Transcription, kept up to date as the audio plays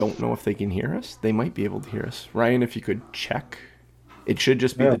don't know if they can hear us. They might be able to hear us. Ryan, if you could check. It should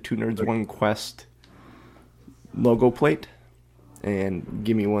just be the Two Nerds One Quest logo plate. And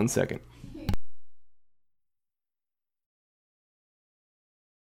give me 1 second.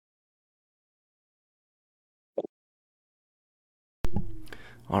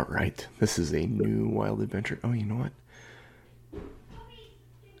 All right. This is a new wild adventure. Oh, you know what?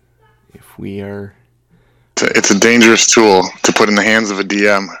 If we are... It's a dangerous tool to put in the hands of a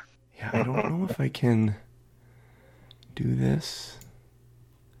DM. Yeah, I don't know if I can do this.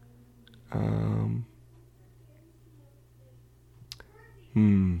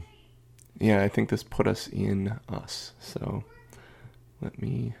 Yeah, I think this put us in us. So let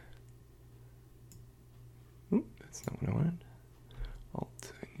me... Oop, that's not what I wanted.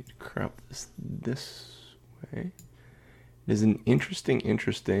 Alt, I need to crop this way. It is an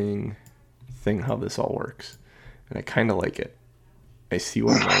interesting thing how this all works. And I kind of like it. I see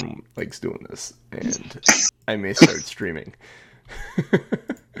why Norm likes doing this. And I may start streaming.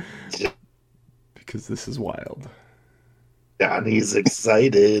 Because this is wild. Johnny's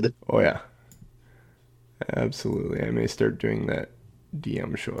excited. Oh, yeah. Absolutely. I may start doing that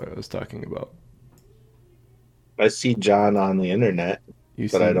DM show I was talking about. I see John on the internet,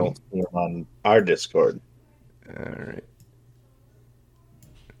 but I don't see him on our Discord. All right.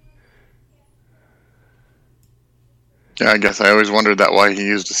 Yeah, I guess I always wondered why he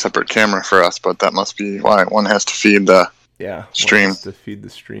used a separate camera for us, but that must be why one has to feed the stream. One has to feed the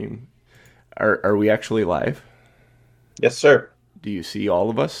stream. Are we actually live? Yes, sir. Do you see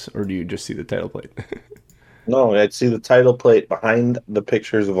all of us, or do you just see the title plate? No, I see the title plate behind the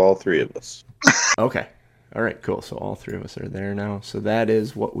pictures of all three of us. Okay. All right, cool. So all three of us are there now. So that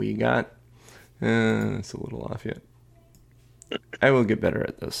is what we got. It's a little off yet. I will get better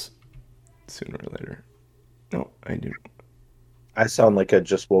at this sooner or later. No, I do. I sound like I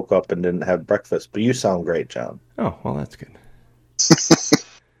just woke up and didn't have breakfast, but you sound great, John. Oh, well, that's good.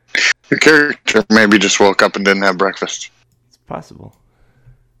 Your character maybe just woke up and didn't have breakfast. It's possible.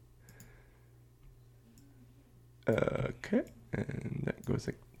 Okay, and that goes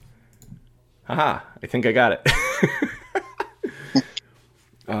like... Haha, I think I got it.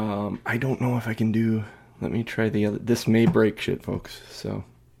 I don't know if I can do... Let me try the other... This may break shit, folks, so...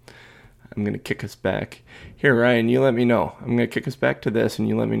 I'm going to kick us back. Here, Ryan, you let me know. I'm going to kick us back to this, and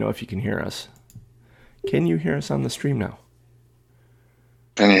you let me know if you can hear us. Can you hear us on the stream now?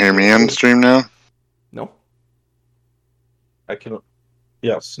 Can you hear me on the stream now? No? I can...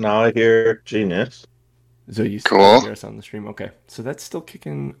 Yes, now I hear Genius. So you still hear us on the stream? Okay. So that's still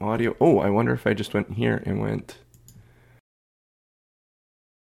kicking audio. Oh, I wonder if I just went here and went...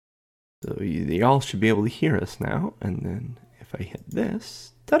 So they all should be able to hear us now. And then if I hit this...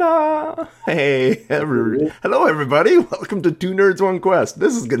 Ta-da! Hey, hello everybody. Welcome to Two Nerds One Quest.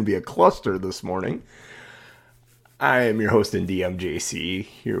 This is going to be a cluster this morning. I am your host and DM, JC,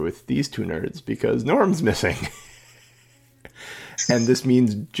 here with these two nerds because Norm's missing. And this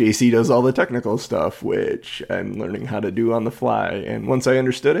means JC does all the technical stuff, which I'm learning how to do on the fly. And once I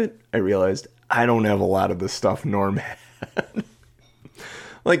understood it, I realized I don't have a lot of the stuff Norm had.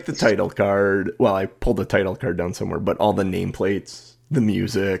 Like the title card. Well, I pulled the title card down somewhere, but all the nameplates, the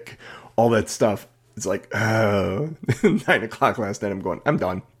music, all that stuff. It's like, 9 o'clock last night. I'm going, I'm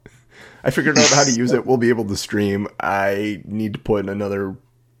done. I figured out how to use it. We'll be able to stream. I need to put another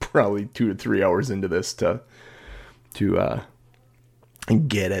probably 2 to 3 hours into this to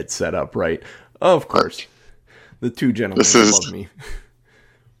get it set up right. Of course, the two gentlemen love me.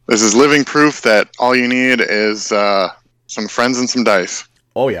 This is living proof that all you need is some friends and some dice.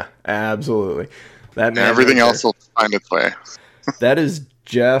 Oh yeah, absolutely. That man everything else will find its way. That is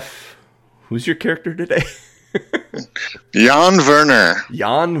Jeff. Who's your character today? Jan Werner.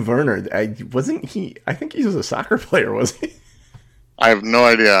 Jan Werner. Wasn't he? I think he was a soccer player, was he? I have no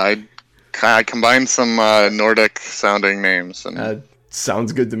idea. I combined some Nordic sounding names. And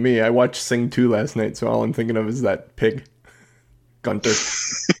sounds good to me. I watched Sing 2 last night, so all I'm thinking of is that pig. Gunter.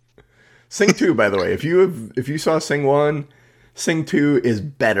 Sing 2, by the way. If you saw Sing 1, Sing 2 is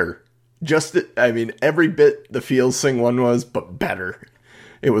better. Every bit the feel Sing 1 was, but better.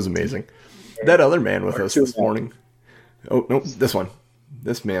 It was amazing. That other man with us this morning. Oh, no, this one.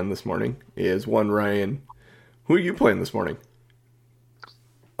 This man this morning is one Ryan. Who are you playing this morning?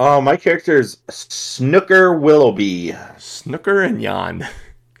 My character is Snooker Willoughby. Snooker and Jan.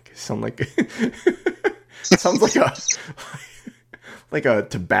 Sounds like a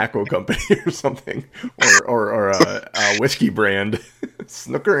tobacco company or something, or a whiskey brand.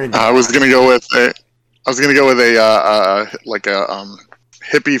 Snooker and Jan. I was gonna go with a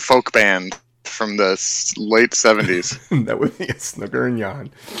hippie folk band. from the late 70s. That would be a Snooker and Jan.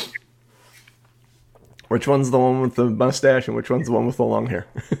 Which one's the one with the mustache and which one's the one with the long hair?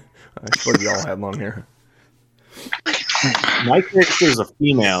 I suppose you all had long hair. My character is a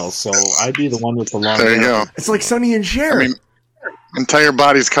female, so I'd be the one with the long hair. There you go. It's like Sonny and Cher. I mean, entire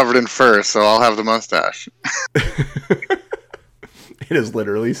body's covered in fur, so I'll have the mustache. It is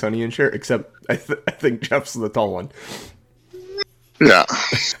literally Sonny and Cher, except I think Jeff's the tall one. Yeah.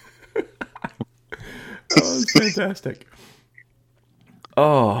 Oh, it's fantastic.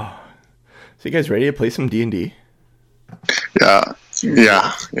 Oh. So you guys ready to play some D&D? Yeah.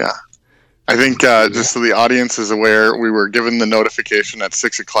 I think just so the audience is aware, we were given the notification at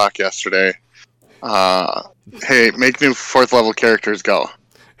 6 o'clock yesterday. Hey, make new 4th level characters, go.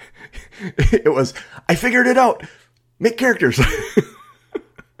 It was, I figured it out. Make characters. It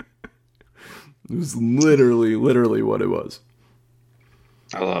was literally what it was.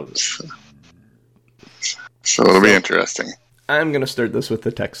 I love it. So it'll be interesting. I'm going to start this with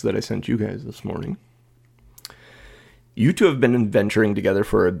the text that I sent you guys this morning. You two have been adventuring together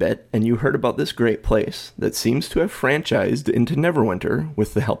for a bit, and you heard about this great place that seems to have franchised into Neverwinter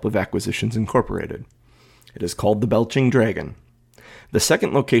with the help of Acquisitions Incorporated. It is called the Belching Dragon. The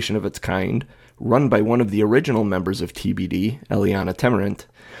second location of its kind, run by one of the original members of TBD, Eliana Temerant,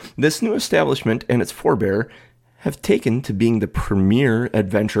 this new establishment and its forebear have taken to being the premier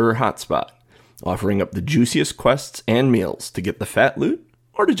adventurer hotspot, offering up the juiciest quests and meals to get the fat loot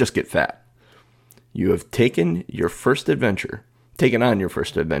or to just get fat. You have taken on your first adventure.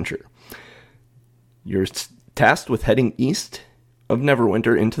 You're tasked with heading east of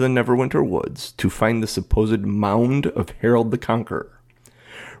Neverwinter into the Neverwinter woods to find the supposed mound of Harold the Conqueror.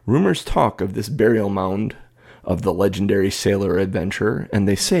 Rumors talk of this burial mound of the legendary sailor adventurer, and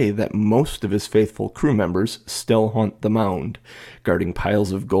they say that most of his faithful crew members still haunt the mound, guarding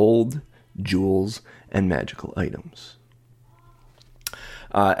piles of gold, jewels, and magical items.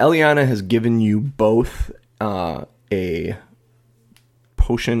 Eliana has given you both a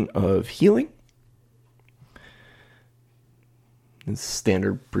potion of healing. It's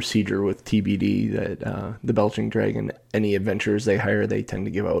standard procedure with TBD that the Belching Dragon, any adventurers they hire, they tend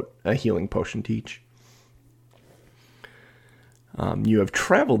to give out a healing potion to each. You have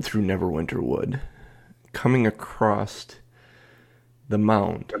traveled through Neverwinter Wood, coming across the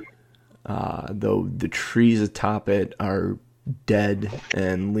mound. Though the trees atop it are dead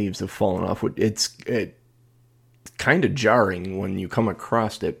and leaves have fallen off. It's kind of jarring when you come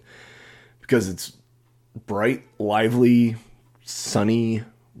across it because it's bright, lively, sunny,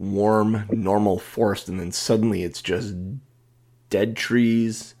 warm, normal forest, and then suddenly it's just dead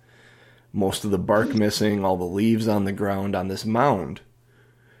trees, most of the bark missing, all the leaves on the ground on this mound.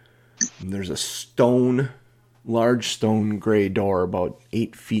 And there's a large stone gray door about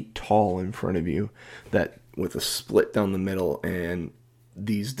 8 feet tall in front of you that with a split down the middle and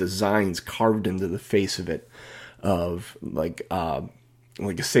these designs carved into the face of it of like a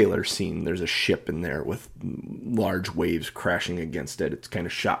sailor scene. There's a ship in there with large waves crashing against it. It's kind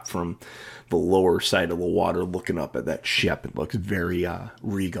of shot from the lower side of the water looking up at that ship. It looks very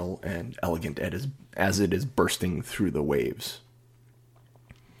regal and elegant as it is bursting through the waves.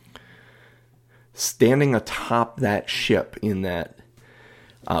 Standing atop that ship in that,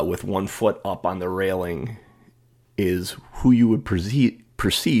 with 1 foot up on the railing, is who you would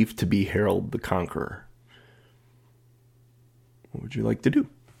perceive to be Harold the Conqueror. What would you like to do?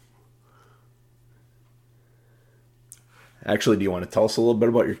 Actually, do you want to tell us a little bit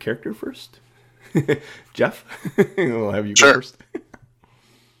about your character first? Jeff? We'll have you go first.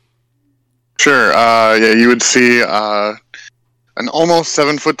 Sure. You would see an almost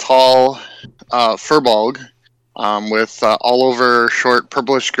 7 foot tall furbolg with all over short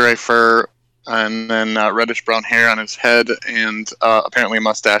purplish gray fur and then reddish brown hair on his head and apparently a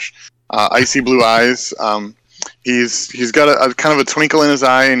mustache. Icy blue eyes. He's got a kind of a twinkle in his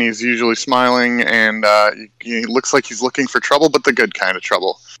eye, and he's usually smiling, and he looks like he's looking for trouble, but the good kind of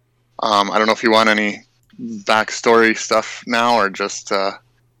trouble. I don't know if you want any backstory stuff now, or just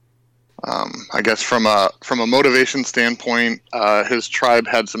I guess from a motivation standpoint, his tribe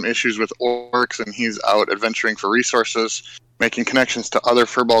had some issues with orcs, and he's out adventuring for resources, making connections to other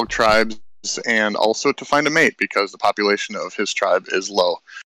Furbolg tribes, and also to find a mate because the population of his tribe is low.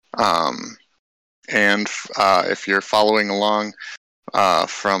 And if you're following along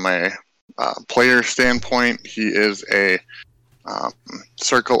from a player standpoint, he is a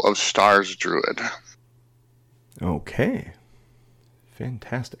Circle of Stars druid. Okay.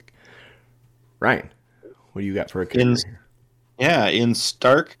 Fantastic. Ryan, what do you got for a character here? Yeah, in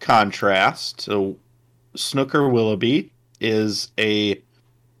stark contrast, so Snooker Willoughby is a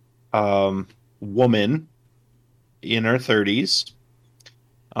woman in her 30s.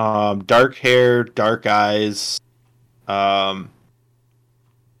 Dark hair, dark eyes.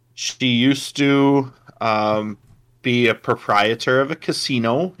 She used to be a proprietor of a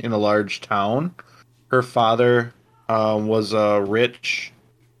casino in a large town. Her father was a rich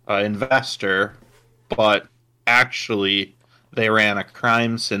investor, but actually they ran a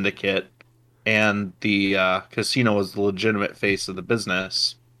crime syndicate, and the casino was the legitimate face of the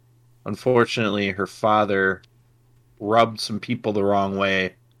business. Unfortunately, her father rubbed some people the wrong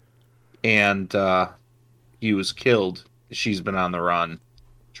way, and he was killed. She's been on the run,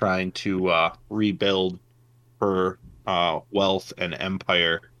 trying to rebuild her wealth and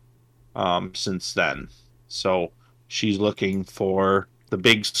empire since then. So she's looking for the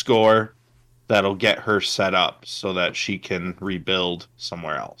big score that'll get her set up so that she can rebuild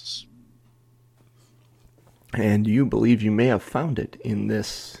somewhere else. And you believe you may have found it in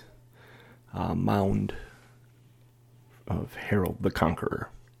this mound of Harold the Conqueror.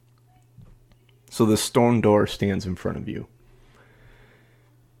 So the stone door stands in front of you,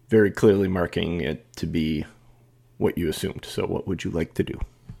 very clearly marking it to be what you assumed. So what would you like to do?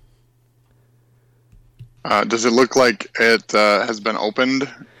 Does it look like it has been opened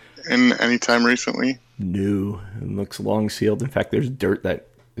in any time recently? No, it looks long sealed. In fact, there's dirt that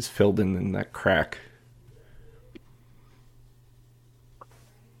is filled in that crack.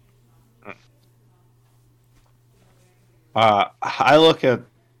 I look at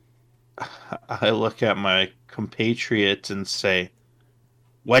my compatriots and say,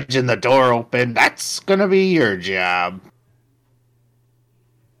 wedging the door open, that's gonna be your job.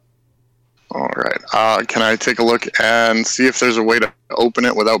 All right. Can I take a look and see if there's a way to open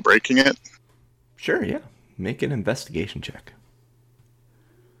it without breaking it? Sure, yeah. Make an investigation check.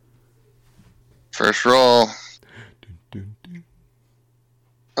 First roll.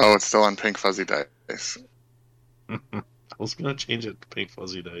 Oh, it's still on pink fuzzy dice. I was going to change it to pink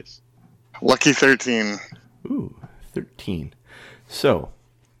fuzzy dice. Lucky 13. Ooh, 13. So,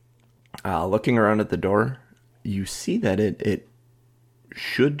 looking around at the door, you see that it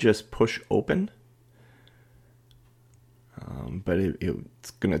should just push open. But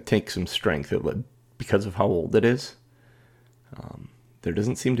it's going to take some strength because of how old it is. There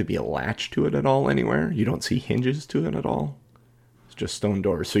doesn't seem to be a latch to it at all anywhere. You don't see hinges to it at all. It's just stone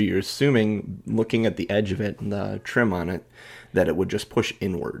doors. So you're assuming, looking at the edge of it and the trim on it, that it would just push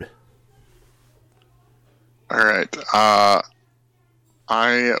inward. All right. I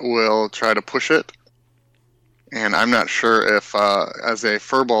will try to push it. And I'm not sure if, as a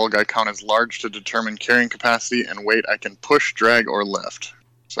furbolg, I count as large to determine carrying capacity and weight. I can push, drag, or lift.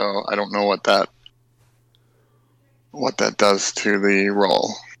 So I don't know what that does to the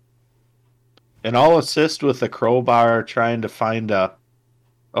roll. And I'll assist with the crowbar, trying to find a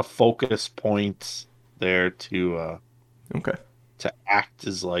focus point there to act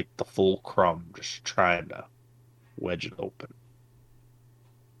as like the fulcrum, just trying to wedge it open.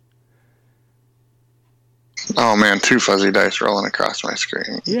 Oh man, 2 fuzzy dice rolling across my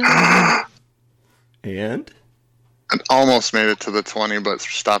screen. Yeah. And? I almost made it to the 20, but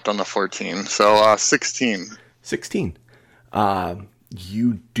stopped on the 14. So 16. 16. You're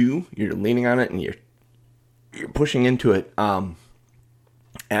leaning on it and you're pushing into it.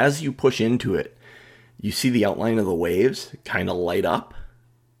 As you push into it, you see the outline of the waves kind of light up.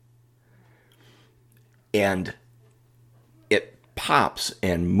 And it pops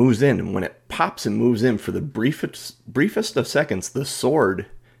and moves in. And when it pops and moves in, for the briefest of seconds, the sword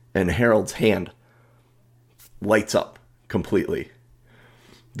in Harold's hand lights up completely.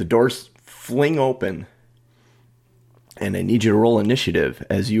 The doors fling open. And I need you to roll initiative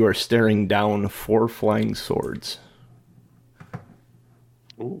as you are staring down 4 flying swords.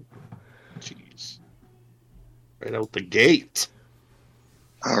 Ooh, jeez. Right out the gate.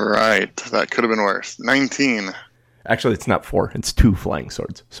 All right. That could have been worse. 19. Actually, it's not 4. It's 2 flying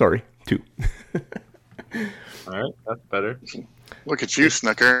swords. Sorry, 2. All right, that's better. Look at you,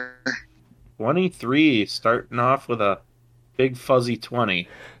 Snooker. 23, starting off with a big fuzzy 20.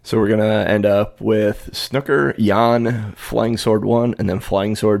 So we're going to end up with Snooker, Jan, Flying Sword 1, and then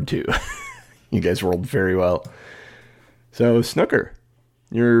Flying Sword 2. You guys rolled very well. So, Snooker,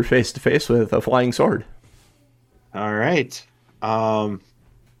 you're face-to-face with a flying sword. All right. I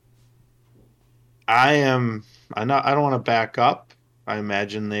don't want to back up. I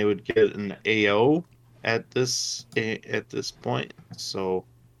imagine they would get an AO at this point. So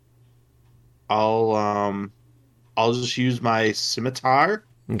I'll just use my scimitar.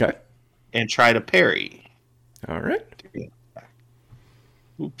 Okay. And try to parry. All right.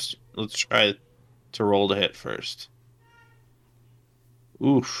 Oops. Let's try to roll to hit first.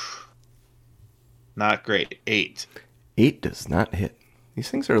 Oof. Not great. 8. 8 does not hit. These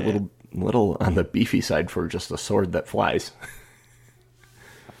things are a little on the beefy side for just a sword that flies.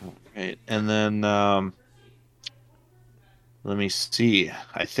 Right. And then let me see.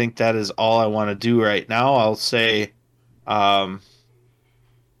 I think that is all I want to do right now. I'll say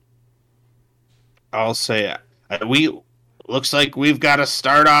we looks like we've got to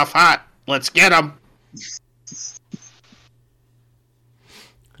start off hot. Let's get them.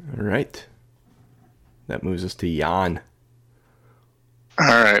 All right. That moves us to Jan. All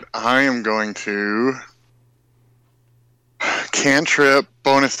right, I am going to cantrip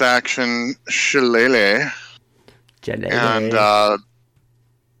bonus action Shillelagh.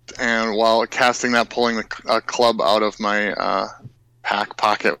 And while casting that, pulling a club out of my pack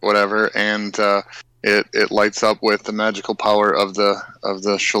pocket, whatever, and it lights up with the magical power of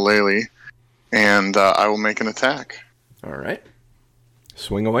the Shillelagh, and I will make an attack. All right,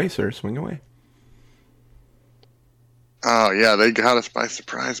 swing away, sir. Swing away. Oh yeah, they got us by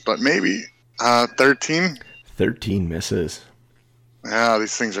surprise, but maybe 13. 13 misses. Yeah,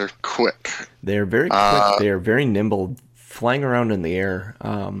 these things are quick. They're very quick. They are very nimble, flying around in the air.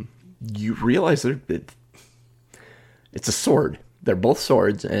 You realize it's a sword. They're both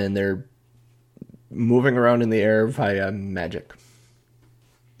swords, and they're moving around in the air via magic.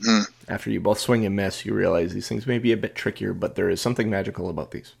 After you both swing and miss, you realize these things may be a bit trickier, but there is something magical about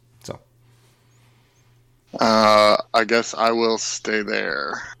these. So, I guess I will stay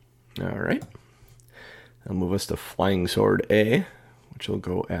there. All right. I'll move us to Flying Sword A, which will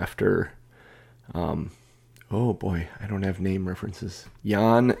go after, oh boy, I don't have name references.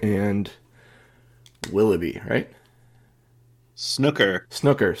 Jan and Willoughby, right? Snooker.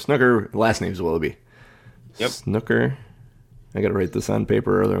 Snooker, last name's Willoughby. Yep. Snooker. I gotta write this on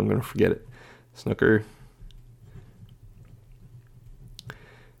paper or I'm gonna forget it. Snooker.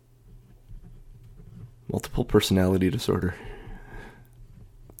 Multiple personality disorder.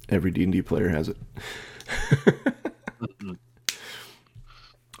 Every D&D player has it.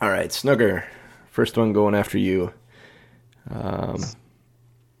 All right, Snooker. First one going after you.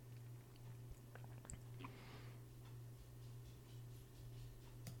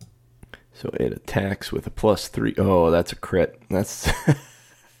 So it attacks with a +3. Oh, that's a crit. That's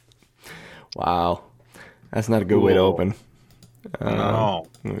wow. That's not a good way to open. No,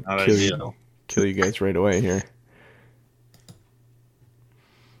 not ideal. Kill you guys right away here.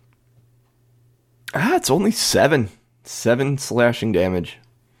 It's only 7. 7 slashing damage.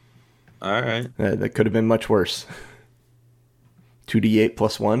 All right. That could have been much worse. 2d8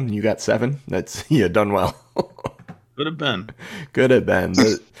 + 1. You got 7. That's done well. Could have been. Could have been.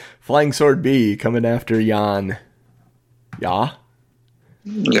 The Flying Sword B coming after Jan. Yeah.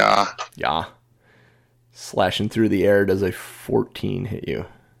 Slashing through the air. Does a 14 hit you?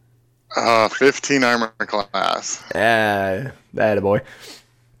 15 armor class. That a boy.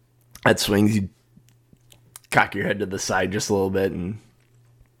 That swings. You cock your head to the side just a little bit and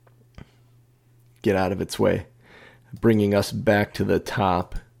get out of its way. Bringing us back to the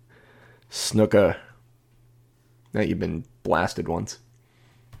top. Snooka. Now you've been blasted once.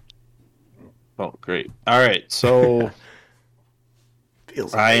 Oh, great. All right, so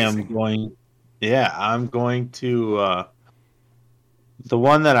Feels I'm going to the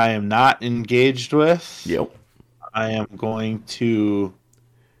one that I am not engaged with. Yep. I am going to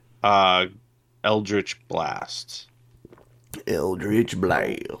Eldritch Blast. Eldritch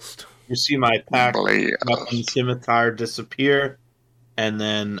Blast. You see my pack weapon scimitar disappear, and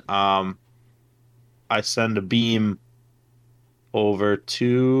then I send a beam over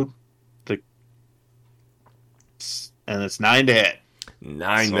to and it's 9 to hit.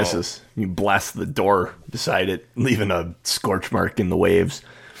 9 misses. You blast the door beside it, leaving a scorch mark in the waves.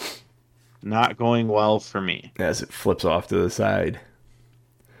 Not going well for me. As it flips off to the side.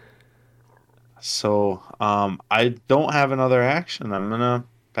 So, I don't have another action. I'm going to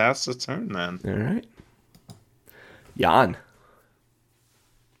pass the turn then. All right. Jan.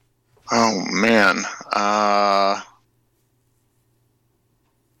 Oh, man.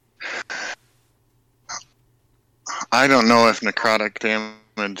 I don't know if necrotic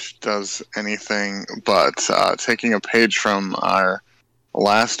damage does anything, but taking a page from our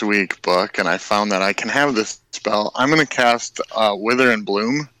last week book, and I found that I can have this spell. I'm going to cast Wither and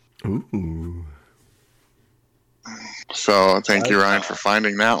Bloom. Ooh. So thank you, Ryan, for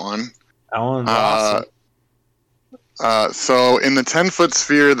finding that one. That one's awesome. So in the 10-foot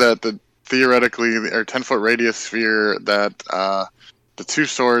sphere that the 10-foot radius sphere that the two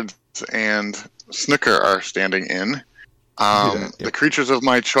swords and Snooker are standing in, the creatures of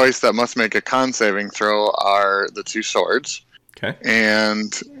my choice that must make a con saving throw are the two swords. Okay.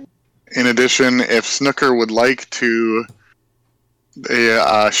 And in addition, if Snooker would like to,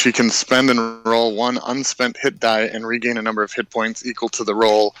 she can spend and roll one unspent hit die and regain a number of hit points equal to the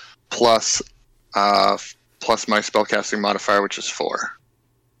roll plus my spellcasting modifier, which is 4.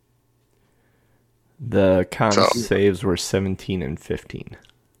 The con saves were 17 and 15.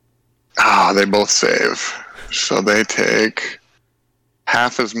 They both save. So they take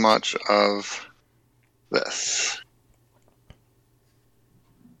half as much of this.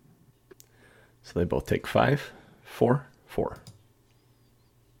 So they both take 5, 4, 4.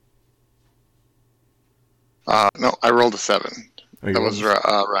 No, I rolled a 7. Oh, that was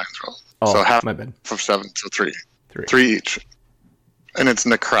Ryan's roll. Oh, so half my bad. of 7, so 3. 3 each. And it's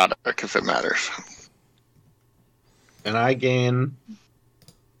necrotic if it matters. And I gain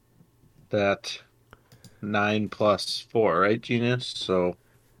that 9 plus 4, right, Genius? So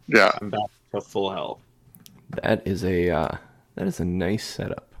yeah, I'm back to full health. That is a nice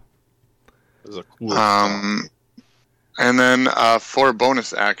setup. That is a cool and then for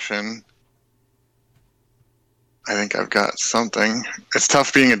bonus action, I think I've got something. It's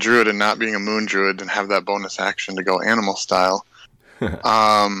tough being a druid and not being a moon druid and have that bonus action to go animal style.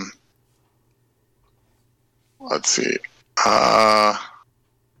 Let's see.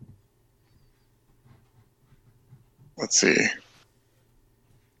 Let's see.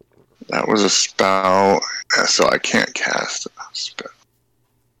 That was a spell, so I can't cast a spell.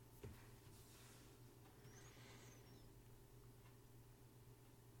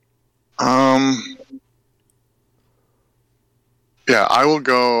 Yeah, I will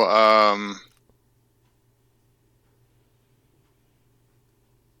go.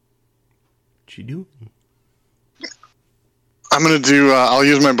 What'd you do? I'm gonna do. I'll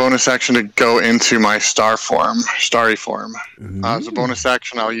use my bonus action to go into my starry form. As a bonus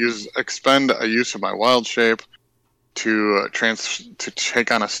action, I'll expend a use of my wild shape to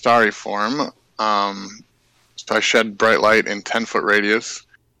take on a starry form. So I shed bright light in 10-foot radius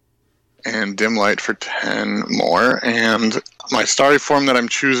and dim light for 10 more. And my starry form that I'm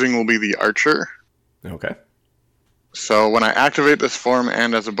choosing will be the archer. Okay. So when I activate this form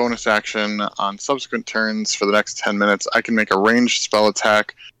and as a bonus action on subsequent turns for the next 10 minutes, I can make a ranged spell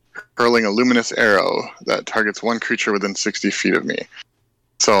attack hurling a luminous arrow that targets one creature within 60 feet of me.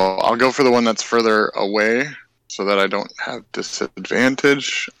 So I'll go for the one that's further away so that I don't have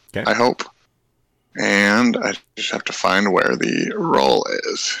disadvantage, okay. I hope. And I just have to find where the roll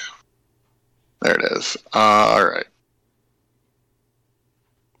is. There it is. All right.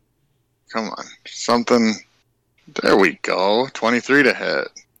 Come on. Something... There we go. 23 to hit.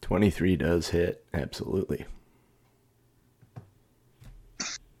 23 does hit. Absolutely.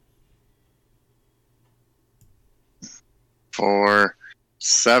 For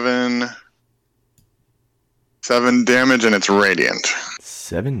 7 damage, and it's radiant.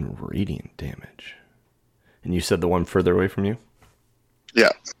 7 radiant damage. And you said the one further away from you? Yeah.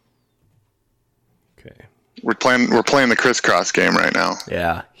 Okay. We're playing the crisscross game right now.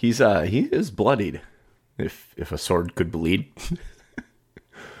 Yeah, he is bloodied. If a sword could bleed.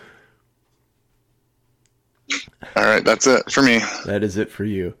 All right, that's it for me. That is it for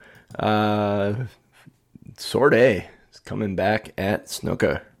you. Sword A is coming back at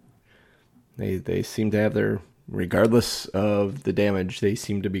Snooker. They seem to have regardless of the damage, they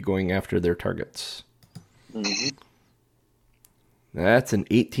seem to be going after their targets. Mm-hmm. That's an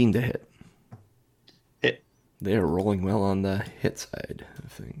 18 to hit. Hit. They are rolling well on the hit side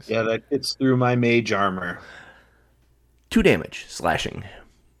of things. Yeah, that gets through my mage armor. 2 damage, slashing.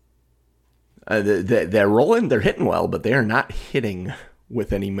 They're rolling, they're hitting well, but they are not hitting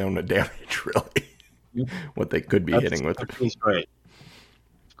with any amount of damage, really. What they could be hitting with. Right.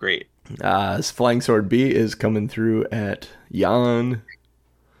 Great. Flying Sword B is coming through at Jan.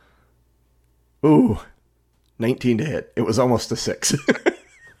 Ooh, 19 to hit. It was almost a 6.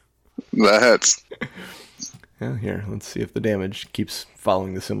 That hits. Yeah, here, let's see if the damage keeps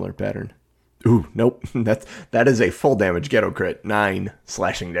following the similar pattern. Ooh, nope. That is a full damage ghetto crit. 9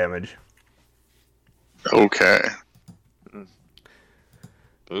 slashing damage. Okay.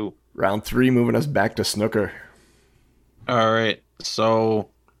 Ooh. Round 3 moving us back to Snooker. All right. So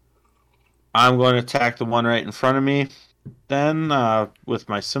I'm going to attack the one right in front of me then with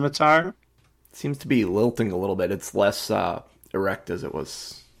my scimitar. Seems to be lilting a little bit. It's less erect as it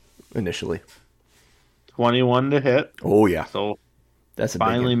was initially. 21 to hit. Oh, yeah. So that's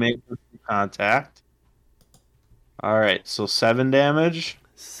finally making contact. All right. So 7 damage.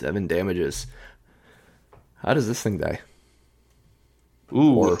 7 damages. How does this thing die?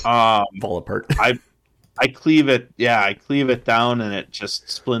 Ooh. Or fall apart. I cleave it. Yeah, I cleave it down and it just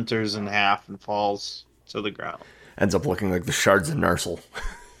splinters in half and falls to the ground. Ends up looking like the shards of Narsil.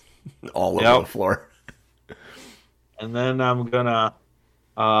 all over the floor. And then I'm gonna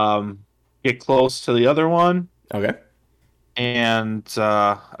get close to the other one. Okay. And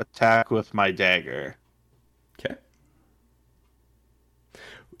attack with my dagger. Okay.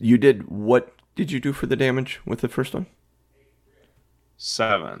 What did you do for the damage with the first one?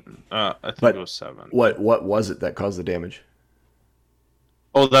 7. I think it was 7. What was it that caused the damage?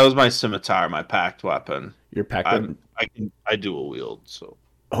 Oh, that was my scimitar, my packed weapon. Your packed weapon? I dual wield, so.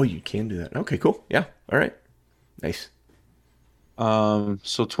 Oh, you can do that. Okay, cool. Yeah. All right. Nice.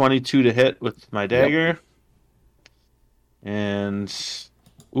 So 22 to hit with my dagger. Yep. And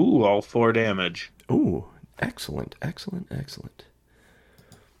all 4 damage. Ooh, excellent.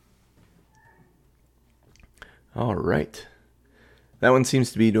 All right. That one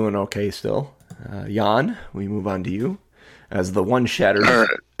seems to be doing okay still. Jan, we move on to you. As the one shatters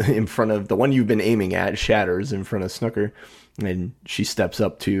in front of the one you've been aiming at, shatters in front of Snooker, and she steps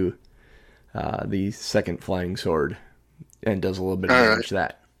up to the second flying sword and does a little bit of damage to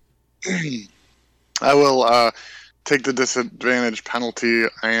that. I will take the disadvantage penalty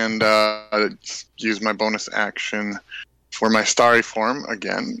and use my bonus action for my starry form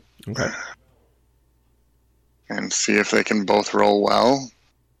again. Okay. And see if they can both roll well.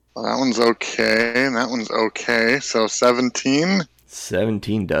 Well, that one's okay, and that one's okay. So 17.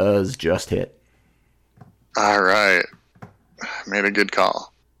 17 does just hit. All right. Made a good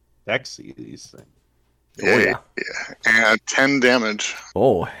call. Sexy, these things. Yeah. And 10 damage.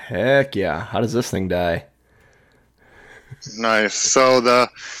 Oh, heck yeah. How does this thing die? Nice. So the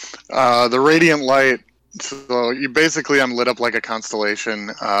radiant light, so you basically I'm lit up like a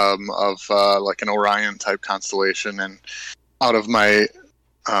constellation of like an Orion type constellation, and out of my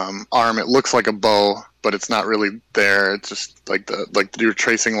arm it looks like a bow, but it's not really there. It's just like you're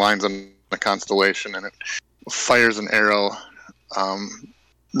tracing lines on the constellation, and it fires an arrow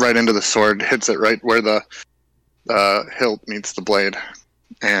right into the sword, hits it right where the hilt meets the blade,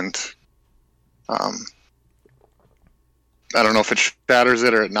 and I don't know if it shatters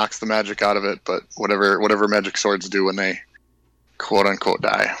it or it knocks the magic out of it, but whatever magic swords do when they quote unquote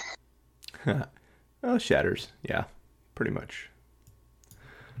die. Well, shatters, yeah, pretty much.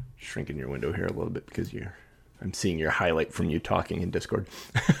 Shrinking your window here a little bit because I'm seeing your highlight from you talking in Discord.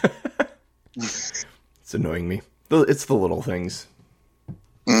 It's annoying me. It's the little things.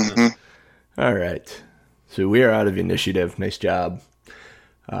 Mm-hmm. All right. So we are out of initiative. Nice job.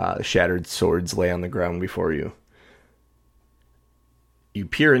 The shattered swords lay on the ground before you. You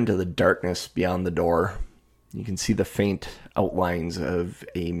peer into the darkness beyond the door. You can see the faint outlines of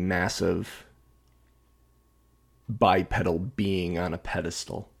a massive bipedal being on a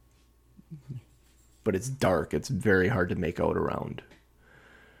pedestal. But it's dark. It's very hard to make out around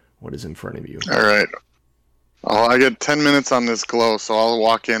what is in front of you. All right. I get 10 minutes on this glow, so I'll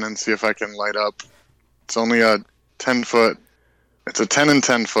walk in and see if I can light up. It's only a 10-foot... It's a 10 and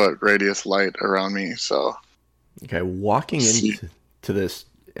 10-foot radius light around me, so... Okay, walking into this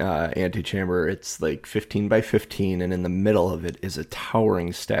antechamber, it's like 15 by 15, and in the middle of it is a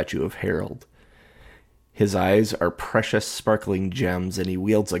towering statue of Harold. His eyes are precious sparkling gems, and he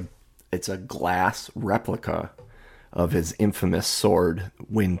wields it's a glass replica of his infamous sword,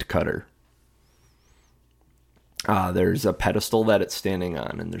 Windcutter. There's a pedestal that it's standing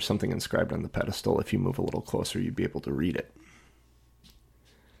on, and there's something inscribed on the pedestal. If you move a little closer, you'd be able to read it.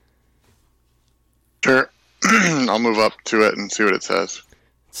 Sure. I'll move up to it and see what it says.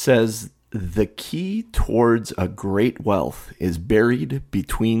 It says, "The key towards a great wealth is buried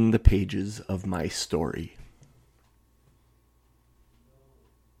between the pages of my story."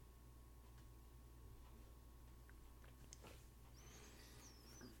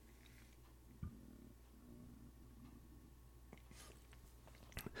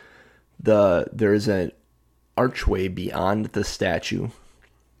 There's an archway beyond the statue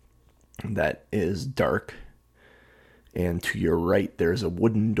that is dark, and to your right there's a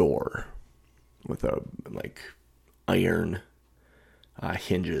wooden door with a iron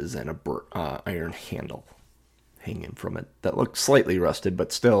hinges and a iron handle hanging from it that looks slightly rusted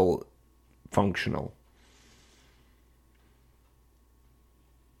but still functional.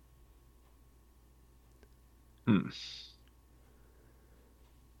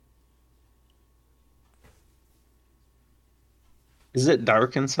 Is it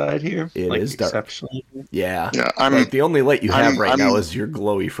dark inside here? It is dark. Exceptionally? Yeah. Yeah, the only light you have right now is your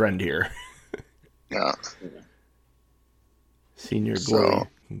glowy friend here. Yeah. Senior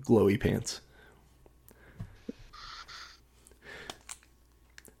glowy pants.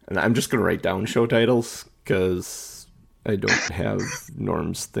 And I'm just going to write down show titles because I don't have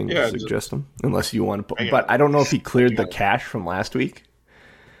Norm's thing to suggest them. Unless you want to put... But I don't know if he cleared the cache from last week.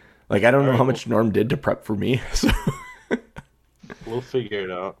 Like, I don't know how much Norm did to prep for me, so... We'll figure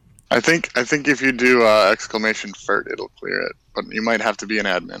it out. I think if you do exclamation FERT, it'll clear it. But you might have to be an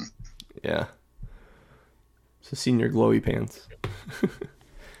admin. Yeah. So senior glowy pants.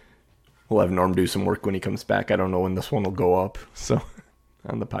 We'll have Norm do some work when he comes back. I don't know when this one will go up, so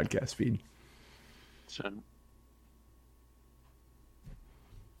on the podcast feed.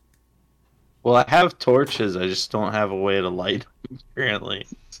 Well, I have torches. I just don't have a way to light them, apparently.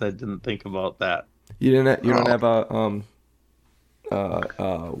 So I didn't think about that. You don't have a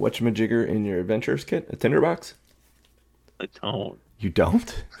whatchamajigger in your adventures kit? A tinderbox? I don't. You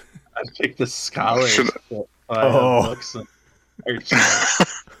don't? I picked the scholar.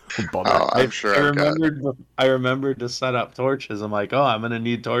 I'm sure I remembered to set up torches. I'm like, I'm gonna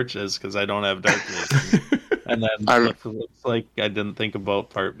need torches because I don't have darkness. And then it looks like I didn't think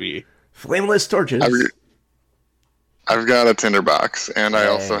about part B. Flameless torches. I've got a tinderbox, and I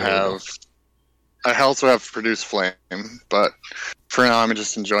also have produce flame. But for now, I'm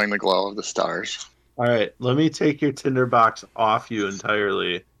just enjoying the glow of the stars. All right, let me take your tinderbox off you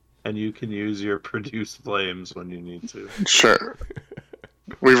entirely, and you can use your produce flames when you need to. Sure.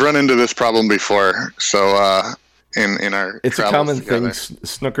 We've run into this problem before, so in our it's a common together. Thing.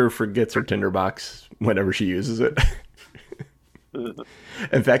 Snooker forgets her tinderbox whenever she uses it.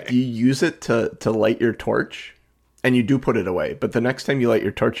 In fact, you use it to light your torch, and you do put it away. But the next time you light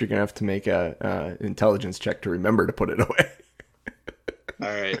your torch, you're gonna have to make a intelligence check to remember to put it away.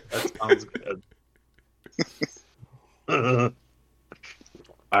 All right, that sounds good.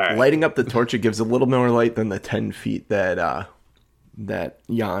 All right. Lighting up the torch, it gives a little more light than the 10 feet that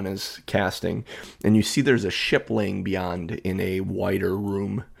Jan is casting, and you see there's a ship laying beyond in a wider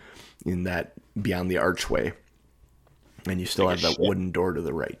room in that beyond the archway, and you still have that wooden door to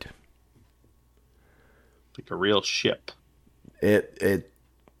the right, like a real ship. Let's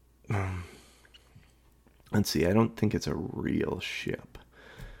see, I don't think it's a real ship.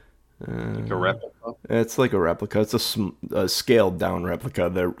 Like a replica. It's like a replica. It's a scaled down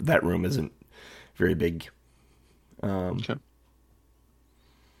replica. That room isn't very big. Okay.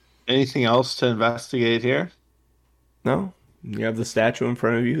 Anything else to investigate here? No, you have the statue in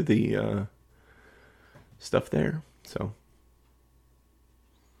front of you, the stuff there. So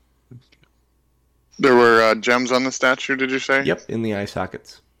there were gems on the statue. Did you say? Yep, in the eye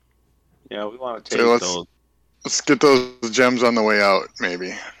sockets. Yeah, we want to take those. Let's get those gems on the way out,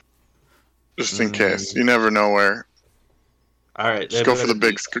 maybe, just in case. You never know where. All right, just go for the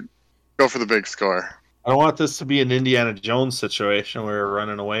big. Go for the big score. I don't want this to be an Indiana Jones situation where we're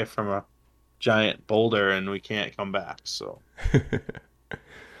running away from a giant boulder and we can't come back. So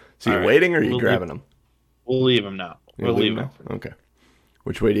you're waiting, or are you grabbing them? We'll leave them now. We'll leave them. Okay.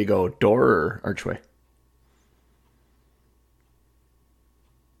 Which way do you go, door or archway?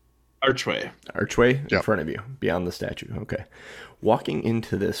 Archway. Archway in front of you, beyond the statue. Okay. Walking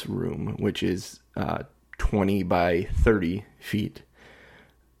into this room, which is 20 by 30 feet,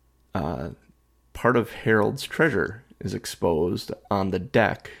 part of Harold's treasure is exposed on the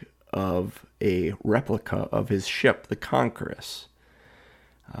deck of a replica of his ship, the Conqueress.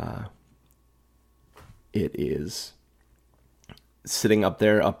 It is sitting up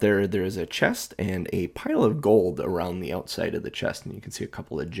there. Up there, there's a chest and a pile of gold around the outside of the chest, and you can see a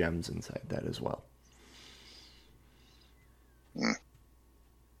couple of gems inside that as well.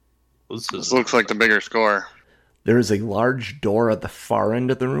 This looks like the bigger score. There is a large door at the far end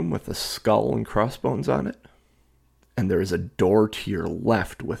of the room with a skull and crossbones on it. And there is a door to your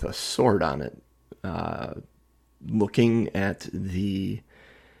left with a sword on it. Looking at the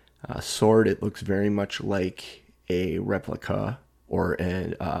sword, it looks very much like a replica or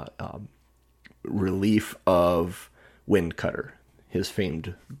a relief of Windcutter, his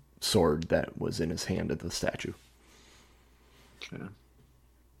famed sword that was in his hand at the statue. Okay.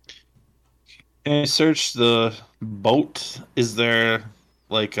 And I searched the boat. Is there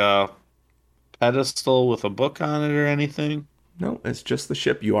like a pedestal with a book on it or anything? No, it's just the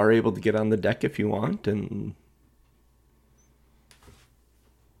ship. You are able to get on the deck if you want and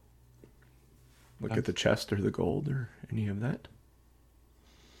look at the chest or the gold or any of that.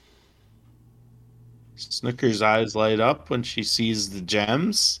 Snooker's eyes light up when she sees the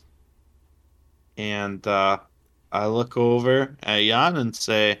gems. And I look over at Jan and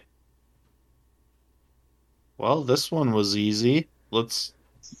say, well, this one was easy. Let's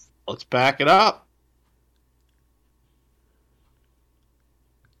back it up.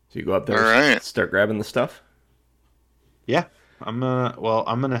 So you go up there and start grabbing the stuff? Yeah. I'm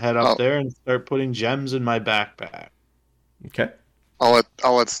gonna head up there and start putting gems in my backpack. Okay. I'll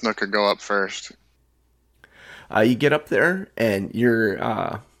let Snooker go up first. You get up there and you're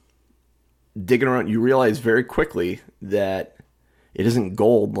digging around, you realize very quickly that it isn't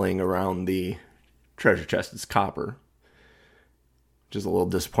gold laying around the treasure chest, it's copper. Which is a little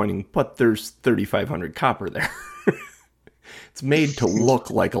disappointing, but there's 3,500 copper there. It's made to look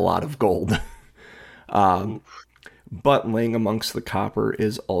like a lot of gold. But laying amongst the copper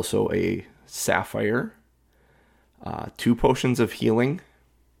is also a sapphire, 2 potions of healing,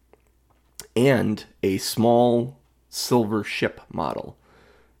 and a small silver ship model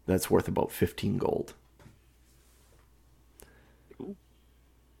that's worth about 15 gold.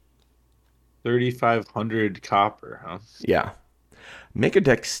 3,500 copper, huh? Yeah. Make a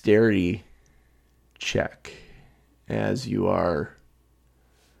dexterity check as you are...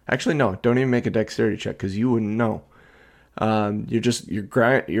 Actually, no, don't even make a dexterity check because you wouldn't know.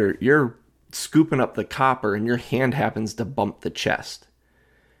 You're scooping up the copper and your hand happens to bump the chest.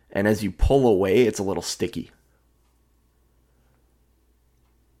 And as you pull away, it's a little sticky.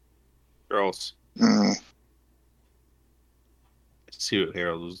 Gross. Let's see what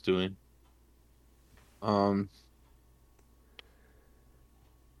Harold was doing. All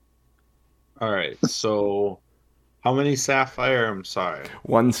right, so how many sapphire? I'm sorry.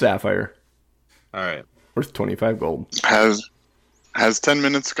 1 sapphire. All right. Worth 25 gold. Has 10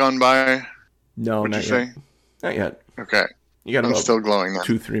 minutes gone by? No, What'd not you yet. say? Not yet. Okay. You got I'm about still glowing then.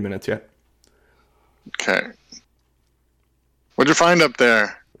 2-3 minutes yet. Okay. What'd you find up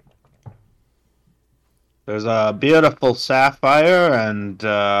there? There's a beautiful sapphire and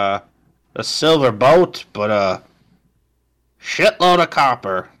a silver boat, but a shitload of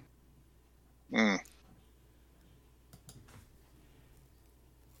copper.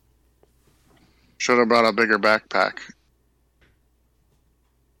 Should have brought a bigger backpack.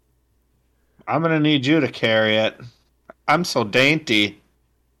 I'm gonna need you to carry it. I'm so dainty.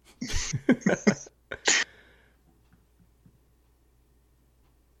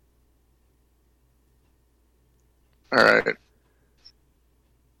 All right.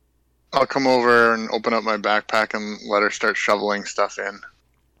 I'll come over and open up my backpack and let her start shoveling stuff in.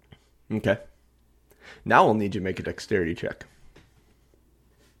 Okay. Now we'll need you to make a dexterity check.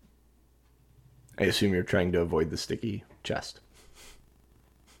 I assume you're trying to avoid the sticky chest.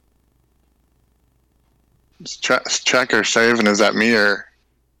 It's check or save, and is that me or?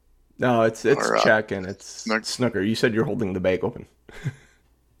 No, it's or, check and it's Snooker. You said you're holding the bag open.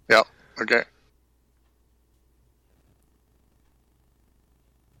 Yep. Okay.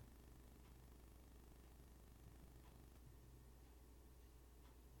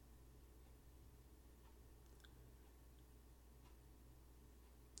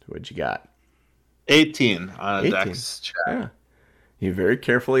 What'd you got? 18 on a 18. dex check. Yeah. You very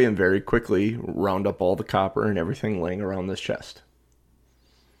carefully and very quickly round up all the copper and everything laying around this chest.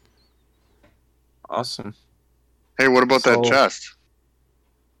 Awesome. Hey, what about that chest?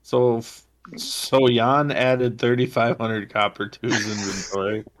 So Jan added 3,500 copper to his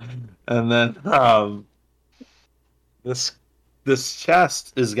inventory, and then this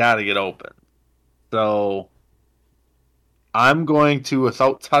chest has got to get open. So I'm going to,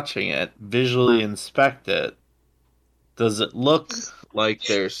 without touching it, visually inspect it. Does it look like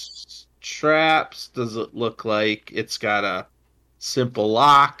there's traps? Does it look like it's got a simple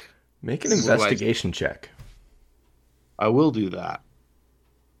lock? Make an investigation check. I will do that.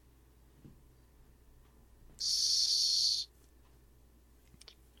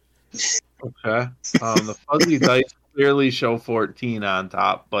 Okay. The fuzzy dice clearly show 14 on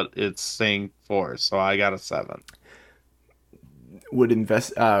top, but it's saying 4, so I got a 7. Would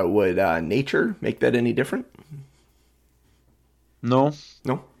nature make that any different? No.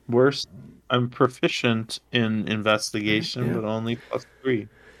 No. Worse. I'm proficient in investigation, but only +3.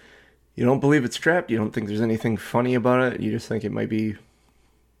 You don't believe it's trapped? You don't think there's anything funny about it? You just think it might be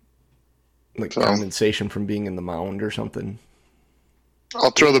like condensation from being in the mound or something?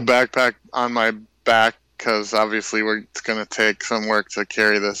 I'll throw the backpack on my back because obviously it's going to take some work to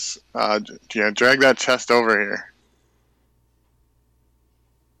carry this. Drag that chest over here.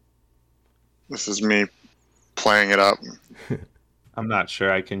 This is me playing it up. I'm not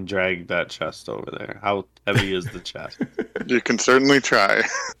sure I can drag that chest over there. How heavy is the chest? You can certainly try.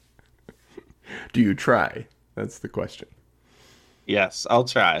 Do you try? That's the question. Yes, I'll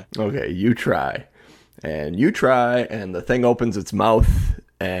try. Okay, you try. And you try, and the thing opens its mouth,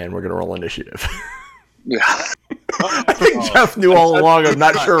 and we're going to roll initiative. Yeah. I think Jeff knew all along. I'm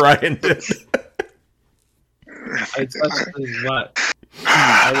not sure Ryan did. I touched his butt.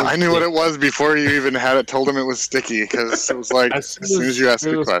 I knew what it was before you even had it told him it was sticky, because it was like, as soon as you asked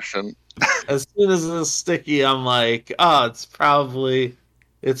the question. As soon as it's sticky, I'm like, oh, it's probably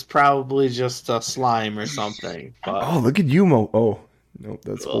just a slime or something. But... Oh, look at you, Mo. Oh, Nope,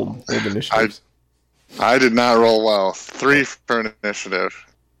 that's old initiatives. I did not roll well. 3 for an initiative.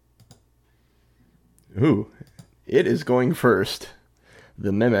 Ooh, it is going first.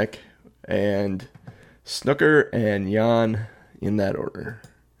 The Mimic and Snooker and Jan in that order.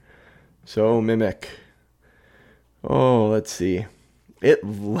 So, Mimic. Oh, let's see. It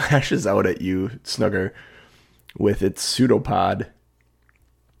lashes out at you, Snooker, with its pseudopod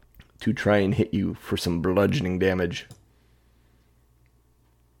to try and hit you for some bludgeoning damage.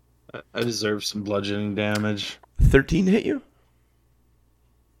 I deserve some bludgeoning damage. 13 hit you?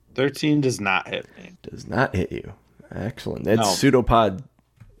 13 does not hit me. Does not hit you. Excellent. That pseudopod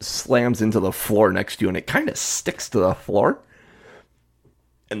slams into the floor next to you, and it kind of sticks to the floor.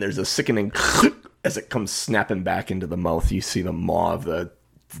 And there's a sickening as it comes snapping back into the mouth. You see the maw of the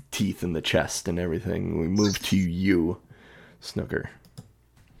teeth in the chest and everything. We move to you, Snooker.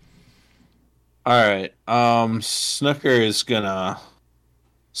 All right. Snooker is gonna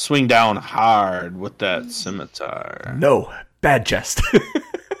swing down hard with that scimitar. No, bad chest.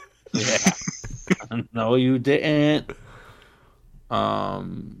 Yeah. No, you didn't.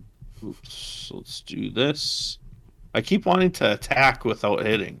 Oops. Let's do this. I keep wanting to attack without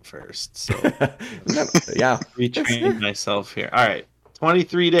hitting first, so yeah. Retrain myself here. All right.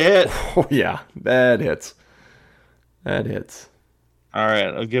 23 to hit. Oh, yeah. That hits. All right.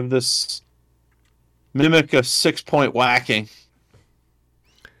 I'll give this Mimic a 6-point whacking.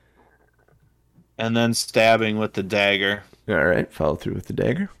 And then stabbing with the dagger. All right. Follow through with the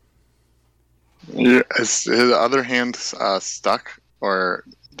dagger. Yeah, is his other hand stuck? Or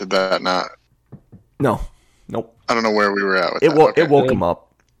did that not? No. Nope. I don't know where we were at with it. That. It woke him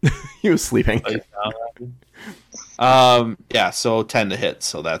up. He was sleeping. Yeah, so 10 to hit,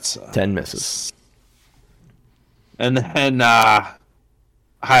 so that's 10 misses. And then I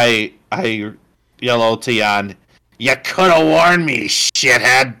yell out to Jan, "You could have warned me,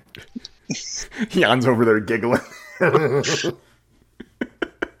 shithead." Jan's over there giggling.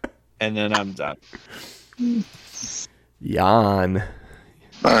 And then I'm done. Jan.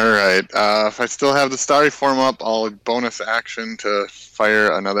 All right. If I still have the starry form up, I'll bonus action to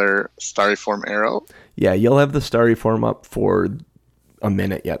fire another starry form arrow. Yeah, you'll have the starry form up for a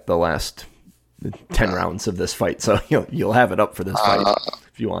minute yet, the last 10 rounds of this fight. So you'll have it up for this fight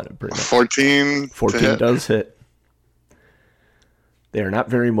if you want it. Pretty much. 14. 14 does hit. They are not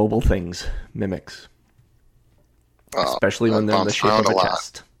very mobile things, mimics. Especially when they're in the shape of a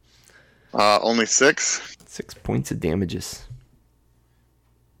chest. Only 6. 6 points of damages.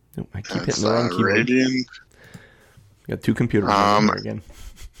 Oh, I keep hitting the wrong keyboard. Radiant. Got 2 computers on there again.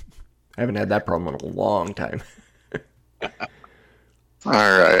 I haven't had that problem in a long time. All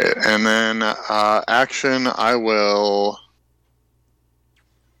right, and then action. I will.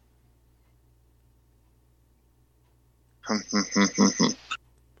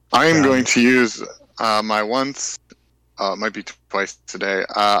 I am going to use my once. Might be twice today.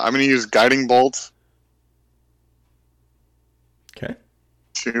 I'm going to use guiding bolt. Okay.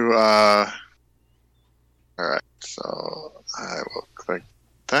 All right, so I will click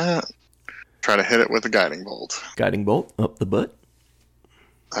that. Try to hit it with a guiding bolt. Guiding bolt up the butt.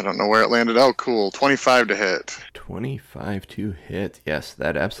 I don't know where it landed. Oh, cool. 25 to hit. 25 to hit. Yes,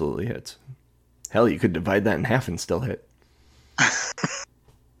 that absolutely hits. Hell, you could divide that in half and still hit.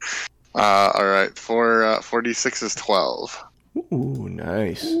 All right. 4d6 is 12. Ooh,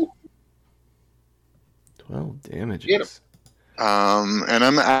 nice. 12 damages. And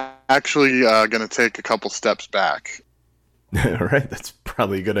I'm actually going to take a couple steps back. All right. That's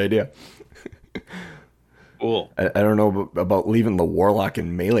probably a good idea. Cool. I don't know about leaving the warlock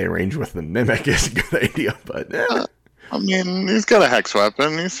in melee range with the mimic is a good idea, but I mean, he's got a hex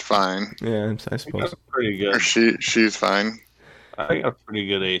weapon. He's fine. Yeah, I suppose. Pretty good. Or she's fine. I got pretty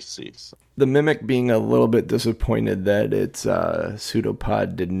good AC. So. The mimic being a little bit disappointed that its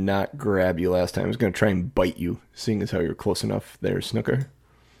pseudopod did not grab you last time. It was going to try and bite you, seeing as how you're close enough there, Snooker.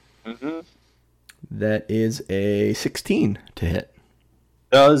 Mm-hmm. That is a 16 to hit.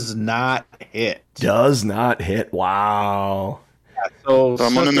 Does not hit. Does not hit. Wow. Yeah, so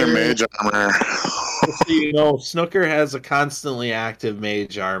someone in their mage armor. Snooker has a constantly active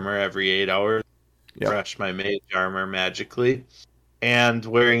mage armor every 8 hours. Yep. Refresh my mage armor magically. And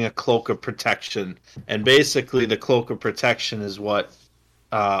wearing a cloak of protection. And basically the cloak of protection is what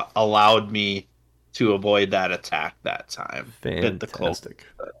allowed me to avoid that attack that time. Fantastic.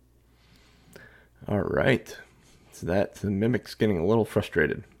 All right. So the mimic's getting a little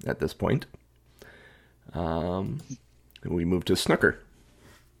frustrated at this point. We move to Snooker.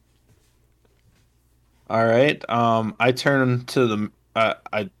 All right. I turn to the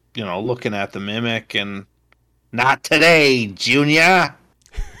looking at the mimic, and not today, Junior.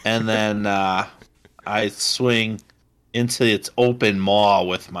 And then I swing into its open maw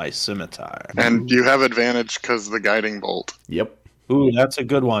with my scimitar. And you have advantage because of the guiding bolt. Yep. Ooh, that's a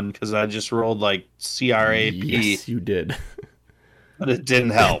good one because I just rolled like CRAP. Yes, you did. But it didn't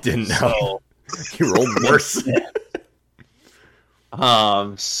help. It didn't help. You rolled worse.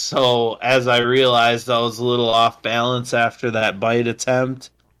 So as I realized I was a little off balance after that bite attempt,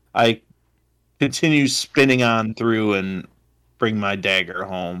 I continue spinning on through and bring my dagger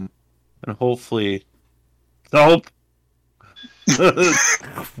home. And hopefully... Nope!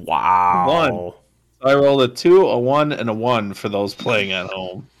 Wow. 1. So I rolled a 2, a 1, and a 1 for those playing at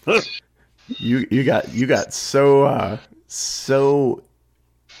home. You got so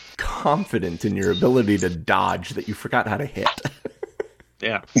confident in your ability to dodge that you forgot how to hit.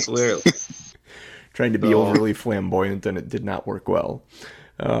 Yeah, clearly. Trying to be overly flamboyant, and it did not work well.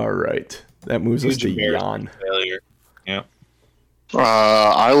 All right. That moves us to Jan. Failure. Yeah.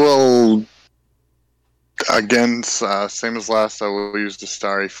 I will, again, same as last, I will use the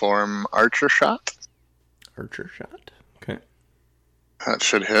Starry Form Archer Shot. Archer Shot. Okay. That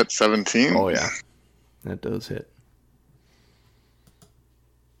should hit 17. Oh, yeah. That does hit.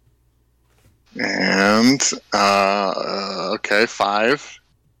 And, okay, 5.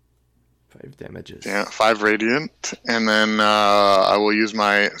 5 damages. Yeah, 5 radiant. And then I will use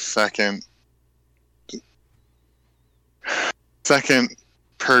my second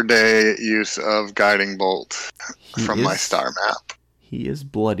per day use of Guiding Bolt from my star map. He is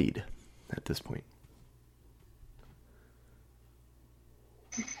bloodied at this point.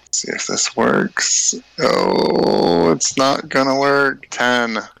 Let's see if this works. Oh, it's not gonna work.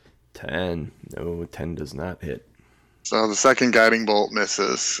 10. 10. No, 10 does not hit. So the second Guiding Bolt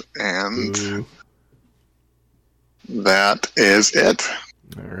misses, and Ooh. that is it.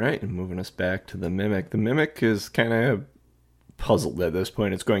 All right, and moving us back to the Mimic. The Mimic is kind of puzzled at this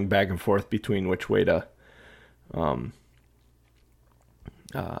point. It's going back and forth between which way to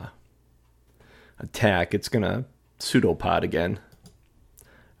attack. It's going to pseudopod again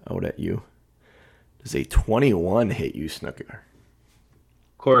out at you. Does a 21 hit you, Snooker?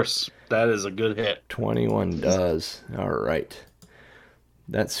 Of course, that is a good hit. 21 does. All right.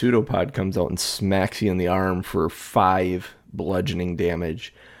 That pseudopod comes out and smacks you in the arm for 5 bludgeoning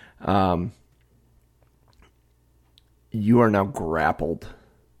damage. You are now grappled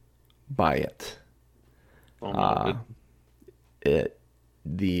by it.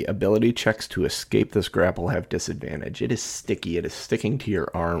 The ability checks to escape this grapple have disadvantage. It is sticky. It is sticking to your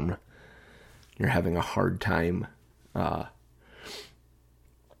arm. You're having a hard time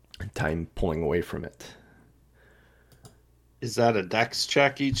pulling away from it. Is that a dex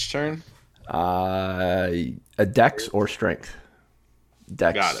check each turn? A dex or strength.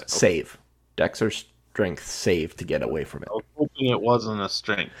 Dex Got it. save. Dex or strength save to get away from it. I was hoping it wasn't a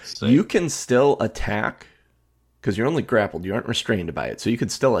strength save. You can still attack because you're only grappled. You aren't restrained by it, so you can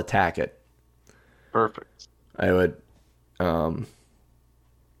still attack it. Perfect. I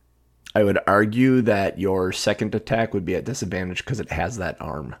would argue that your second attack would be at disadvantage because it has that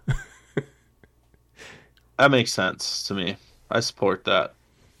arm. That makes sense to me. I support that.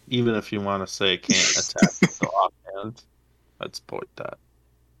 Even if you want to say it can't attack with the offhand, I'd support that.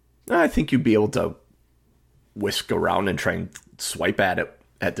 I think you'd be able to whisk around and try and swipe at it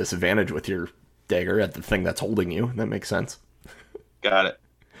at disadvantage with your dagger at the thing that's holding you. That makes sense. Got it.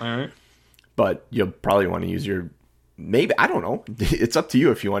 All right. But you'll probably want to use your... Maybe, I don't know. It's up to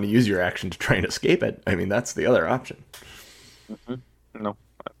you if you want to use your action to try and escape it. I mean, that's the other option. Mm-hmm. No.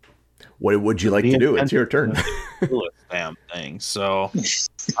 What would you like to do? It's your turn. Damn thing. So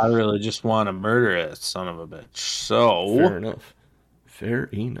I really just want to murder it, son of a bitch. So Fair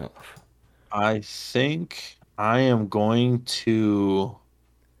enough. I think I am going to...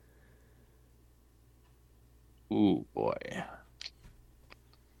 Ooh, boy.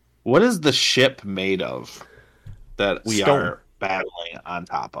 What is the ship made of that we Stone. are battling on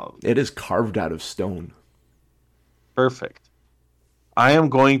top of? It is carved out of stone. Perfect. I am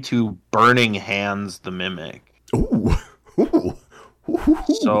going to Burning Hands the Mimic. Ooh.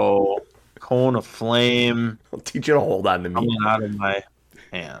 So, cone of flame. I'll teach you to hold on to me. Coming out of my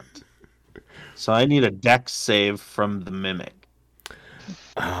hand. So I need a dex save from the Mimic.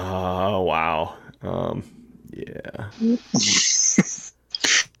 Oh, wow. Yeah.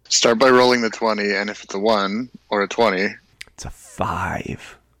 Start by rolling the 20, and if it's a 1 or a 20... It's a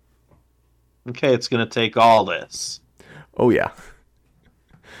 5. Okay, it's going to take all this. Oh, yeah.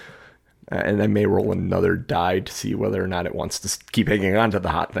 And I may roll another die to see whether or not it wants to keep hanging on to the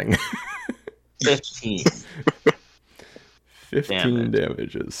hot thing. 15. 15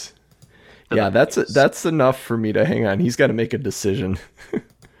 damages. Yeah, that's enough for me to hang on. He's got to make a decision.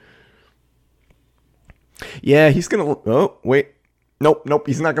 Yeah, he's gonna. Oh wait, nope.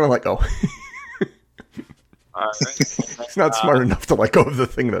 He's not gonna let go. All right. He's not smart enough to let go of the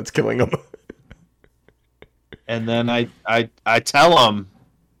thing that's killing him. And then I tell him,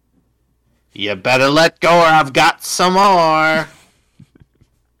 you better let go or I've got some more.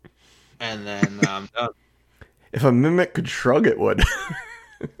 And then I'm done. If a mimic could shrug, it would.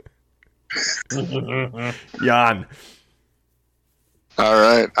 Jan. All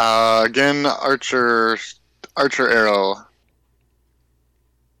right. Again, archer arrow.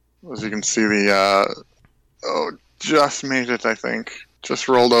 As you can see, just made it. I think just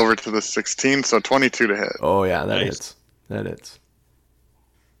rolled over to the 16, so 22 to hit. Oh yeah, that hits. That hits.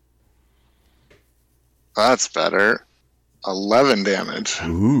 That's better. 11 damage.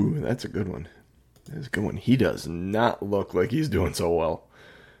 Ooh, that's a good one. That's a good one. He does not look like he's doing so well.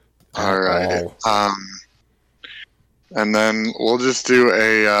 All right. And then we'll just do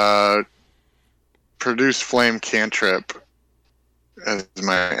a produce flame cantrip as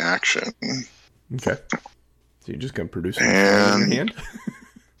my action. Okay. So you're just gonna produce flame in your hand?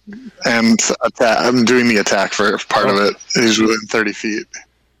 And I'm doing the attack for part of it. He's within 30 feet.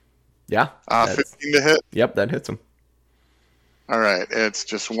 Yeah. 15 to hit. Yep, that hits him. All right, it's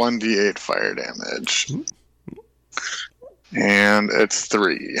just 1d8 fire damage. And it's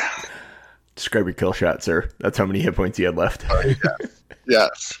 3. Describe your kill shot, sir. That's how many hit points you had left.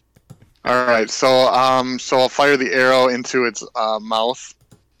 Yes. All right, so I'll fire the arrow into its mouth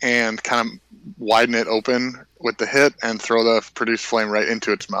and kind of widen it open with the hit and throw the produce flame right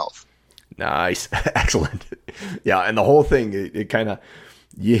into its mouth. Nice. Excellent. Yeah, and the whole thing, it kind of...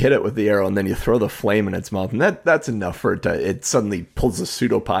 You hit it with the arrow, and then you throw the flame in its mouth, and that's enough for it to... It suddenly pulls the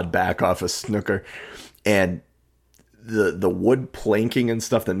pseudopod back off a snooker, and the wood planking and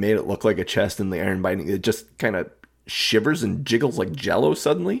stuff that made it look like a chest and the iron binding, it just kind of shivers and jiggles like Jell-O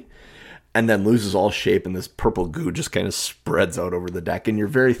suddenly, and then loses all shape, and this purple goo just kind of spreads out over the deck, and you're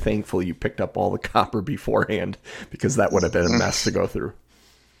very thankful you picked up all the copper beforehand, because that would have been a mess to go through.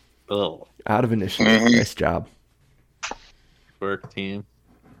 Oh. Out of initiative. Nice job. Work, team.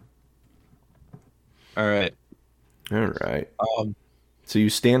 All right. So you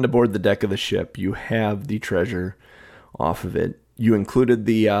stand aboard the deck of the ship. You have the treasure off of it. You included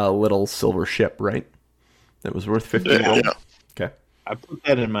the little silver ship, right? That was worth 15 gold? Yeah. Okay. I put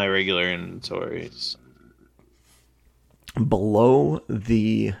that in my regular inventories. Below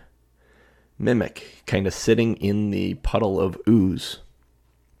the mimic, kind of sitting in the puddle of ooze,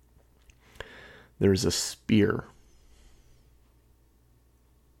 there's a spear.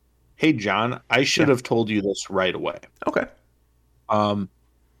 Hey, John, I should have told you this right away. Okay.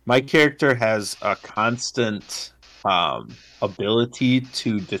 My character has a constant ability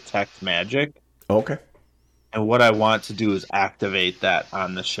to detect magic. Okay. And what I want to do is activate that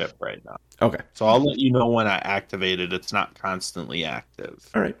on the ship right now. Okay. So I'll let you know when I activate it. It's not constantly active.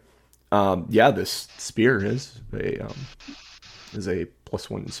 All right. Yeah, this spear is a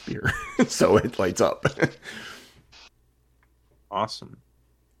 +1 spear, so it lights up. Awesome.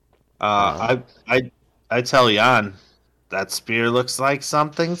 I tell Jan, that spear looks like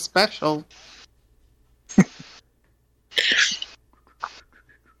something special.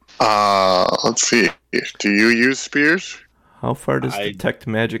 Let's see. Do you use spears? How far does detect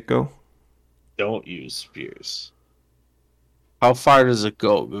magic go? Don't use spears. How far does it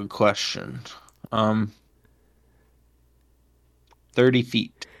go? Good question. 30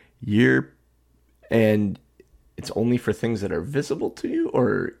 feet. And it's only for things that are visible to you,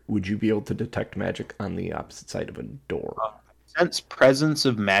 or would you be able to detect magic on the opposite side of a door? Sense presence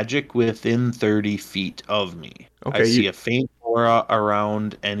of magic within 30 feet of me. Okay, I see a faint aura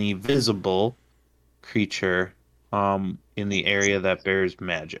around any visible creature in the area that bears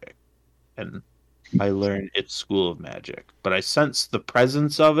magic. And I learn its school of magic. But I sense the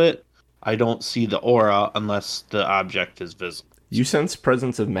presence of it. I don't see the aura unless the object is visible. You sense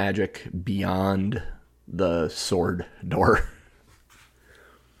presence of magic beyond the sword door.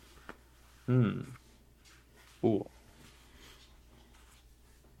 Cool.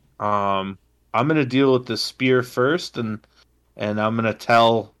 I'm gonna deal with the spear first, and I'm gonna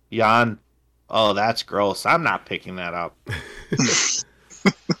tell Jan, "Oh, that's gross. I'm not picking that up."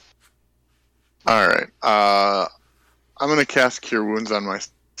 All right. I'm gonna cast Cure Wounds on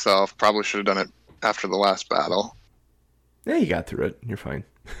myself. Probably should have done it after the last battle. Yeah, you got through it. You're fine.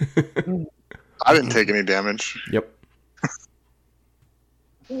 I didn't take any damage. Yep.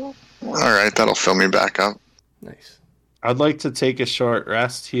 All right, that'll fill me back up. Nice. I'd like to take a short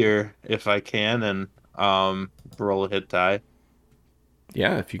rest here if I can, and roll a hit die.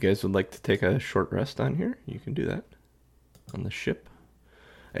 Yeah, if you guys would like to take a short rest on here, you can do that on the ship.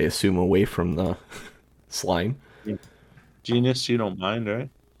 I assume away from the slime. Genius, you don't mind, right?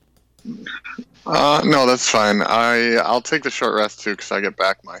 No, that's fine. I'll take the short rest too because I get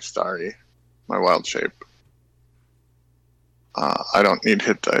back my wild shape. I don't need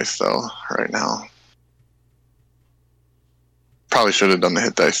hit dice though right now. Probably should have done the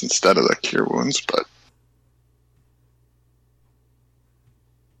hit dice instead of the cure wounds, but.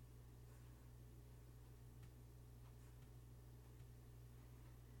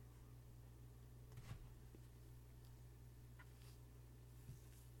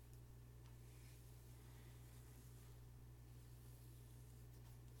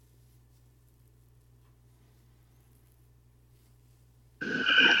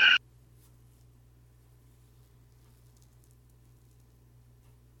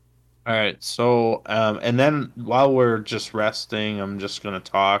 All right, so and then while we're just resting, I'm just gonna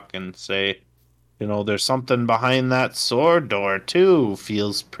talk and say, there's something behind that sword door too.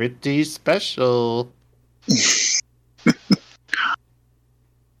 Feels pretty special.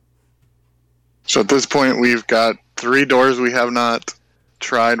 So at this point, we've got 3 doors we have not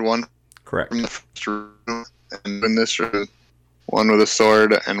tried. One Correct. from the first room, and in this room, one with a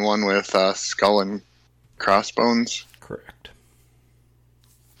sword and one with skull and crossbones. Correct.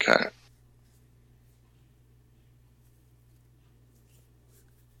 Okay.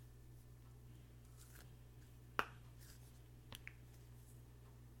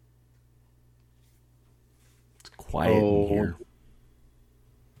 It's quiet in here.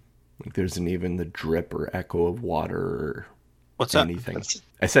 Like there isn't even the drip or echo of water or anything.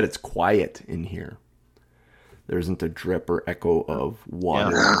 I said it's quiet in here. There isn't a drip or echo of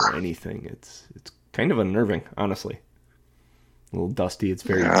water or anything. It's kind of unnerving, honestly. A little dusty. It's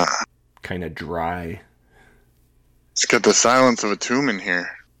very kind of dry. It's got the silence of a tomb in here.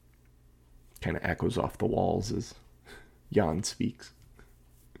 Kind of echoes off the walls as Jan speaks.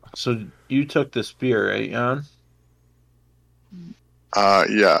 So you took the spear, right, Jan?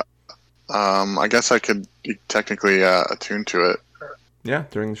 Yeah. I guess I could technically attune to it. Yeah,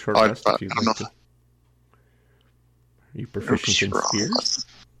 during the short rest. If you'd like to. Are you proficient in spears?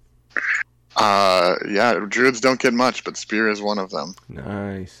 Yeah, druids don't get much, but spear is one of them.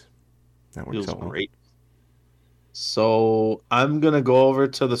 Nice. That works out great. So I'm gonna go over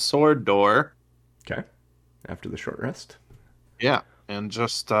to the sword door. Okay. After the short rest. Yeah, and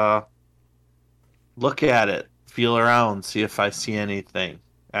just look at it, feel around, see if I see anything.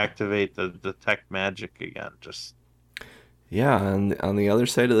 Activate the detect magic again. Yeah, on the other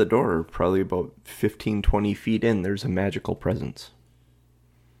side of the door, probably about 15, 20 feet in, there's a magical presence.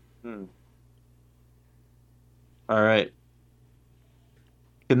 All right.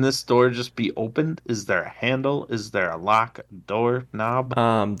 Can this door just be opened? Is there a handle? Is there a lock, door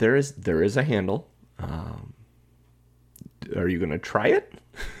knob? There is a handle. Are you gonna try it?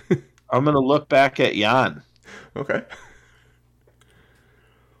 I'm gonna look back at Jan. Okay.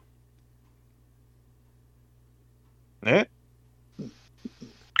 Yeah.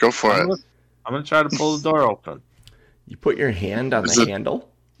 Go for it. I'm gonna try to pull the door open. You put your hand on the handle,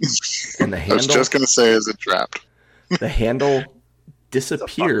 and the handle. I was just gonna say, is it trapped? The handle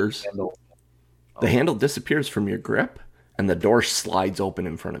disappears. The handle disappears from your grip, and the door slides open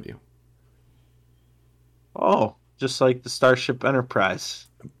in front of you. Oh, just like the Starship Enterprise.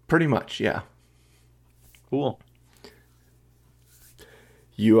 Pretty much, yeah. Cool.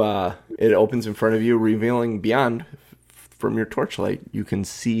 It opens in front of you, revealing beyond from your torchlight. You can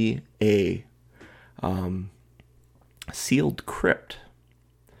see a sealed crypt,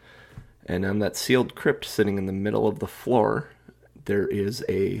 and on that sealed crypt, sitting in the middle of the floor, there is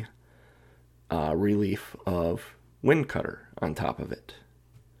a relief of Windcutter on top of it.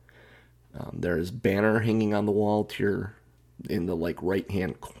 There is banner hanging on the wall in the right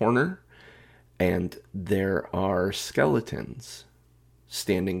hand corner, and there are skeletons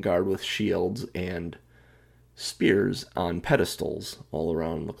standing guard with shields and spears on pedestals all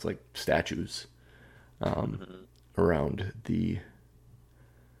around. Looks like statues around the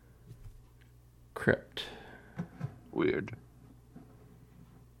crypt. Weird.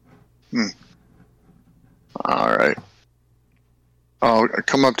 All right. I'll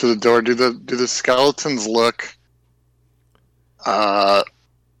come up to the door. Do the skeletons look? I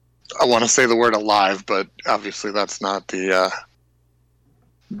want to say the word alive, but obviously that's not the.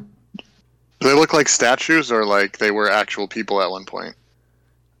 Do they look like statues, or like they were actual people at one point?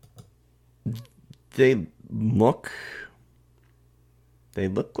 They look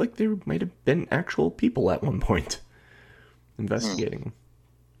like they might have been actual people at one point. Investigating them.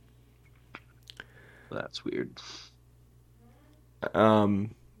 That's weird.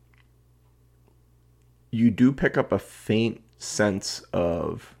 You do pick up a faint sense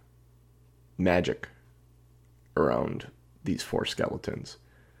of magic around these 4 skeletons.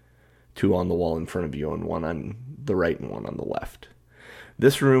 2 on the wall in front of you and 1 on the right and 1 on the left.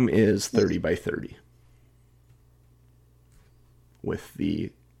 This room is 30 by 30. With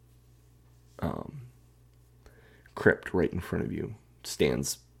the crypt right in front of you.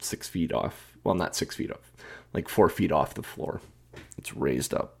 Stands 6 feet off. Well, not 6 feet off. Like 4 feet off the floor. It's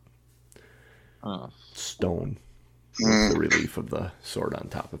raised up. Stone. With the relief of the sword on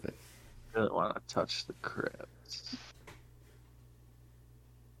top of it. I really want to touch the crypt.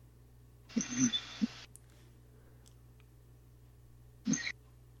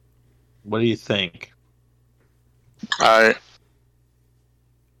 What do you think?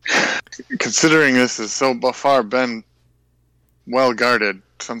 Considering this is so far been well guarded,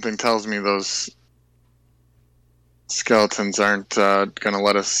 something tells me those skeletons aren't going to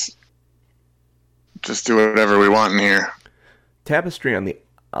let us just do whatever we want in here. Tapestry on the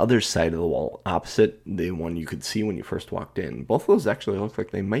other side of the wall, opposite the one you could see when you first walked in. Both of those actually look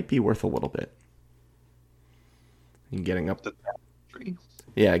like they might be worth a little bit. And getting up,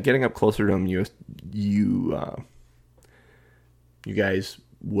 getting up closer to them, you guys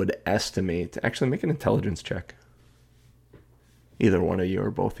would estimate. Actually, make an intelligence check. Either one of you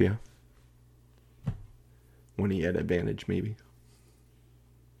or both of you. One of you at advantage, maybe.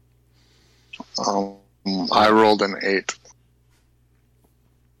 I rolled an 8.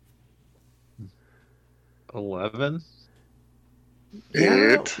 11? 8.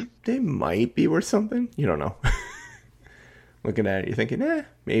 Yeah, they might be worth something. You don't know. Looking at it, you're thinking,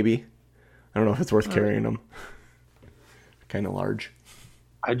 maybe. I don't know if it's worth carrying them. Kind of large.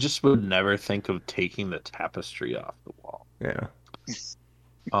 I just would never think of taking the tapestry off the wall. Yeah.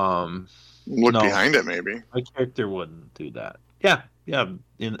 Look behind it, maybe. My character wouldn't do that. Yeah.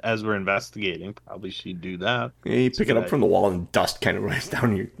 As we're investigating, probably she'd do that. Yeah, you pick it up from the wall and dust kind of runs down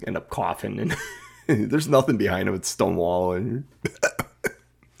and you end up coughing. And there's nothing behind him. It's stone wall. And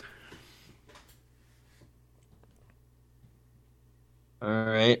all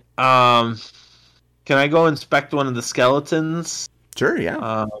right. Can I go inspect one of the skeletons? Sure,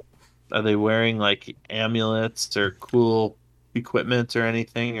 yeah. Are they wearing like amulets or cool equipment or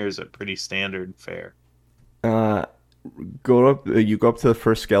anything, or is it pretty standard fare? You go up to the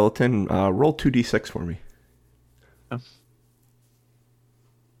first skeleton. Roll 2d6 for me. Oh.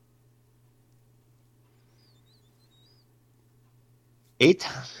 8. It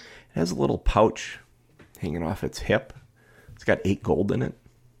has a little pouch hanging off its hip. It's got 8 gold in it.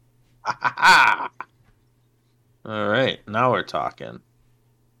 All right, now we're talking.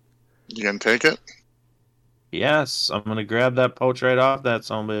 You gonna take it? Yes, I'm gonna grab that pouch right off that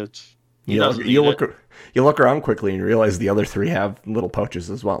son of a bitch. You look around quickly and you realize the other 3 have little pouches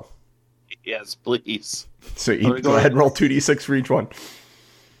as well. Yes, please. So you go ahead and roll 2d6 for each one.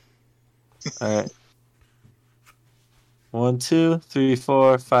 All right. 1, 2, 3,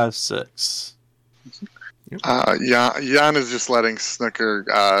 4, 5, 6. Jan is just letting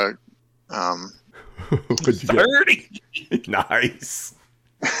Snooker. What'd you 30. get? Nice.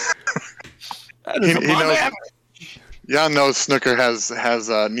 That is He knows. Jan knows Snooker has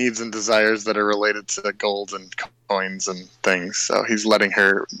needs and desires that are related to gold and coins and things, so he's letting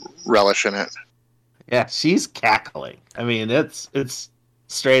her relish in it. Yeah, she's cackling. I mean, it's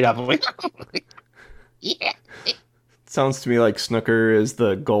straight up. Yeah. Sounds to me like Snooker is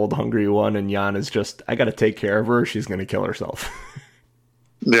the gold hungry one, and Jan is just, I gotta take care of her. She's gonna kill herself.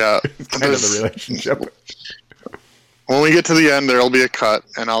 Yeah, Kind of the relationship. When we get to the end, there'll be a cut,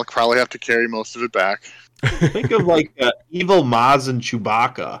 and I'll probably have to carry most of it back. Think of like evil Maz and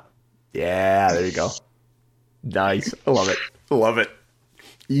Chewbacca. Yeah, there you go. Nice. I love it. Love it.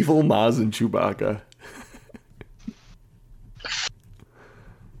 Evil Maz and Chewbacca.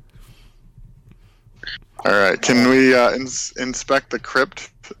 All right, can we inspect the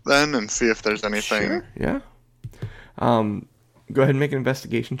crypt then and see if there's anything? Sure, yeah. Go ahead and make an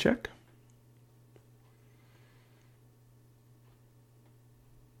investigation check.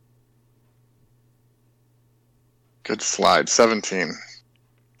 Good slide. 17.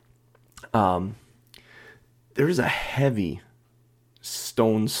 There's a heavy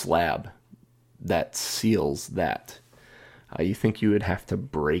stone slab that seals that. You think you would have to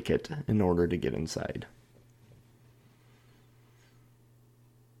break it in order to get inside.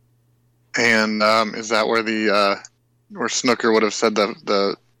 And is that where where Snooker would have said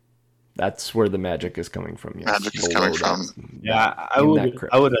the That's where the magic is coming from. Yes. magic is coming from? Yeah, I would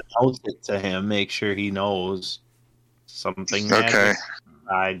announce it to him, make sure he knows something. Okay.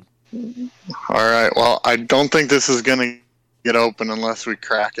 Magic. All right. Well, I don't think this is going to get open unless we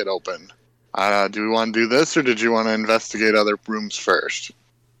crack it open. Do we want to do this, or did you want to investigate other rooms first?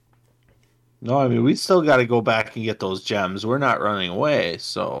 No, I mean, we still got to go back and get those gems. We're not running away,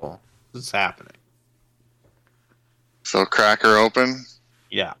 so it's happening. So crack her open?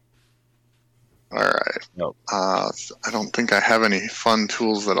 Yeah. All right. Nope. I don't think I have any fun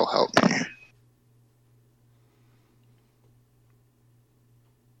tools that'll help me.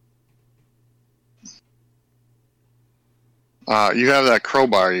 You have that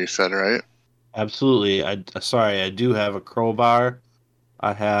crowbar, you said, right? Absolutely. I do have a crowbar.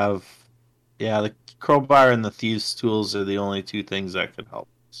 I have, the crowbar and the thieves' tools are the only two things that could help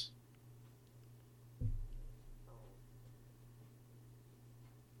us.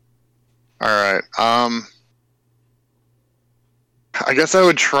 All right. I guess I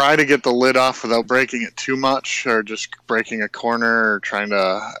would try to get the lid off without breaking it too much, or just breaking a corner, or trying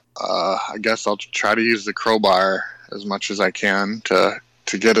to. I guess I'll try to use the crowbar as much as I can to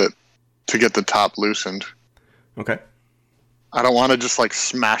get the top loosened. Okay. I don't want to just like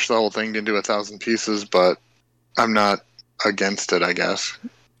smash the whole thing into 1,000 pieces, but I'm not against it, I guess.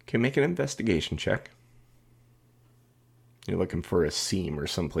 Okay, make an investigation check. You're looking for a seam or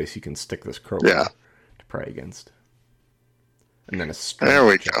someplace you can stick this crowbar to pry against. And then a strength There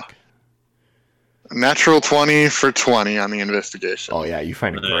we check. go. Natural 20 for 20 on the investigation. Oh yeah, you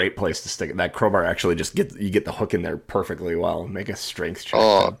find a great place to stick it. That crowbar actually just you get the hook in there perfectly well. Make a strength check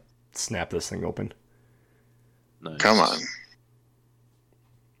to snap this thing open. Nice. Come on.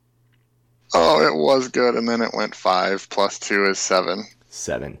 Oh, it was good, and then it went 5 plus 2 is 7.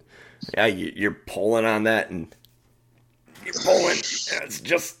 7. Yeah, you're pulling on that, and you're pulling.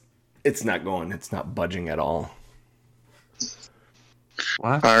 It's not going. It's not budging at all.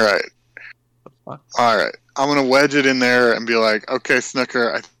 What? All right. I'm going to wedge it in there and be like, okay,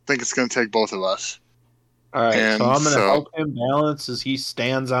 Snooker, I think it's going to take both of us. All right, so I'm going to help him balance as he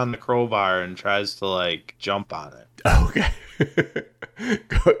stands on the crowbar and tries to, like, jump on it. Okay.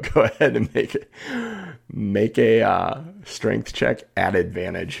 Go ahead and make a strength check at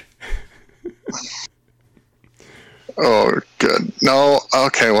advantage. Oh, good. No,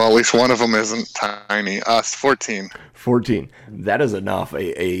 okay, well, at least one of them isn't tiny. 14. 14. That is enough.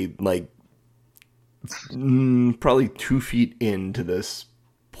 Probably 2 feet into this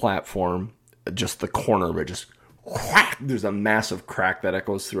platform, just the corner of it, just whack, there's a massive crack that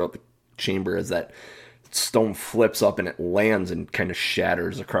echoes throughout the chamber as that stone flips up and it lands and kind of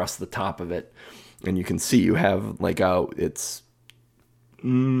shatters across the top of it. And you can see you have it's I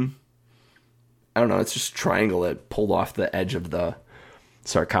don't know, it's just triangle that pulled off the edge of the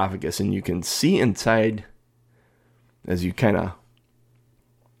sarcophagus, and you can see inside as you kind of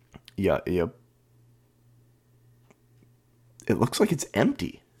it looks like it's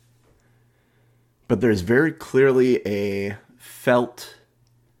empty. But there's very clearly a felt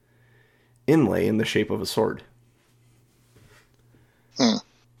inlay in the shape of a sword.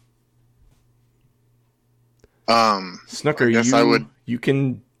 Snooker, you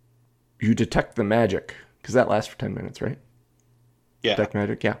detect the magic, because that lasts for 10 minutes, right? Yeah. Detect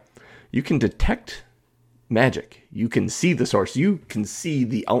magic, yeah. You can detect magic. You can see the source. You can see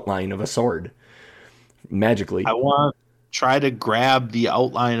the outline of a sword magically. I want to try to grab the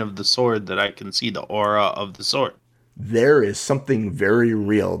outline of the sword that I can see the aura of the sword. There is something very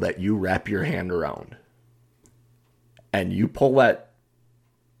real that you wrap your hand around. And you pull that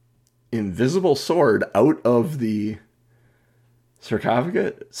invisible sword out of the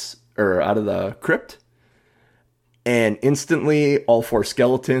sarcophagus, or out of the crypt, and instantly all 4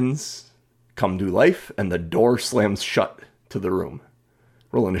 skeletons come to life and the door slams shut to the room.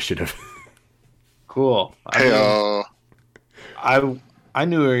 Roll initiative. Cool. Hey, I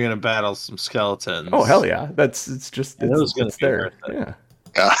knew we were gonna battle some skeletons. Oh hell yeah! It's there. Yeah.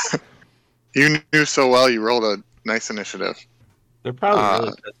 Yeah. You knew so well. You rolled a nice initiative. They're probably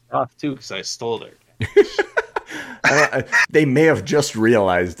really pissed off too because I stole their. They may have just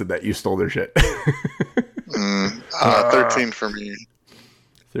realized that you stole their shit. 13 for me.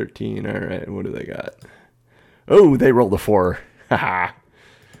 13. All right. What do they got? Oh, they rolled a 4. Haha.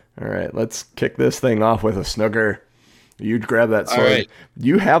 All right. Let's kick this thing off with a Snooker. You grab that sword. Right.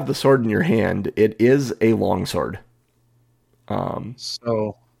 You have the sword in your hand. It is a long sword.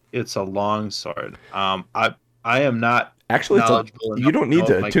 So it's a long sword. I am not actually. You don't need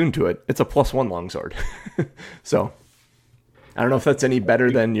to attune to it. It's a +1 long sword. So I don't know if that's any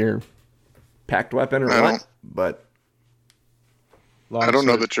better than your packed weapon or what, but I don't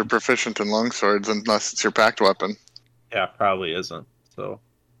know that you're proficient in longswords unless it's your packed weapon. Yeah, probably isn't. So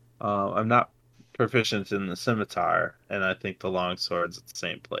I'm not proficient in the scimitar, and I think the longsword's at the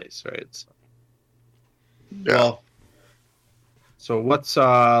same place, right? So, yeah. So let's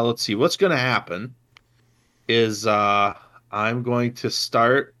see, what's going to happen is I'm going to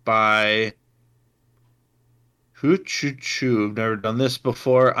start by I've never done this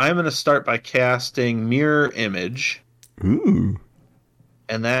before. I'm going to start by casting Mirror Image. Ooh.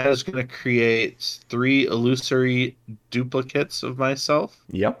 And that is going to create 3 illusory duplicates of myself.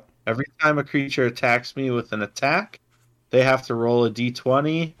 Yep. Every time a creature attacks me with an attack, they have to roll a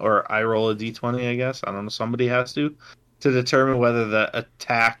d20, or I roll a d20, I guess. I don't know, somebody has to determine whether the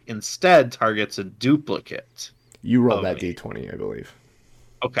attack instead targets a duplicate. You roll that d20, I believe.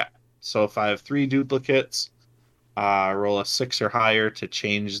 Okay. So if I have 3 duplicates, roll a 6 or higher to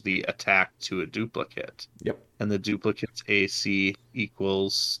change the attack to a duplicate. Yep. And the duplicate's AC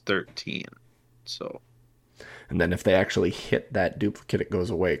equals 13. So. And then if they actually hit that duplicate, it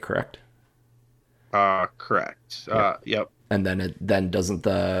goes away, correct? Correct. Yep. And then doesn't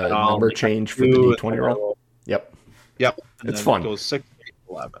the number change for the d20 roll? Yep. Yep. It's fun. It goes 6, 8,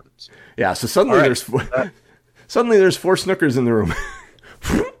 11. Yeah, so suddenly there's 4 Snookers in the room.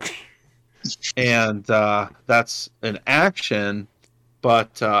 And that's an action,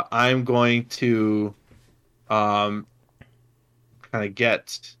 but I'm going to kind of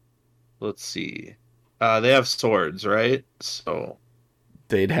get, let's see, they have swords, right? So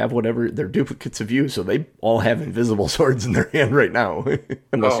they'd have whatever, they're duplicates of you, so they all have invisible swords in their hand right now,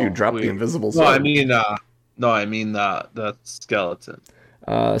 unless you drop the invisible sword. I mean the skeleton.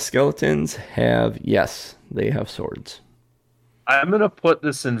 Skeletons have, yes, they have swords. I'm going to put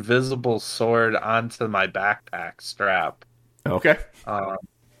this invisible sword onto my backpack strap. Okay.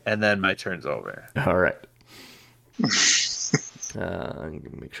 And then my turn's over. All right. I'm going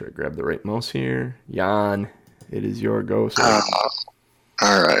to make sure I grab the right mouse here. Jan, it is your go, sir.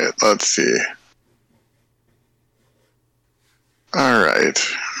 All right, let's see. All right.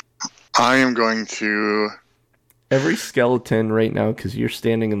 I am going to... Every skeleton right now, because you're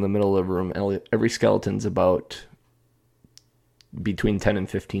standing in the middle of the room, Elliot, every skeleton's about between 10 and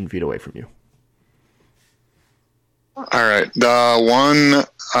 15 feet away from you. All right. The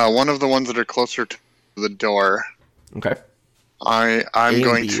one of the ones that are closer to the door. Okay. I'm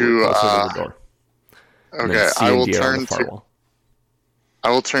going to the door. Okay, I will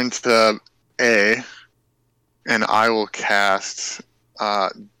turn to A, and I will cast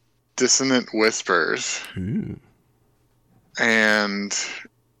Dissonant Whispers. Ooh. And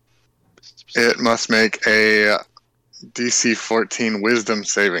it must make a DC 14 Wisdom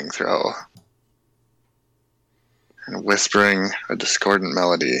saving throw. And whispering a discordant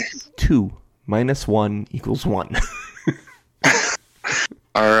melody. 2 minus 1 equals 1.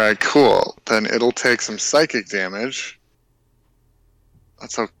 Alright, cool. Then it'll take some psychic damage.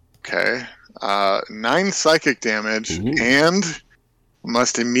 That's okay. 9 psychic damage. Ooh. And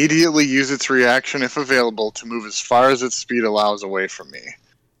must immediately use its reaction, if available, to move as far as its speed allows away from me.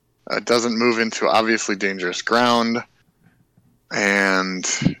 It doesn't move into obviously dangerous ground. And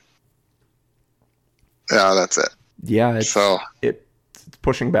yeah, that's it. Yeah, it's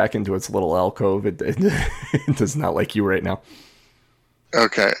pushing back into its little alcove. It does not like you right now.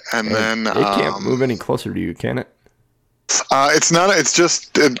 Okay, and then it can't move any closer to you, can it? It's not. It's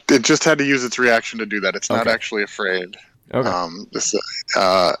just it just had to use its reaction to do that. It's not actually afraid. Okay.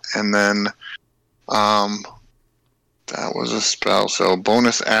 And then that was a spell. So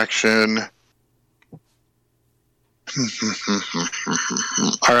bonus action.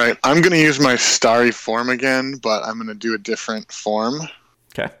 All right, I'm going to use my starry form again, but I'm going to do a different form.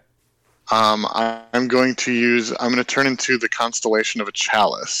 Okay. I'm going to turn into the constellation of a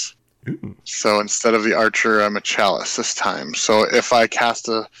chalice. Ooh. So instead of the archer, I'm a chalice this time. So if I cast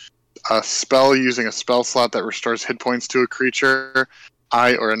a spell using a spell slot that restores hit points to a creature,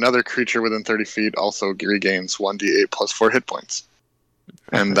 I or another creature within 30 feet also regains 1d8 plus 4 hit points.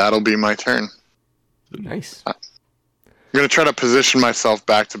 And that'll be my turn. Nice. I'm going to try to position myself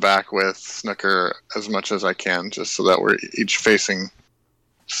back to back with Snooker as much as I can, just so that we're each facing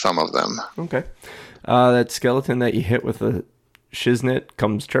some of them. Okay. That skeleton that you hit with the shiznit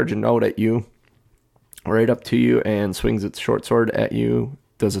comes charging out at you, right up to you, and swings its short sword at you.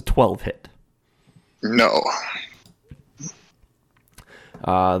 Does a 12 hit? No.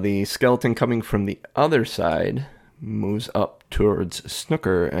 The skeleton coming from the other side moves up towards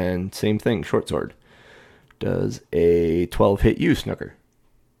Snooker, and same thing, short sword. Does a 12 hit you, Snooker?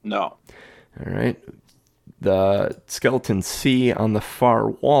 No. All right. The skeleton C on the far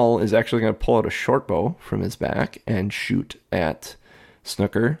wall is actually going to pull out a short bow from his back and shoot at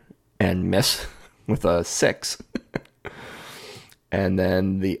Snooker and miss with a 6. And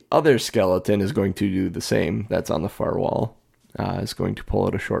then the other skeleton is going to do the same. That's on the far wall. Is going to pull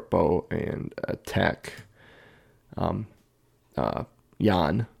out a short bow and attack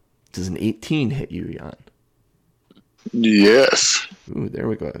Jan. Does an 18 hit you, Jan? Yes. Ooh, there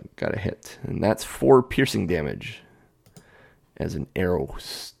we go. Got a hit. And that's 4 piercing damage as an arrow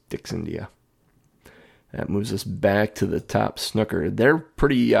sticks into you. That moves us back to the top. Snooker. They're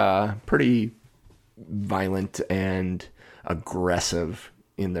pretty violent and aggressive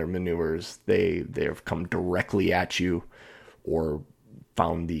in their maneuvers. They have come directly at you or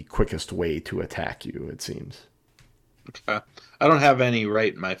found the quickest way to attack you, it seems. Okay. I don't have any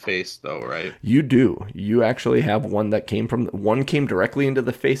right in my face, though, right? You do. You actually have one that came directly into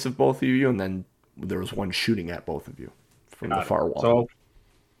the face of both of you, and then there was one shooting at both of you from the far wall. So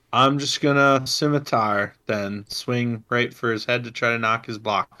I'm just going to scimitar, then swing right for his head to try to knock his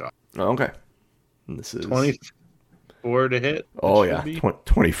block off. Okay. And this is 24 to hit. Oh, yeah.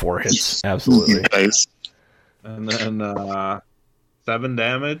 24 hits. Absolutely. Nice. And then 7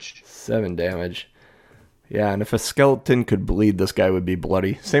 damage. 7 damage. Yeah, and if a skeleton could bleed, this guy would be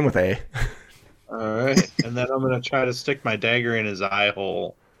bloody. Same with A. All right. And then I'm going to try to stick my dagger in his eye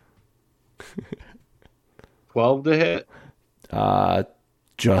hole. 12 to hit.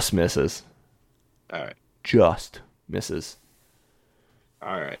 Just misses. All right. Just misses.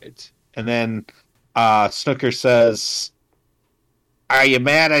 All right. And then Snooker says, "Are you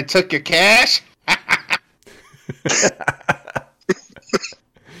mad I took your cash?"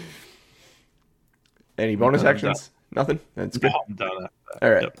 Any bonus actions? Nothing? That's good. No, I'm done. All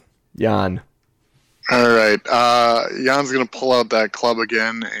right. Yep. Jan. All right. Jan's going to pull out that club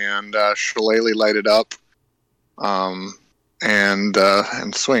again and shillelagh light it up and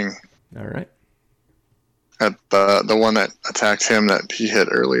swing. All right. At the one that attacked him that he hit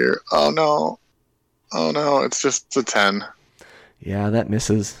earlier. Oh, no. It's just a 10. Yeah, that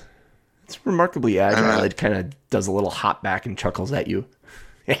misses. It's remarkably agile. It kind of does a little hop back and chuckles at you.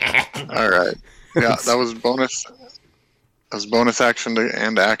 All right. Yeah, that was bonus. That was bonus action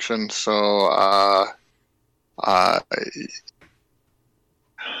and action. So,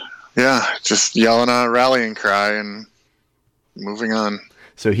 just yelling a rallying cry and moving on.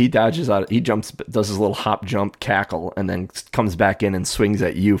 So he dodges out. He jumps, does his little hop, jump, cackle, and then comes back in and swings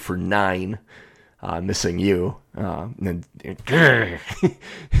at you for 9, missing you. And then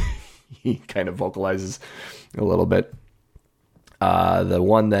he kind of vocalizes a little bit. The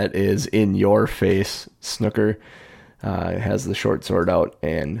one that is in your face, Snooker, has the short sword out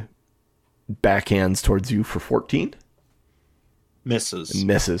and backhands towards you for 14.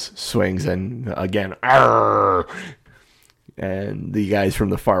 Misses. Swings, and again, argh! And the guys from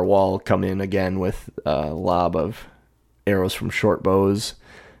the far wall come in again with a lob of arrows from short bows.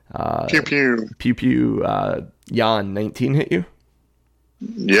 Pew pew. Pew pew. Jan, 19 hit you?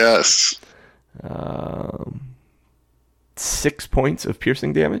 Yes. 6 points of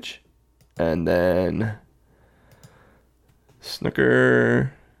piercing damage. And then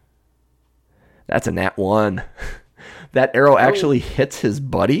Snooker, that's a nat 1. That arrow actually hits his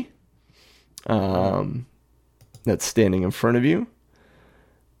buddy that's standing in front of you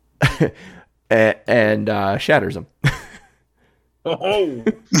and shatters him. Oh!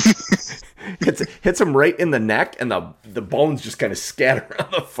 hits him right in the neck, and the bones just kind of scatter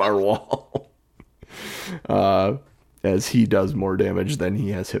on the far wall as he does more damage than he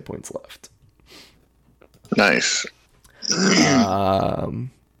has hit points left. Nice.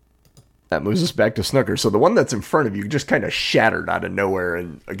 That moves us back to Snooker. So the one that's in front of you just kind of shattered out of nowhere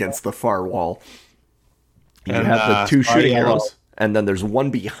and against the far wall. You have the 2 shooting arrows, and then there's one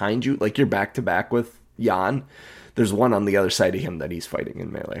behind you, like you're back to back with Jan. There's one on the other side of him that he's fighting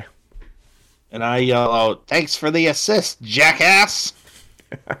in melee. And I yell out, "Thanks for the assist, jackass!"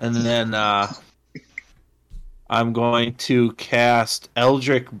 And then I'm going to cast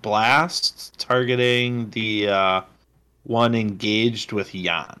Eldritch Blast, targeting the one engaged with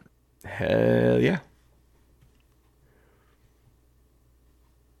Jan. Hell yeah.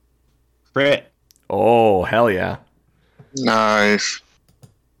 Crit. Oh, hell yeah. Nice.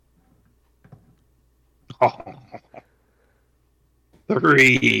 Oh.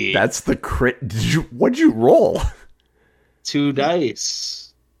 3. That's the crit. What'd you roll? 2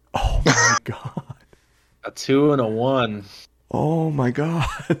 dice. Oh my god. A 2 and a 1. Oh my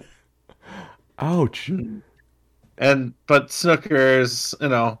god. Ouch. But Snooker's,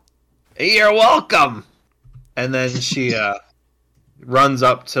 "Hey, you're welcome." And then she runs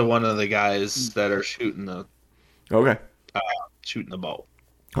up to one of the guys that are shooting the Okay. bow.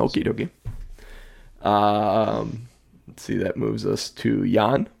 Okie dokie. Let's see, that moves us to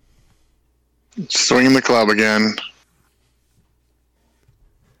Jan. Swinging the club again.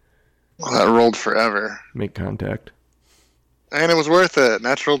 Well, that rolled forever. Make contact. And it was worth it.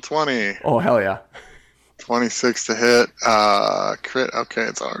 Natural 20. Oh, hell yeah. 26 to hit. Crit. Okay,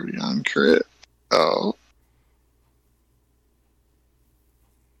 it's already on crit. Oh.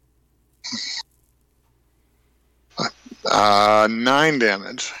 Uh, 9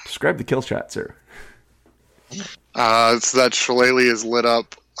 damage. Describe the kill shot, sir. So that Shillelagh is lit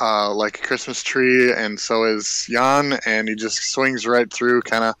up like a Christmas tree, and so is Jan, and he just swings right through,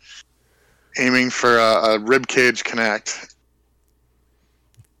 kind of aiming for a rib cage connect.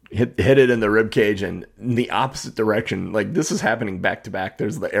 Hit it in the rib cage, and in the opposite direction. Like, this is happening back to back.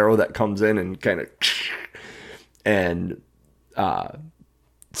 There's the arrow that comes in and kind of, and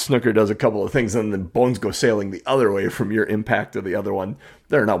Snooker does a couple of things, and then bones go sailing the other way from your impact of the other one.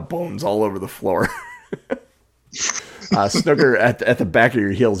 There are now bones all over the floor. Snooker, at the back of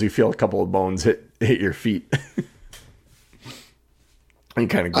your heels, you feel a couple of bones hit your feet. And you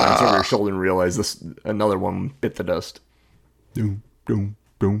kind of glance over your shoulder and realize another one bit the dust. Doom, doom,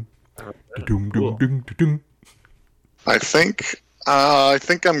 doom, doom, doom, doom, doom. I think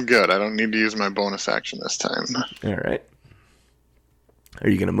I'm good. I don't need to use my bonus action this time. All right. Are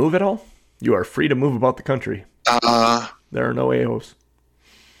you going to move at all? You are free to move about the country. There are no AOs.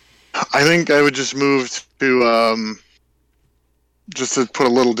 I think I would just move to just to put a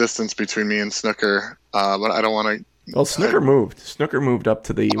little distance between me and Snooker. But I don't want to. Well, Snooker moved. Snooker moved up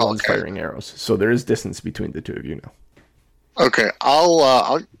to the ones firing arrows, so there is distance between the two of you now. Okay,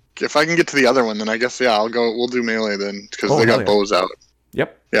 I'll if I can get to the other one, then I guess I'll go. We'll do melee then because they got bows out.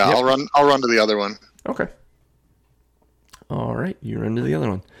 Yep. Yeah, yep. I'll run to the other one. Okay. All right, you run to the other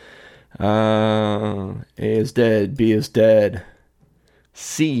one. A is dead. B is dead.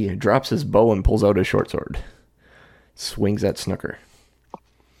 C drops his bow and pulls out his short sword. Swings at Snooker.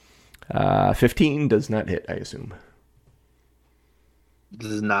 15 does not hit, I assume.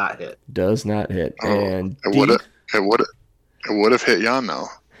 Does not hit. Does not hit. Oh, and it would have hit Jan though.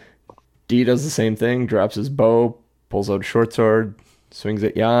 D does the same thing. Drops his bow, pulls out a short sword, swings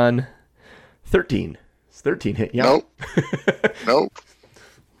at Jan. 13. It's 13 hit Jan. Nope. Nope.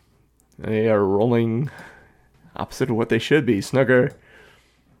 They are rolling opposite of what they should be. Snooker,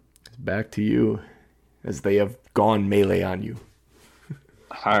 it's back to you as they have gone melee on you.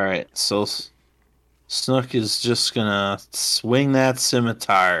 All right, so Snook is just gonna swing that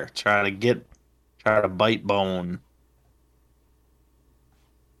scimitar, try to bite bone.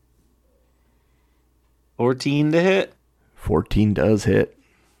 14 to hit. 14 does hit.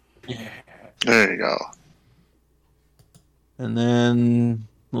 There you go. And then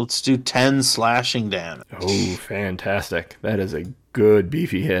let's do 10 slashing damage. Oh, fantastic. That is a good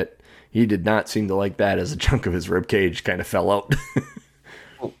beefy hit. He did not seem to like that as a chunk of his ribcage kind of fell out.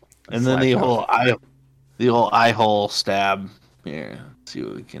 And then the whole eye hole stab. Here, let's see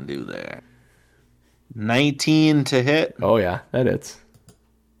what we can do there. 19 to hit. Oh yeah, that hits.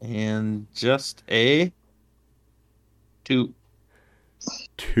 And just a 2.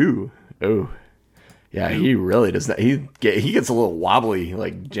 2. Oh. Yeah, he really does not. He gets a little wobbly,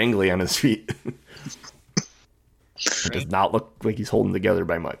 like jangly on his feet. It does not look like he's holding together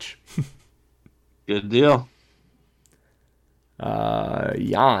by much. Good deal.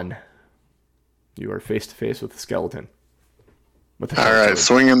 Jan, you are face to face with the skeleton. All right,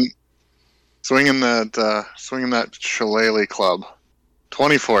 swinging that Shillelagh club.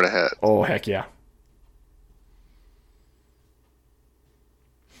 24 to hit. Oh heck yeah!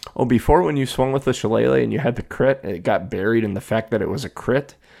 Oh, before when you swung with the Shillelagh and you had the crit, it got buried in the fact that it was a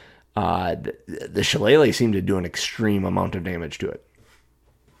crit. The Shillelagh seemed to do an extreme amount of damage to it.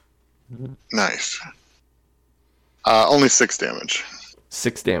 Nice. Only 6 damage.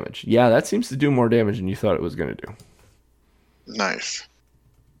 6 damage. Yeah, that seems to do more damage than you thought it was going to do. Nice.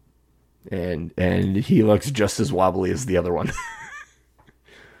 And he looks just as wobbly as the other one.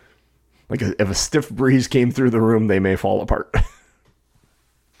 Like if a stiff breeze came through the room, they may fall apart.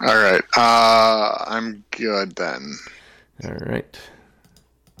 All right. I'm good then. All right.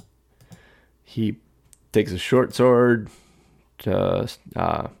 He takes a short sword to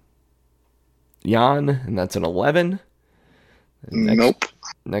Jan, and that's an 11. Nope.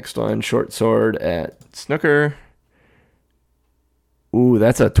 Next one, short sword at Snooker. Ooh,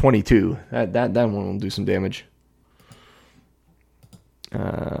 that's a 22. That one will do some damage.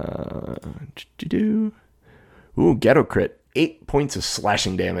 Ooh, ghetto crit. 8 points of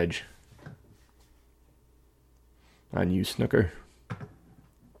slashing damage on you, Snooker.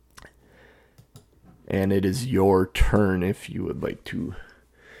 And it is your turn if you would like to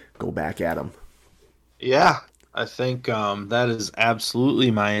go back at him. Yeah, I think that is absolutely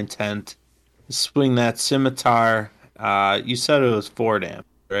my intent. Swing that scimitar. You said it was 4 damage,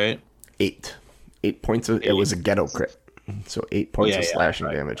 right? 8. 8 points of... 8. It was a ghetto crit. So 8 points of slashing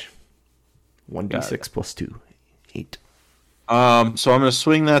damage. 1d6 plus 2. 8. So I'm gonna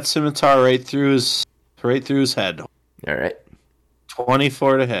swing that scimitar right through his head. All right.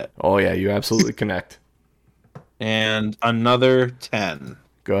 24 to hit. Oh yeah, you absolutely connect. And another 10.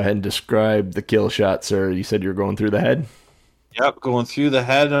 Go ahead and describe the kill shot, sir. You said you're going through the head? Yep, going through the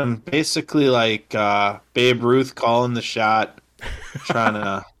head. I'm basically like Babe Ruth calling the shot, trying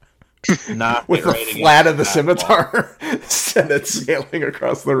to knock with it the right flat of the that scimitar, send it sailing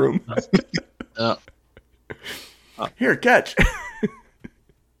across the room. Here, catch.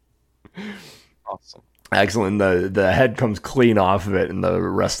 Awesome. Excellent. The head comes clean off of it, and the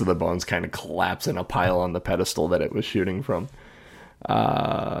rest of the bones kind of collapse in a pile on the pedestal that it was shooting from.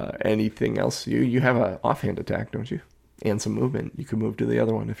 Anything else? You have an offhand attack, don't you? And some movement. You can move to the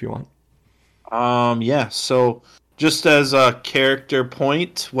other one if you want. Yeah. So just as a character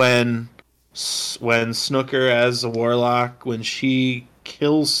point, when Snooker as a warlock, when she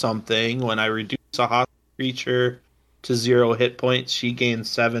kills something, when I reduce a hostile creature to 0 hit points, she gains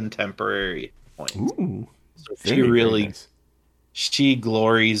 7 temporary hit points. Ooh, so she really nice. She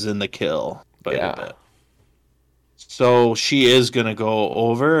glories in the kill by a bit. So she is gonna go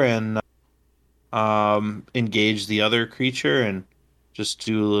over and engage the other creature and just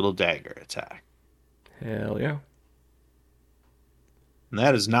do a little dagger attack. Hell yeah. And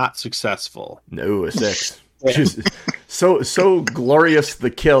that is not successful. No, a 6. She's so glorious the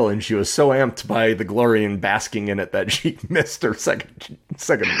kill, and she was so amped by the glory and basking in it that she missed her second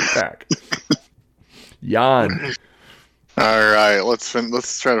attack. Jan. All right, let's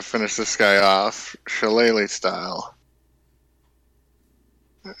try to finish this guy off, Shillelagh style.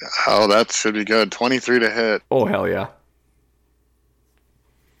 Oh, that should be good. 23 to hit. Oh, hell yeah.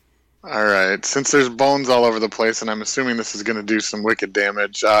 All right. Since there's bones all over the place, and I'm assuming this is going to do some wicked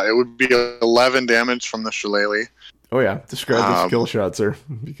damage, it would be 11 damage from the Shillelagh. Oh, yeah. Describe the skill shot, sir,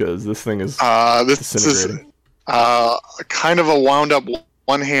 because this thing is disintegrating. This is kind of a wound-up,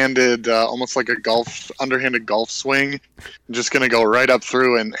 one-handed, almost like a underhanded golf swing. I'm just going to go right up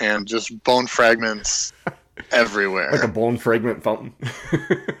through and just bone fragments everywhere. Like a bone fragment fountain.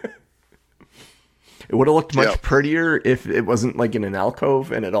 It would have looked much prettier if it wasn't like in an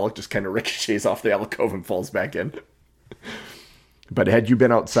alcove and it all just kind of ricochets off the alcove and falls back in. But had you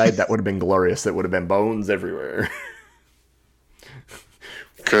been outside, that would have been glorious. That would have been bones everywhere.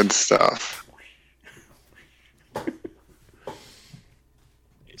 Good stuff.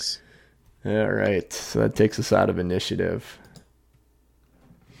 All right. So that takes us out of initiative.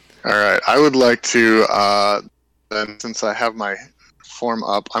 All right. I would like to, then since I have my form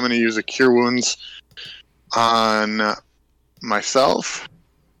up, I'm going to use a Cure Wounds on myself,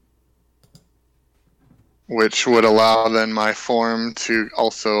 which would allow then my form to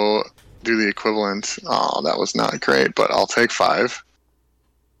also do the equivalent. Oh, that was not great, but I'll take 5.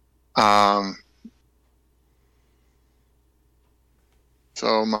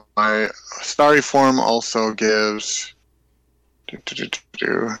 So my starry form also gives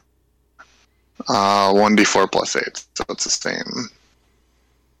 1d4 plus 8, so it's the same.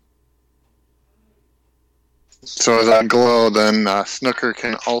 So as I glow, then Snooker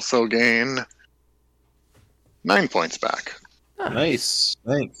can also gain 9 points back. Nice.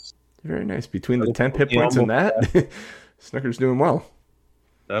 Thanks. Very nice. Between the 10 hit points and that, Snooker's doing well.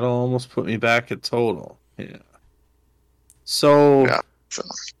 That'll almost put me back at total. Yeah. So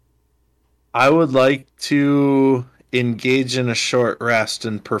I would like to engage in a short rest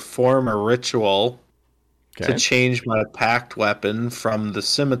and perform a ritual to change my packed weapon from the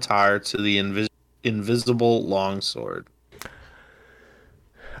scimitar to the invisible longsword.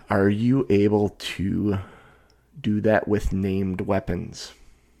 Are you able to do that with named weapons?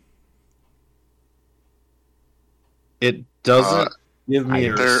 It doesn't give me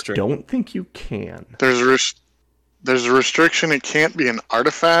a restriction. I don't think you can. There's a restriction. It can't be an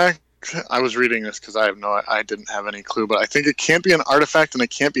artifact. I was reading this because I didn't have any clue, but I think it can't be an artifact and it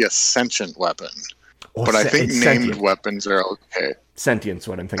can't be a sentient weapon. But I think named weapons are okay. Sentient's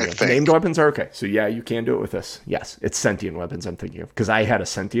what I'm thinking of. Named weapons are okay. So yeah, you can do it with this. Yes, it's sentient weapons I'm thinking of. Because I had a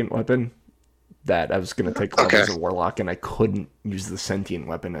sentient weapon that I was going to take as a warlock, and I couldn't use the sentient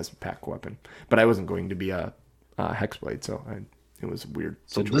weapon as a pack weapon. But I wasn't going to be a hexblade, so it was a weird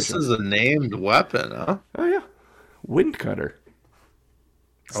situation. So this is a named weapon, huh? Oh yeah, wind cutter.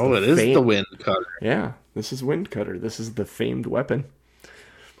 It is the wind cutter. Yeah, this is wind cutter. This is the famed weapon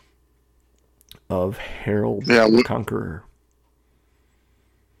of Harold the Conqueror.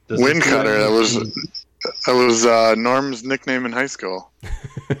 Wind cutter. That was Norm's nickname in high school.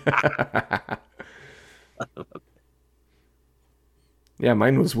 Yeah,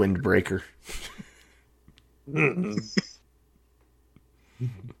 mine was Windbreaker.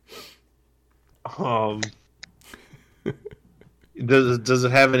 Um, does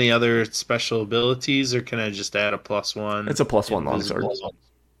it have any other special abilities, or can I just add a +1? It's a +1 longsword.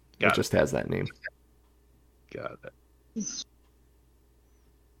 It just has that name. Got it.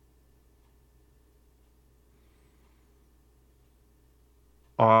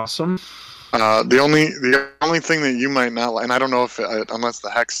 Awesome. The only thing that you might not, and I don't know if unless the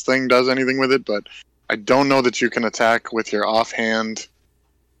hex thing does anything with it, but I don't know that you can attack with your offhand.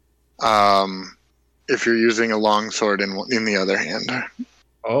 If you're using a longsword in the other hand.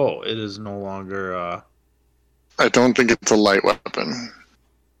 Oh, it is no longer. I don't think it's a light weapon.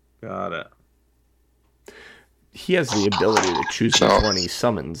 Got it. He has the ability to choose which one he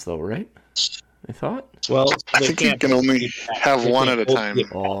summons, though, right? I thought. Well, I think he can only have one at a time.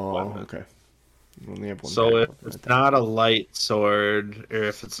 Oh, okay. Only have one. So if it's not a light sword, or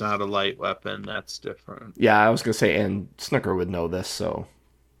if it's not a light weapon, that's different. Yeah, I was gonna say, and Snooker would know this, so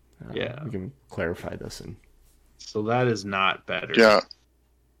yeah, we can clarify this. And so that is not better. Yeah.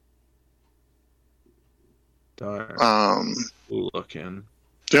 Darn. Looking.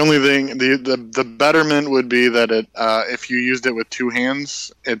 The only thing, the betterment would be that it if you used it with two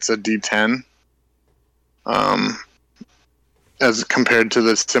hands, it's a D10. As compared to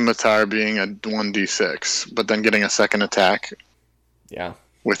the scimitar being a 1d6, but then getting a second attack. Yeah.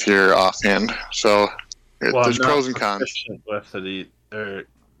 With your offhand. So there's pros and cons. With it,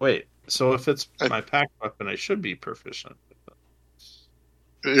 wait, so if it's my packed weapon, I should be proficient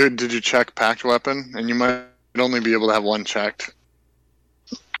with it. Did you check packed weapon? And you might only be able to have one checked.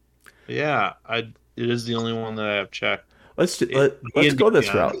 Yeah, it is the only one that I have checked. Let's go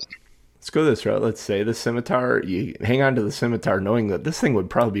this route. Let's go this route. Let's say the scimitar, you hang on to the scimitar knowing that this thing would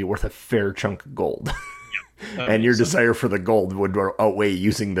probably be worth a fair chunk of gold. And your desire for the gold would outweigh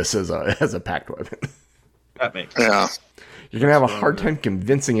using this as a packed weapon. That makes sense. You're going to have a hard time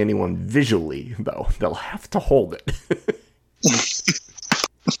convincing anyone visually, though. They'll have to hold it.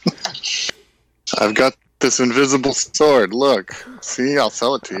 I've got this invisible sword. Look. See, I'll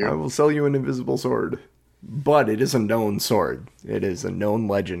sell it to you. I will sell you an invisible sword. But it is a known sword. It is a known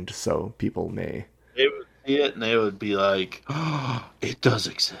legend, so people may... They would see it and they would be like, oh, it does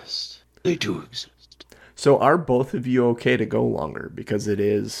exist. They do exist. So are both of you okay to go longer? Because it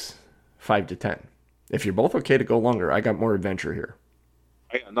is 5 to 10. If you're both okay to go longer, I got more adventure here.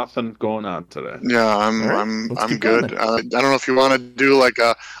 I got nothing going on today. Yeah, I'm good. I don't know if you want to do like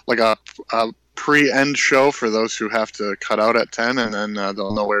a pre-end show for those who have to cut out at 10, and then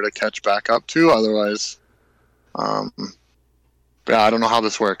they'll know where to catch back up to. Otherwise... yeah, I don't know how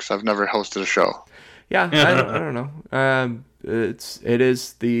this works. I've never hosted a show. Yeah, I don't know. It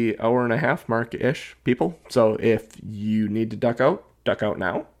is the hour and a half mark ish, people. So if you need to duck out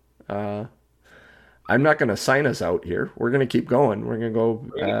now. I'm not going to sign us out here. We're going to keep going. We're going to go.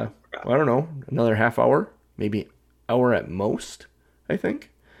 I don't know, another half hour, maybe hour at most. I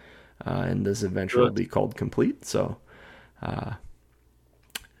think, and this adventure will be called complete. So.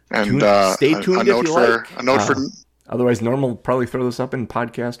 And stay tuned if you like. A note for. Otherwise, Norm will probably throw this up in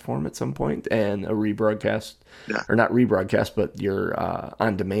podcast form at some point, and a rebroadcast, or not rebroadcast, but your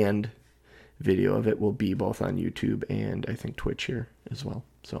on-demand video of it will be both on YouTube and I think Twitch here as well.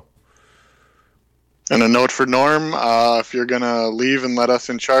 So. And a note for Norm: if you're gonna leave and let us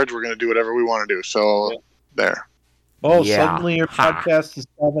in charge, we're gonna do whatever we want to do. So there. Oh, suddenly your podcast is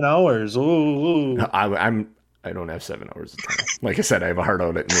 7 hours. Ooh. I don't have 7 hours of time. Like I said, I have a hard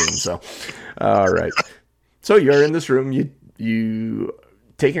out at noon. So, all right. So you're in this room. You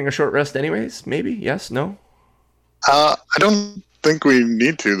taking a short rest, anyways? Maybe yes, no. I don't think we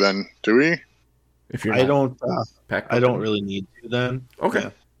need to. Then, do we? If you're, I don't really need to. Then, okay.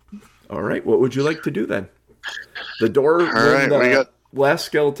 Yeah. All right. What would you like to do then? The door. We got last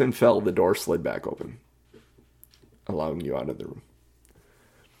skeleton fell. The door slid back open, allowing you out of the room.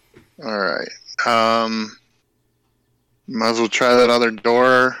 All right. Might as well try that other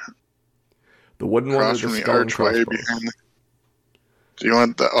door. The wooden one or the skull and crossbones? Do you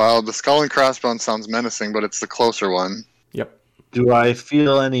want the skull and crossbones sounds menacing, but it's the closer one. Yep. Do I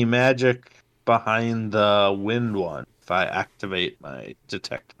feel any magic behind the wind one if I activate my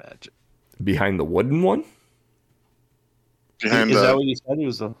detect magic? Behind the wooden one? Is that what you said? It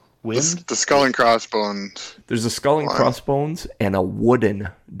was the wind? The skull and crossbones. There's a skull and crossbones and a wooden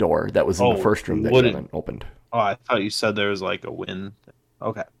door that was in the first room that you haven't opened. Oh, I thought you said there was like a wind.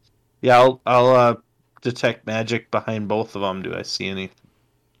 Okay. Yeah, I'll detect magic behind both of them. Do I see anything?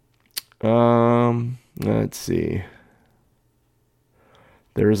 Let's see.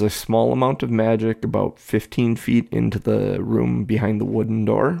 There is a small amount of magic about 15 feet into the room behind the wooden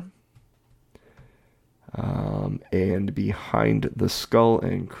door. And behind the skull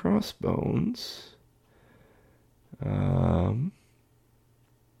and crossbones, there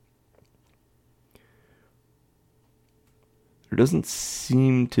doesn't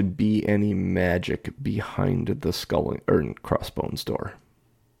seem to be any magic behind the skull or crossbones door.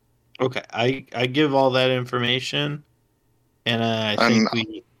 Okay, I give all that information, and I think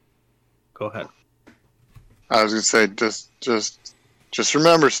we go ahead. I was gonna say just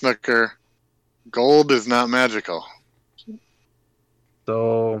remember, Snooker, gold is not magical.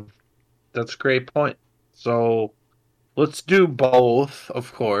 So that's a great point. So let's do both,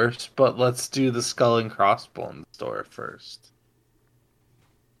 of course, but let's do the skull and crossbones door first.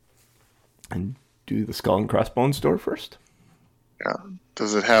 And do the skull and crossbones door first? Yeah.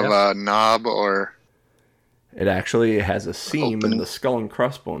 Does it have a knob or? It actually has a seam, and the skull and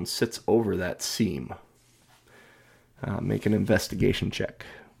crossbones sits over that seam. Make an investigation check.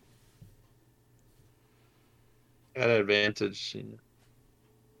 At advantage.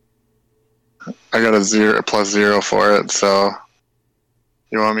 I got a +0 for it, so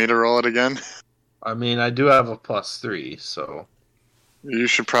you want me to roll it again? I mean, I do have a +3, so you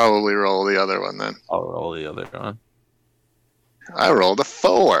should probably roll the other one then. I'll roll the other one. I rolled a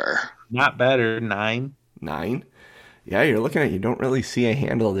 4. Not better. 9. 9? Yeah, you're looking at, you don't really see a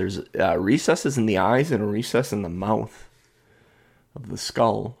handle. There's recesses in the eyes and a recess in the mouth of the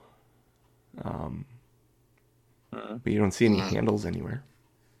skull. But you don't see any handles anywhere.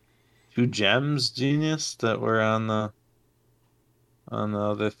 2 gems, genius, that were on the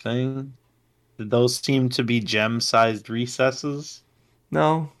other thing. Did those seem to be gem-sized recesses?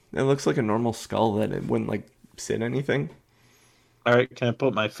 No, it looks like a normal skull that it wouldn't like sit anything. All right, can I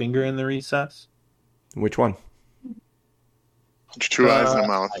put my finger in the recess? Which one? 2 eyes and a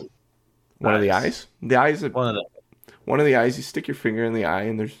mouth. One of the eyes? The eyes. One of the eyes. You stick your finger in the eye,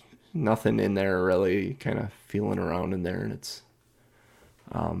 and there's nothing in there really. Kind of feeling around in there, and it's,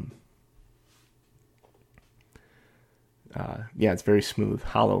 yeah, it's very smooth,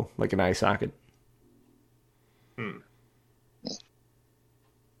 hollow, like an eye socket.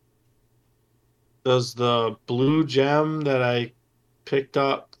 Does the blue gem that I picked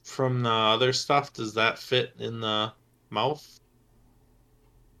up from the other stuff, does that fit in the mouth?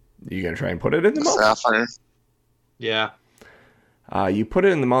 You gonna try and put it in the mouth? Sapphire. Yeah. You put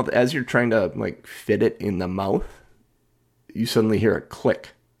it in the mouth. As you're trying to like fit it in the mouth, you suddenly hear a click.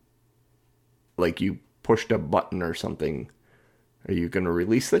 Like you pushed a button or something. Are you gonna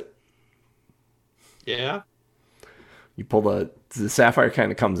release it? Yeah. You pull the sapphire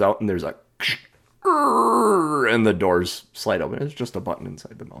kind of comes out, and there's a and the doors slide open. It's just a button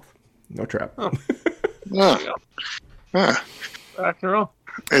inside the mouth. No trap. Oh. After all.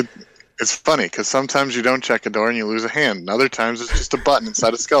 It's funny because sometimes you don't check a door and you lose a hand, and other times it's just a button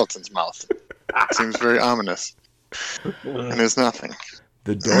inside a skeleton's mouth. It seems very ominous. And it's nothing.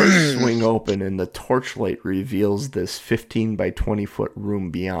 The doors swing open and the torchlight reveals this 15 by 20 foot room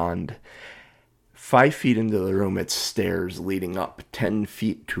beyond. 5 feet into the room, it's stairs leading up 10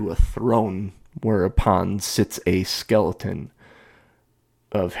 feet to a throne whereupon sits a skeleton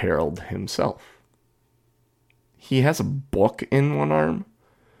of Harold himself. He has a book in one arm.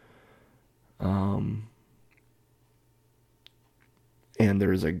 And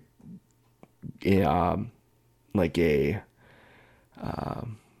there's what's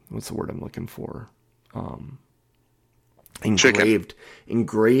the word I'm looking for?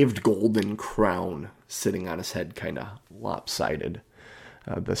 Engraved golden crown sitting on his head, kind of lopsided.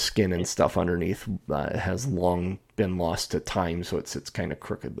 The skin and stuff underneath has long been lost to time, so it sits kind of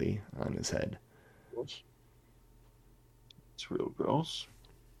crookedly on his head. It's real gross.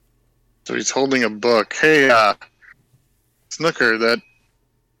 So he's holding a book. Hey, Snooker, that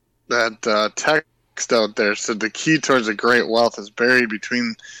text out there said the key towards a great wealth is buried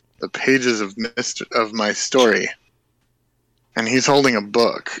between the pages of my story. And he's holding a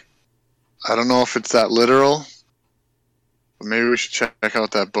book. I don't know if it's that literal, but maybe we should check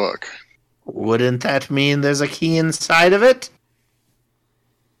out that book. Wouldn't that mean there's a key inside of it?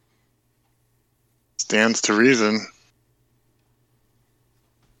 Stands to reason.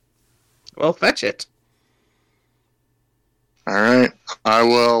 Well, fetch it. All right, I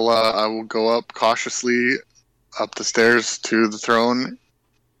will go up cautiously up the stairs to the throne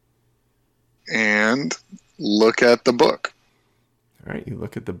and look at the book. All right, you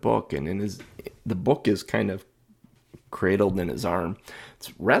look at the book, and the book is kind of cradled in his arm.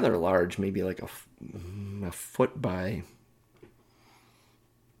 It's rather large, maybe like a foot by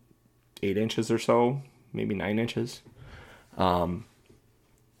 8 inches or so, maybe 9 inches.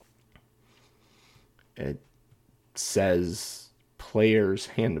 It says Player's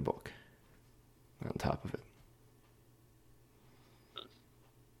Handbook. on top of it.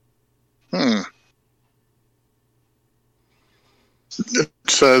 It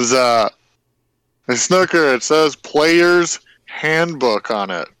says, Snooker, it says Player's Handbook on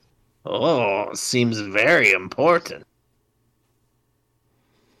it. Oh, seems very important.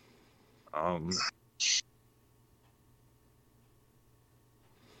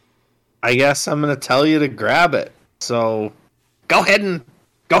 I guess I'm gonna tell you to grab it. So go ahead and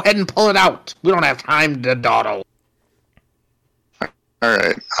pull it out. We don't have time to dawdle. All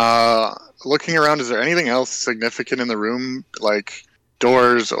right. Looking around, is there anything else significant in the room, like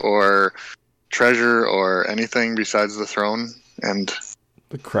doors or treasure or anything besides the throne and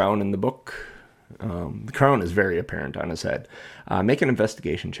the crown in the book? The crown is very apparent on his head. Make an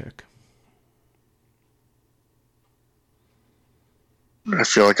investigation check. I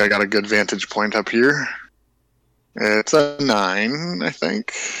feel like I got a good vantage point up here. It's a 9, I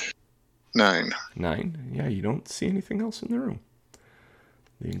think. 9. 9? Yeah, you don't see anything else in the room.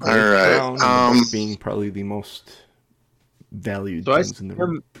 The engraved crown and the book being probably the most valued things in the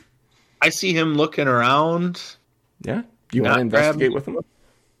room. I see him looking around. Yeah? You want to investigate with him?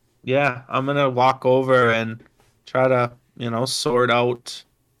 Yeah, I'm going to walk over and try to, sort out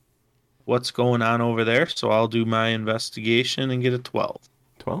what's going on over there. So I'll do my investigation and get a 12.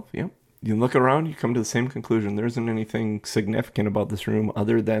 12, yep. You look around, you come to the same conclusion. There isn't anything significant about this room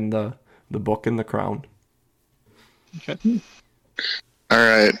other than the book and the crown. Okay. All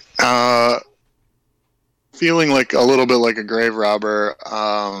right. Feeling like a little bit like a grave robber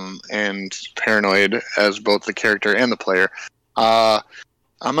and paranoid as both the character and the player. I'm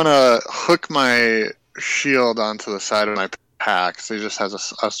going to hook my shield onto the side of my pack. So he just has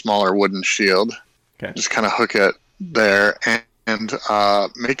a smaller wooden shield. Okay. Just kind of hook it there and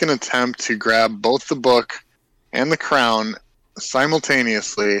make an attempt to grab both the book and the crown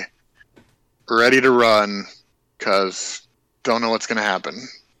simultaneously, ready to run, because don't know what's going to happen.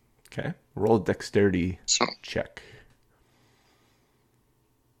 Okay. Roll a dexterity check.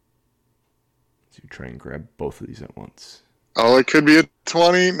 So you try and grab both of these at once. Oh, it could be a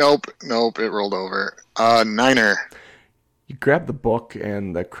 20. Nope, it rolled over. 9er. You grab the book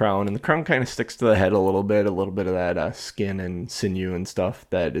and the crown kind of sticks to the head a little bit of that skin and sinew and stuff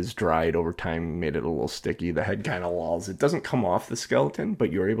that is dried over time, made it a little sticky. The head kind of lolls. It doesn't come off the skeleton,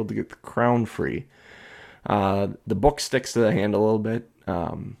 but you're able to get the crown free. The book sticks to the hand a little bit.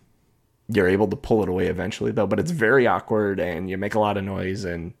 You're able to pull it away eventually, though, but it's very awkward, and you make a lot of noise,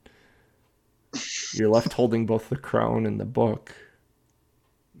 and you're left holding both the crown and the book,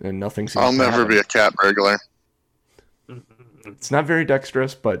 and nothing seems I'll never be a cat burglar. It's not very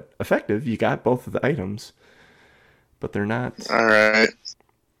dexterous, but effective. You got both of the items, but they're not. All right.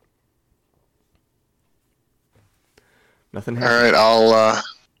 Nothing happens. All right,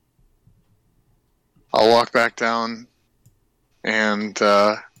 I'll walk back down and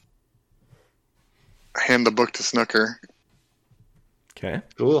hand the book to Snooker. Okay.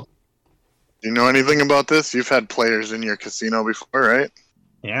 Cool. Do you know anything about this? You've had players in your casino before, right?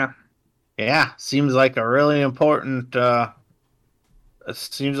 Yeah. Yeah. Seems like a really important,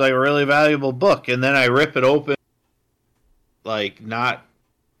 seems like a really valuable book. And then I rip it open, like not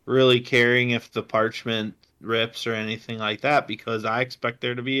really caring if the parchment rips or anything like that, because I expect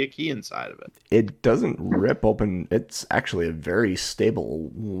there to be a key inside of it. It doesn't rip open. It's actually a very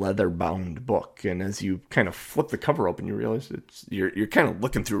stable leather-bound book, and as you kind of flip the cover open, you realize you're kind of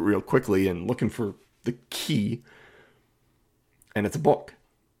looking through it real quickly and looking for the key, and it's a book,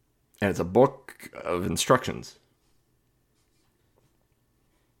 and it's a book of instructions.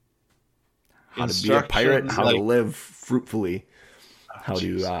 How to be a pirate, how to live fruitfully, how to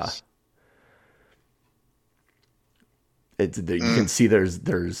you can see there's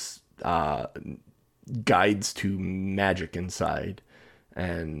guides to magic inside,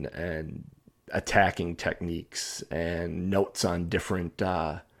 and attacking techniques, and notes on different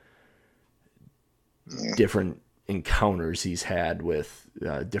encounters he's had with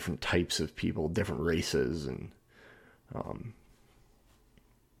different types of people, different races, and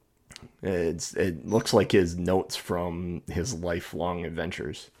it looks like his notes from his lifelong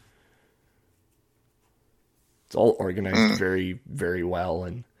adventures. It's all organized very, very well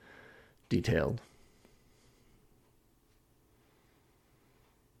and detailed.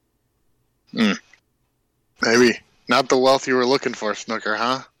 Maybe not the wealth you were looking for, Snooker,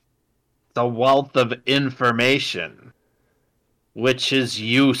 huh? The wealth of information, which is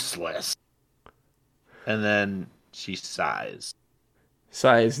useless. And then she sighs.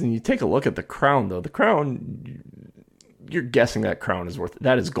 And you take a look at the crown, though. The crown, you're guessing that crown is worth,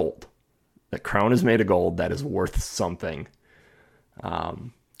 that is gold. The crown is made of gold. That is worth something.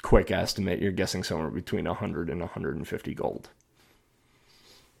 quick estimate, you're guessing somewhere between 100 and 150 gold.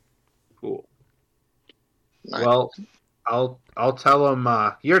 Cool. Well, I'll tell him,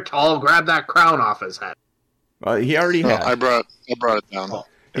 you're tall, grab that crown off his head. He already had. I brought it down. Oh,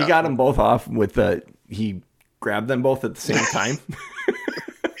 he got them both off with he grabbed them both at the same time.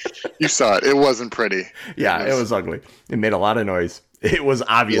 You saw it. It wasn't pretty. Yeah, it was ugly. It made a lot of noise. It was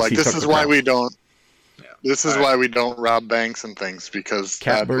obvious. Like, this is why we don't. Yeah. This is why we don't rob banks and things, because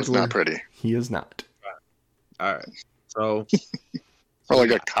that was not pretty. He is not. All right. So. Or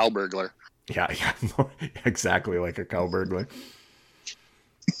like a cow burglar. Yeah, exactly like a cow burglar.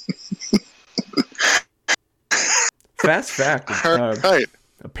 Fast fact. Right.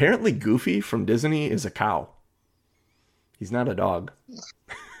 Apparently Goofy from Disney is a cow. He's not a dog.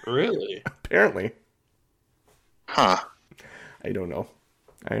 Really? Apparently. Huh. I don't know.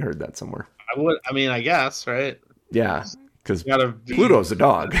 I heard that somewhere. I guess, right? Yeah, because Pluto's a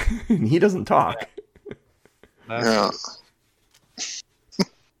dog, and he doesn't talk. Yeah.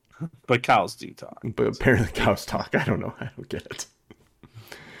 But cows do talk. But apparently cows talk. I don't know. I don't get it.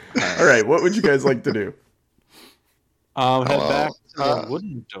 All right, what would you guys like to do? Head back to the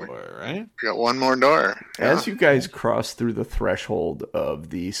wooden door, right? We got one more door. Yeah. As you guys cross through the threshold of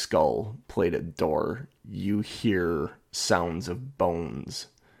the skull-plated door, you hear sounds of bones.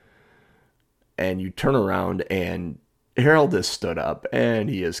 And you turn around, and Harold has stood up, and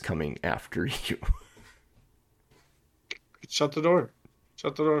he is coming after you. Shut the door.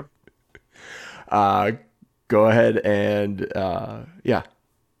 Shut the door. Go ahead and, yeah.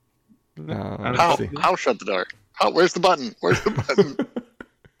 How shut the door? Where's the button?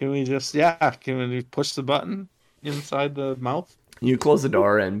 Can we push the button inside the mouth? You close the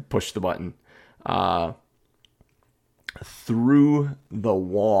door and push the button. Through the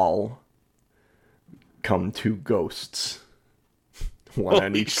wall come two ghosts. One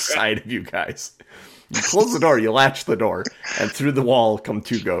on each side of you guys. You close the door, you latch the door, and through the wall come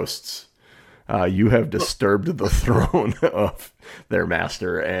two ghosts. You have disturbed the throne of their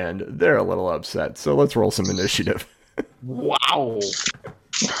master, and they're a little upset. So let's roll some initiative. Wow.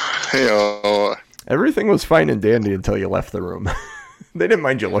 Hey-o. Everything was fine and dandy until you left the room. They didn't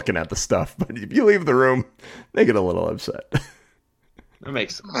mind you looking at the stuff, but if you leave the room, they get a little upset. That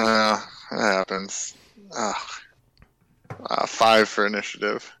makes sense. That happens. 5 for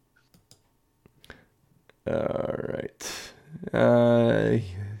initiative. All right.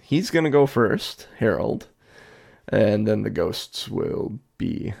 He's going to go first, Harold. And then the ghosts will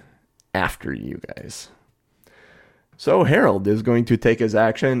be after you guys. So Harold is going to take his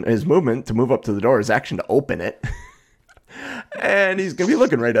movement to move up to the door, his action to open it. And he's going to be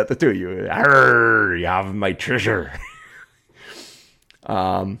looking right at the two of you. Arr, you have my treasure.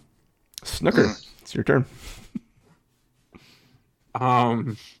 Snooker, it's your turn.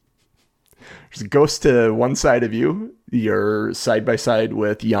 There's a ghost to one side of you. You're side by side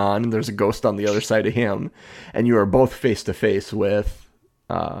with Jan. There's a ghost on the other side of him. And you are both face to face with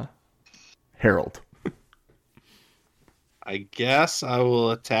Harold. I guess I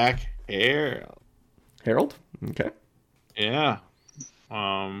will attack Harold. Harold? Okay. Yeah.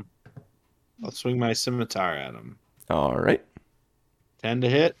 I'll swing my scimitar at him. All right. 10 to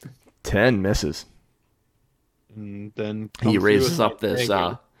hit. 10 misses. And then he raises up this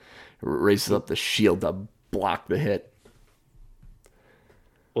the shield to block the hit.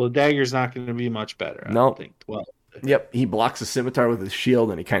 Well, the dagger's not going to be much better. I don't think. Well, yep, he blocks the scimitar with his shield,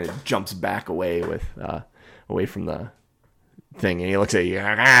 and he kind of jumps back away from the thing, and he looks at you.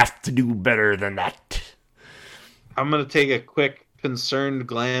 I have to do better than that. I'm going to take a quick, concerned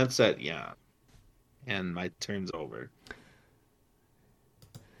glance at Jan, and my turn's over.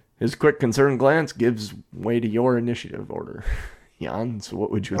 His quick, concerned glance gives way to your initiative order, Jan. So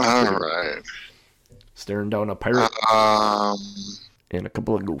what would you do? All right. Staring down a pirate and a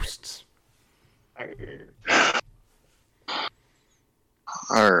couple of ghosts.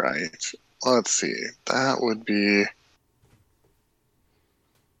 All right. Let's see. That would be...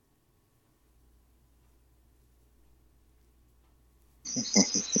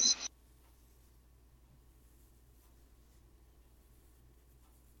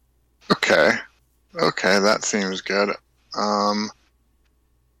 Okay, that seems good. But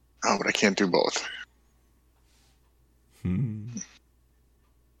I can't do both.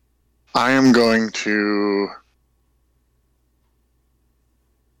 I am going to...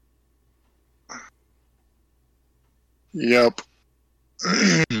 Yep.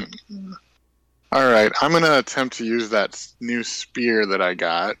 All right, I'm going to attempt to use that new spear that I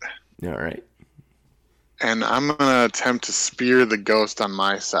got. All right. And I'm going to attempt to spear the ghost on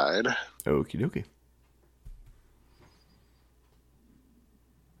my side. Okie dokie.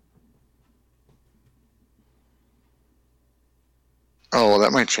 Oh, well,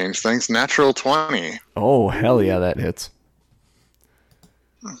 that might change things. Natural 20. Oh, hell yeah, that hits.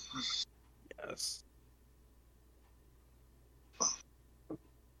 Yes.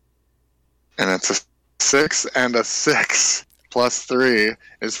 And it's a 6 and a 6 plus 3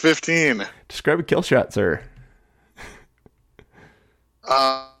 is 15. Describe a kill shot, sir.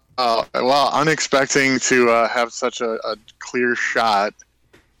 Well, unexpecting to have such a clear shot,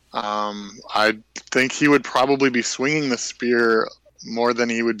 I think he would probably be swinging the spear more than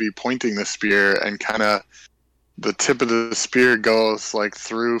he would be pointing the spear, and kind of the tip of the spear goes like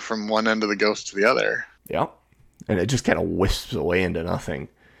through from one end of the ghost to the other. Yep. And it just kind of wisps away into nothing.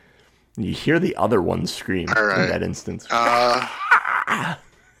 You hear the other one scream in that instance.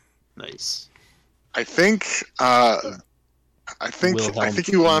 Nice. I think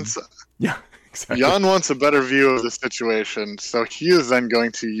he wants. Yeah, exactly. Jan wants a better view of the situation, so he is then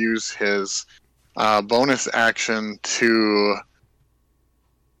going to use his bonus action to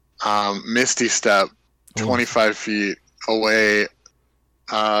Misty Step 25 feet away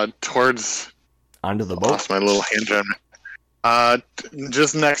towards. Onto the boat. Lost my little hand gem.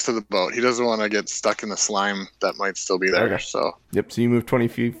 Just next to the boat. He doesn't want to get stuck in the slime that might still be there. Okay. So. Yep. So you move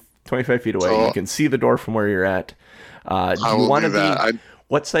 25 feet away. So, you can see the door from where you're at. Do you want to be?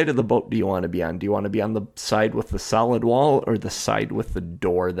 What side of the boat do you want to be on? Do you want to be on the side with the solid wall, or the side with the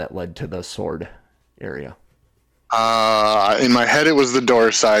door that led to the sword area? In my head, it was the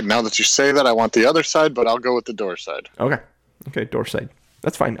door side. Now that you say that, I want the other side, but I'll go with the door side. Okay, door side.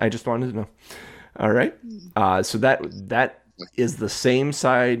 That's fine. I just wanted to know. All right. So that is the same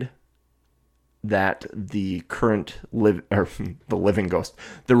side that the current the living ghost,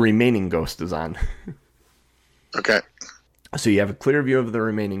 the remaining ghost, is on. Okay. So you have a clear view of the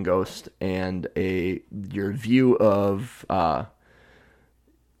remaining ghost, and your view of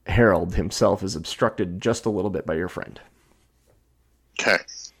Harold himself is obstructed just a little bit by your friend. Okay.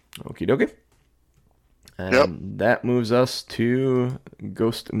 Okie dokie. And that moves us to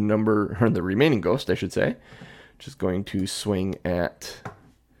the remaining ghost, I should say, which is going to swing at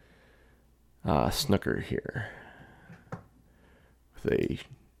Snooker here with a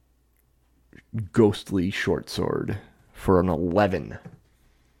ghostly short sword for an 11.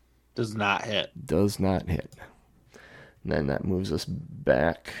 Does not hit. Does not hit. And then that moves us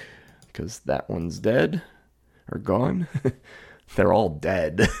back because that one's dead or gone. They're all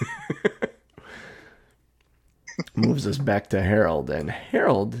dead. Moves us back to Harold, and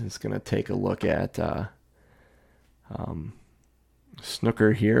Harold is going to take a look at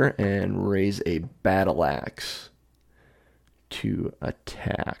Snooker here and raise a battle axe to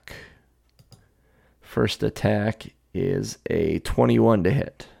attack. First attack is a 21 to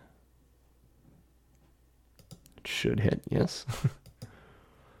hit. It should hit, yes.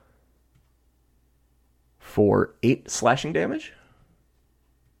 For 8 slashing damage.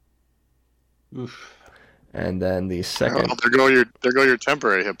 Oof. And then the second... Oh, there go your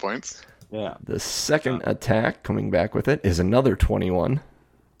temporary hit points. Yeah. The second attack, coming back with it, is another 21.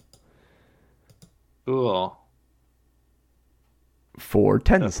 Cool. For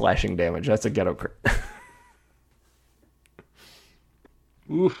 10 slashing damage. That's a ghetto crit.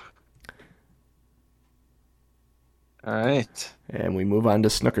 Oof. All right. And we move on to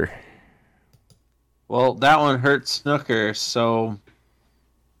Snooker. Well, that one hurt Snooker, so...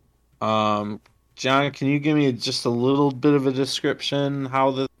 John, can you give me just a little bit of a description how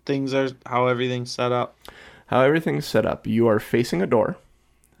everything's set up? How everything's set up. You are facing a door.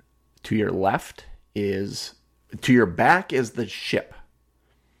 To your back is the ship.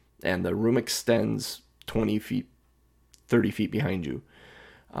 And the room extends 20 feet, 30 feet behind you.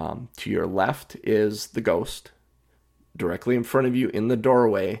 To your left is the ghost. Directly in front of you in the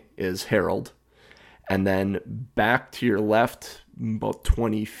doorway is Harold. And then back to your left, about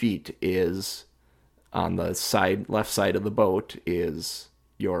 20 feet, is on the left side of the boat is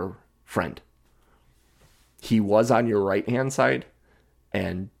your friend. He was on your right-hand side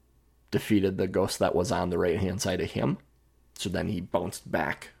and defeated the ghost that was on the right-hand side of him. So then he bounced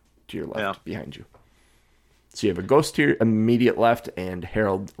back to your left behind you. So you have a ghost to your immediate left and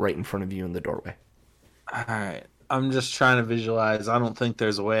Harold right in front of you in the doorway. All right. I'm just trying to visualize. I don't think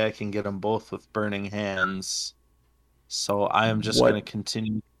there's a way I can get them both with burning hands. So I am just going to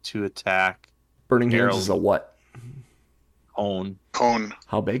continue to attack. Burning hands is a what? Cone.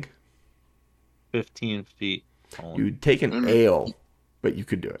 How big? 15 feet. Cone. You'd take an AO, but you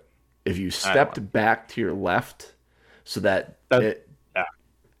could do it. If you stepped back to your left so that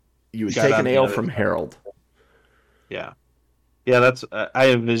you would take an AO from Harold. Yeah. Yeah, that's I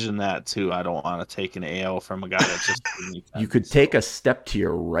envision that too. I don't want to take an AO from a guy that's just. You could take a step to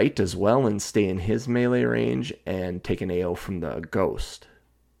your right as well and stay in his melee range and take an AO from the ghost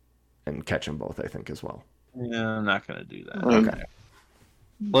and catch them both, I think, as well. Yeah, I'm not gonna do that. Okay.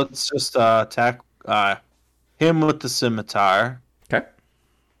 Let's just attack him with the scimitar. Okay.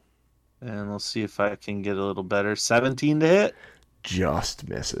 And we'll see if I can get a little better. 17 to hit. Just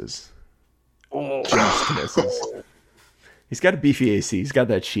misses. Oh. Just misses. He's got a beefy AC. He's got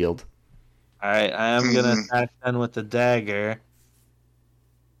that shield. All right, I am going to attack then with the dagger.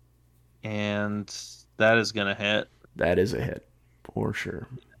 And that is going to hit. That is a hit, for sure.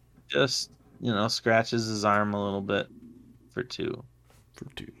 Just, scratches his arm a little bit for 2. For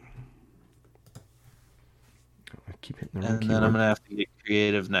 2. I keep hitting the wrong keyboard. Then I'm going to have to get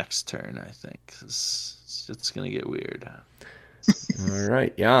creative next turn, I think, because it's going to get weird. All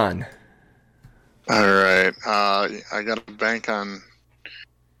right, Jan. All right. I got to bank on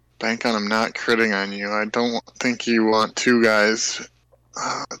him not critting on you. I don't think you want 2 guys.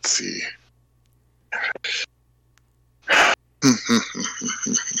 Let's see.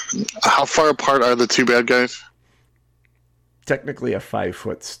 How far apart are the 2 bad guys? Technically a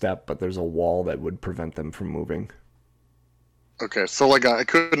 5-foot step, but there's a wall that would prevent them from moving. Okay, so I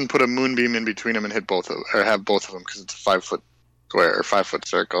couldn't put a moonbeam in between them and hit both of them, or have both of them because it's a 5-foot square or 5-foot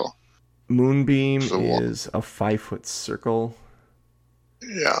circle. Moonbeam is a 5-foot circle.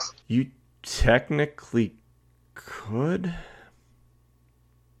 Yeah. You technically could.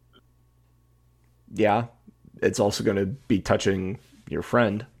 Yeah. It's also going to be touching your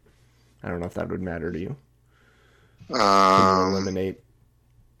friend. I don't know if that would matter to you. Can you eliminate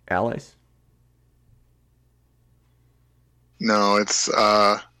allies? No, it's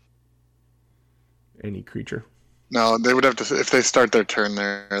any creature. No, they would have to if they start their turn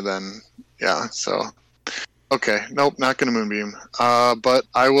there. Then yeah. So okay, nope, not gonna moonbeam. But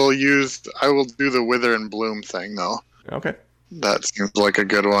I will do the wither and bloom thing though. Okay. That seems like a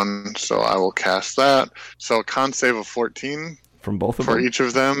good one, so I will cast that. So con save of 14 from both of them for each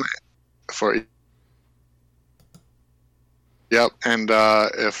of them. Yep, and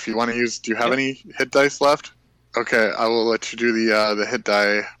if you want to use, do you have any hit dice left? Okay, I will let you do the hit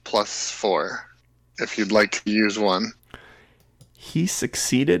die plus 4 if you'd like to use one. He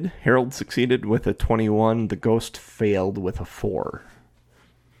succeeded. Harold succeeded with a 21. The ghost failed with a 4.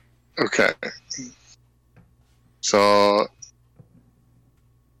 Okay. So, all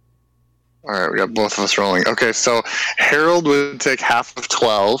right, we got both of us rolling. Okay, so Harold would take half of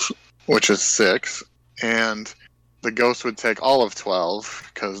 12, which is 6, and the ghost would take all of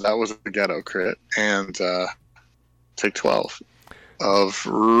 12 because that was a ghetto crit, and take 12 of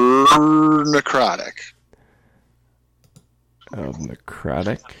necrotic. Of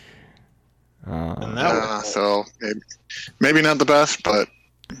necrotic. So maybe not the best, but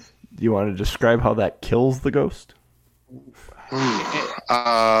do you want to describe how that kills the ghost?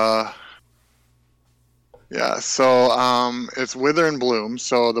 Yeah, so it's wither and bloom.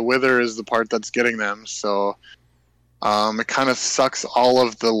 So the wither is the part that's getting them. So it kind of sucks all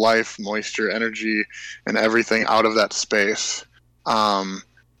of the life, moisture, energy, and everything out of that space,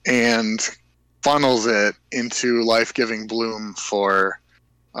 and funnels it into life-giving bloom for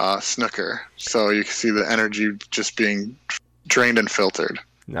Snooker. So you can see the energy just being drained and filtered.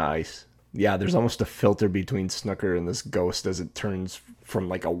 Nice. Yeah, there's almost a filter between Snooker and this ghost as it turns from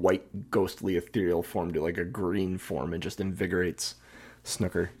like a white ghostly ethereal form to like a green form. It just invigorates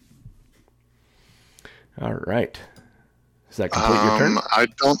Snooker. All right. Does that complete your turn?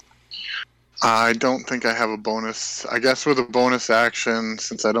 I don't think I have a bonus. I guess with a bonus action,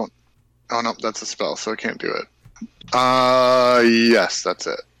 since I don't... Oh, no, that's a spell, so I can't do it. Yes, that's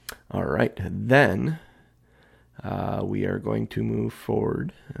it. All right. Then we are going to move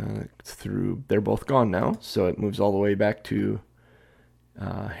forward through... They're both gone now, so it moves all the way back to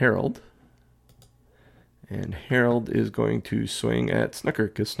Harold. And Harold is going to swing at Snooker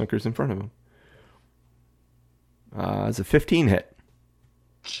because Snooker's in front of him. It's a 15 hit.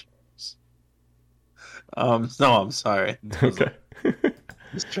 No, I'm sorry. Okay.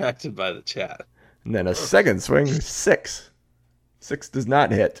 Distracted by the chat. And then a second swing, 6. 6 does not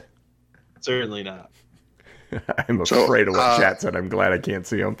hit. Certainly not. I'm afraid of what chat said. I'm glad I can't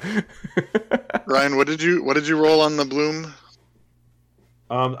see him. Ryan, what did you roll on the bloom?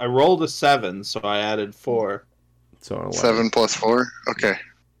 I rolled a 7, so I added 4. So 11. 7 plus 4? Okay.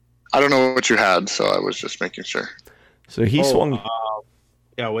 I don't know what you had, so I was just making sure. So he swung...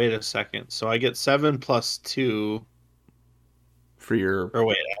 yeah, wait a second. So I get 7 plus 2... For your... Or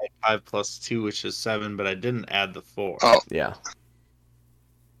wait, I had 5 plus 2, which is 7, but I didn't add the 4. Oh. Yeah.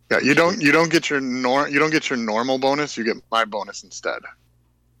 Yeah, you don't get your normal bonus. You get my bonus instead.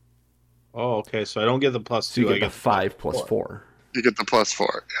 Oh, okay. So I don't get the plus So 2. you I get the 5 plus 4. You get the plus 4.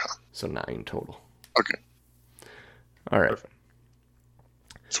 Yeah. So 9 total. Okay. All right. Perfect.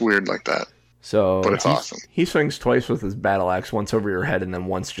 It's weird like that. So but it's awesome. He swings twice with his battle axe, once over your head and then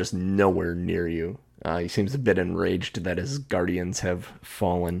once just nowhere near you. He seems a bit enraged that his guardians have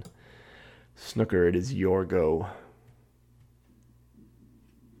fallen. Snooker, it is your go.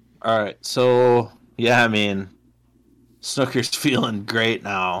 All right. So, yeah, I mean, Snooker's feeling great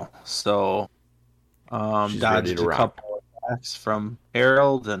now. So, dodged a couple of attacks from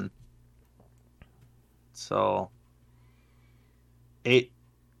Harold, and so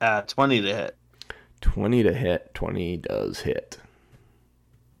 20 to hit. 20 to hit. 20 does hit.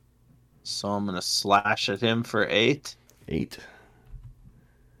 So I'm going to slash at him for 8. 8.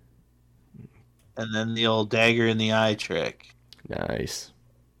 And then the old dagger in the eye trick. Nice.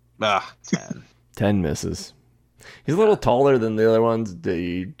 10. 10 misses. He's a little taller than the other ones.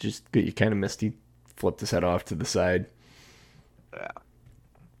 You kind of missed. He flipped his head off to the side. Yeah.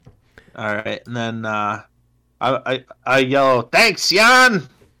 All right. And then I yell, "Thanks, Jan!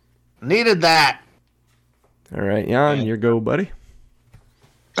 Needed that." All right, Jan, your go, buddy.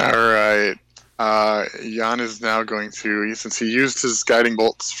 All right. Jan is now going to, since he used his guiding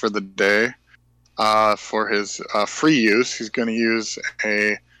bolts for the day, for his free use, he's going to use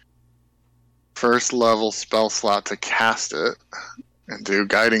a first level spell slot to cast it and do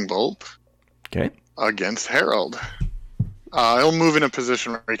guiding bolt. Okay. Against Harold. He'll move in a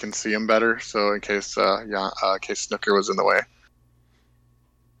position where he can see him better, so in case Snooker was in the way.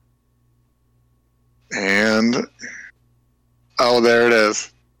 And there it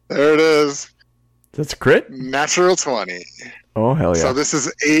is. There it is. That's a crit? Natural 20. Oh, hell yeah. So this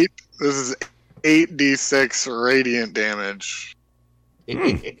is 8d6 radiant damage.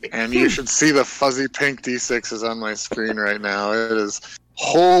 And you should see the fuzzy pink d6s on my screen right now. It is,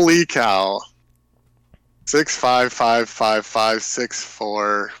 holy cow. 6, 5, 5, 5, 5, 6,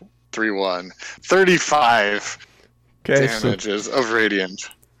 4, 3, 1. 35 damages of radiant.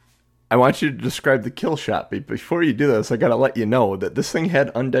 I want you to describe the kill shot, but before you do this, I gotta let you know that this thing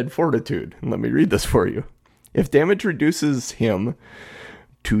had undead fortitude. And let me read this for you. If damage reduces him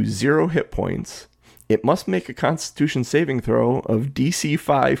to 0 hit points, it must make a Constitution saving throw of DC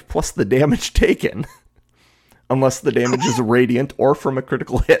 5 plus the damage taken, unless the damage is radiant or from a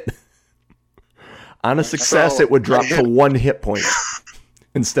critical hit. On a success, it would drop to 1 hit point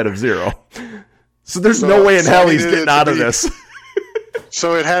instead of 0. So there's no way in hell he's getting out of this.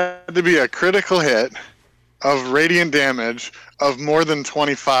 So it had to be a critical hit of radiant damage of more than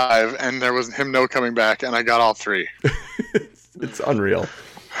 25, and there was him no coming back, and I got all 3. It's unreal.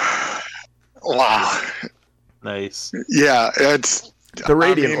 Wow. Nice. Yeah, it's... The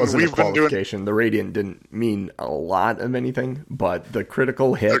radiant wasn't a qualification. The radiant didn't mean a lot of anything, but the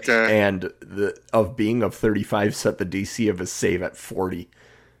critical hit and the of being of 35 set the DC of his save at 40.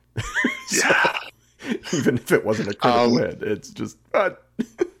 Yeah. Even if it wasn't a critical hit, it's just...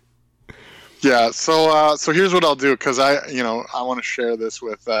 Yeah, so here's what I'll do, because I want to share this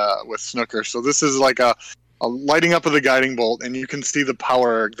with Snooker. So this is like a lighting up of the guiding bolt, and you can see the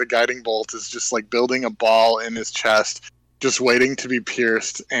power. The guiding bolt is just like building a ball in his chest, just waiting to be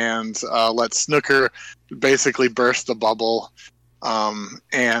pierced, and let Snooker basically burst the bubble,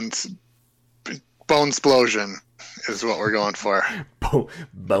 and bone explosion is what we're going for.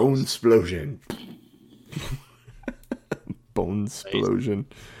 Bone explosion. Bone explosion.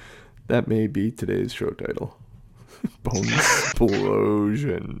 That may be today's show title. Bone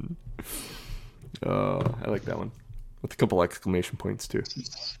explosion. I like that one. With a couple exclamation points too.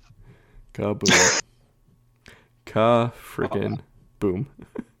 Kaboom. Ka-frickin' boom.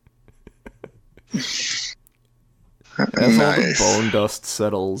 As all the bone dust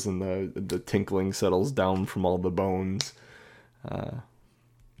settles and the tinkling settles down from all the bones,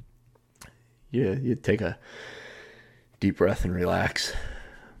 you take a deep breath and relax.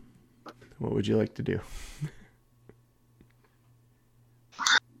 What would you like to do?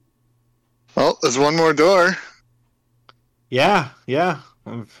 Well, there's one more door. Yeah.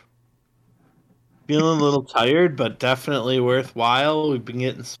 I'm feeling a little tired, but definitely worthwhile. We've been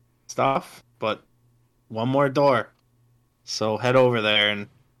getting stuff, but one more door. So head over there, and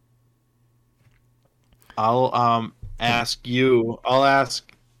I'll ask Jan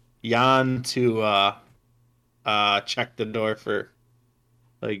to check the door for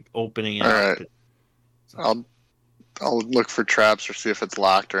like opening it. All right. I'll look for traps or see if it's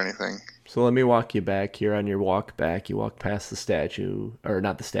locked or anything. So let me walk you back here. On your walk back, you walk past the statue, or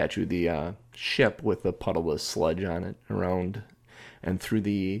not the statue, the ship with a puddle of sludge on it around and through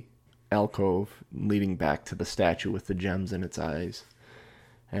the alcove leading back to the statue with the gems in its eyes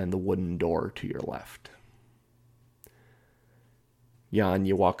and the wooden door to your left. Jan,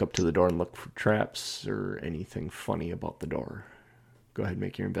 you walk up to the door and look for traps or anything funny about the door. Go ahead and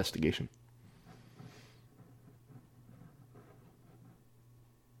make your investigation.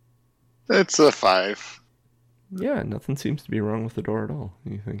 It's a 5. Yeah, nothing seems to be wrong with the door at all.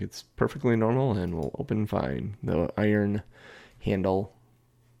 You think it's perfectly normal and will open fine. The iron handle,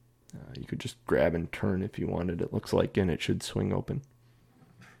 you could just grab and turn if you wanted, it looks like, and it should swing open.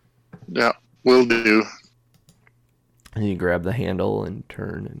 Yeah, will do. And you grab the handle and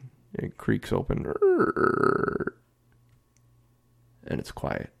turn, and it creaks open. And it's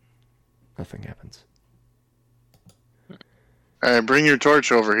quiet. Nothing happens. All right, bring your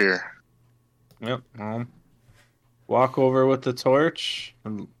torch over here. Yep. Walk over with the torch.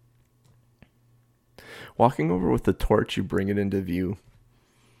 Walking over with the torch, you bring it into view.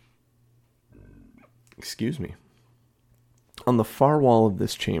 Excuse me. On the far wall of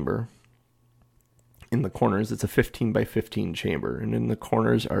this chamber, in the corners, it's a 15 by 15 chamber, and in the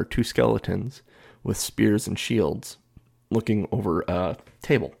corners are 2 skeletons with spears and shields looking over a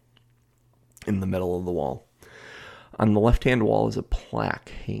table in the middle of the wall. On the left-hand wall is a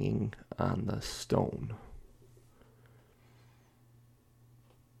plaque hanging on the stone.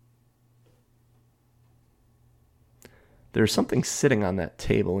 There's something sitting on that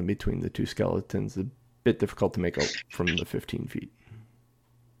table in between the 2 skeletons, a bit difficult to make out from the 15 feet.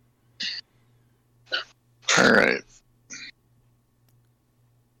 All right.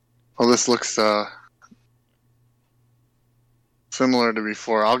 Well, this looks similar to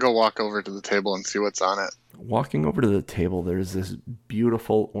before. I'll go walk over to the table and see what's on it. Walking over to the table, there's this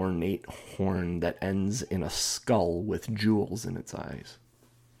beautiful ornate horn that ends in a skull with jewels in its eyes.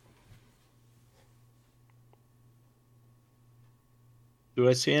 Do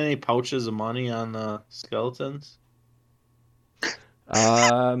I see any pouches of money on the skeletons?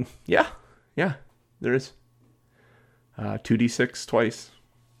 Yeah, there is. 2d6 twice.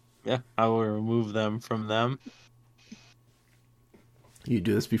 Yeah, I will remove them from them. You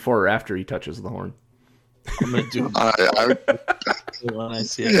do this before or after he touches the horn? I'm gonna do I when I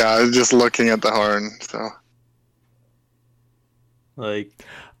see it. Yeah, I was just looking at the horn, so. Like,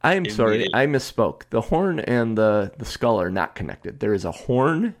 I'm sorry, I misspoke. The horn and the skull are not connected. There is a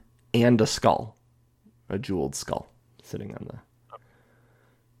horn and a skull. A jeweled skull sitting on the...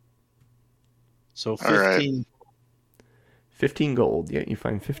 So 15. Right. 15 gold. Yeah, you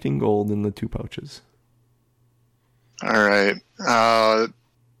find 15 gold in the 2 pouches. All right.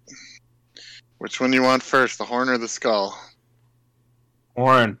 Which one do you want first, the horn or the skull?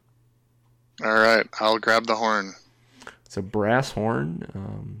 Horn. All right, I'll grab the horn. It's a brass horn.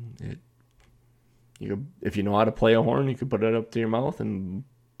 If you know how to play a horn, you could put it up to your mouth and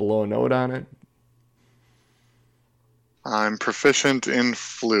blow a note on it. I'm proficient in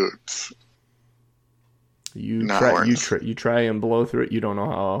flute. You try and blow through it. You don't know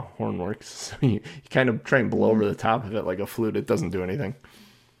how a horn works. So you kind of try and blow over the top of it like a flute. It doesn't do anything.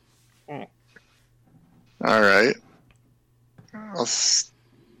 All right. I'll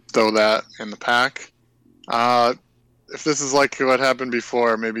stow that in the pack. If this is like what happened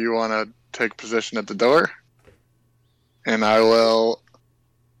before, maybe you want to take position at the door, and I will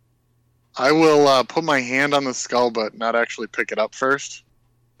put my hand on the skull, but not actually pick it up first.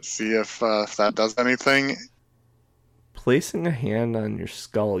 See if that does anything. Placing a hand on your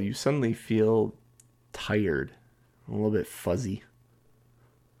skull, you suddenly feel tired, a little bit fuzzy.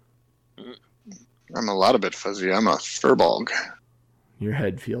 I'm a lot of bit fuzzy. I'm a furbolg. Your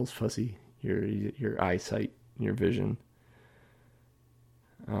head feels fuzzy. Your eyesight, your vision.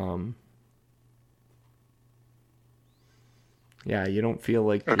 Yeah, you don't feel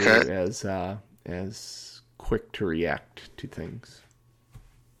like you're as quick to react to things.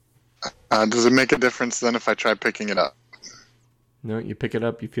 Does it make a difference then if I try picking it up? No, you pick it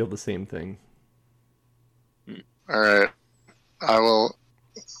up, you feel the same thing. All right.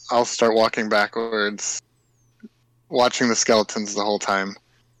 I'll start walking backwards, watching the skeletons the whole time.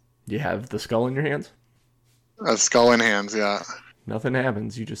 You have the skull in your hands? A skull in hands, yeah. Nothing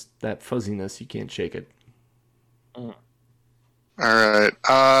happens. That fuzziness, you can't shake it. All right.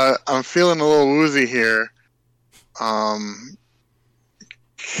 I'm feeling a little woozy here. I'm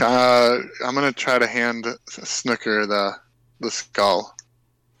gonna try to hand Snooker the skull.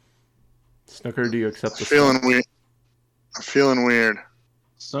 Snooker, do you accept the skull? I'm feeling weird.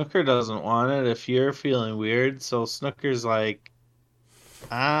 Snooker doesn't want it if you're feeling weird, so Snooker's like,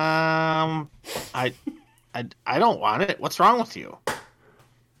 I don't want it. What's wrong with you?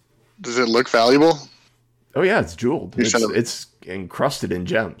 Does it look valuable? Oh yeah, it's jeweled. It's encrusted in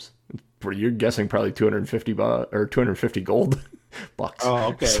gems. You're guessing probably 250 or 250 gold bucks. Oh,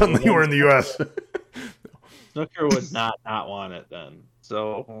 okay. Suddenly we're in the U.S. Snooker would not want it then.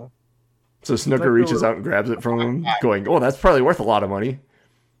 So Snooker reaches out and grabs it from him, going, "Oh, that's probably worth a lot of money."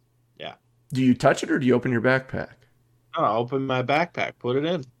 Yeah. Do you touch it or do you open your backpack? I'll open my backpack, put it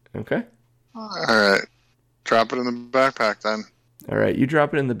in. Okay. All right. Drop it in the backpack then. All right, you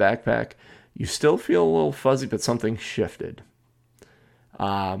drop it in the backpack. You still feel a little fuzzy, but something shifted.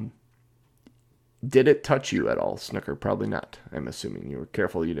 Did it touch you at all, Snooker? Probably not. I'm assuming you were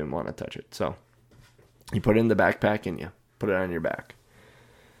careful you didn't want to touch it. So you put it in the backpack and you put it on your back.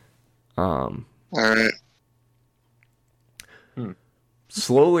 All right.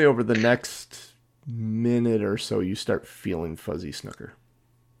 Slowly over the next minute or so, you start feeling fuzzy, Snooker.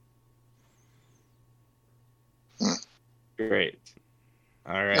 Great.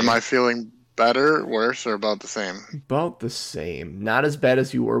 All right. Am I feeling better, worse, or about the same? About the same. Not as bad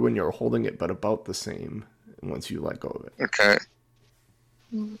as you were when you were holding it, but about the same once you let go of it. Okay.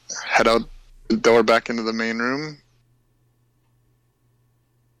 Head out the door back into the main room.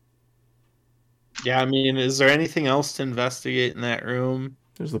 Yeah, I mean, is there anything else to investigate in that room?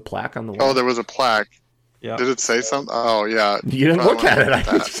 There's the plaque on the wall. Oh, there was a plaque. Yeah. Did it say something? Oh, yeah. You didn't look at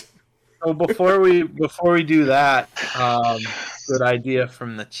it. So before we do that, good idea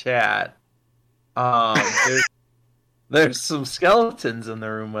from the chat. There's some skeletons in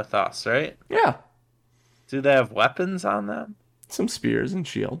the room with us, right? Yeah. Do they have weapons on them? Some spears and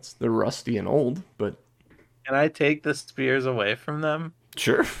shields. They're rusty and old, but... Can I take the spears away from them?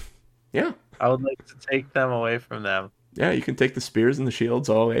 Sure. Yeah. I would like to take them away from them. Yeah, you can take the spears and the shields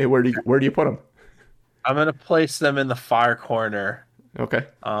all away. Where do you put them? I'm going to place them in the far corner Okay.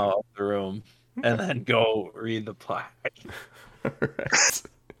 of the room and then go read the plaque. All right.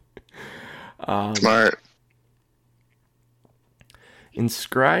 Smart.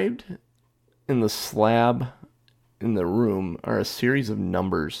 Inscribed in the slab in the room are a series of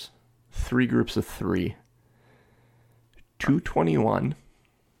numbers, 3 groups of 3. 221,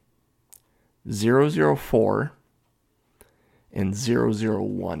 004, and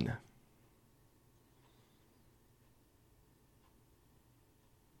 001.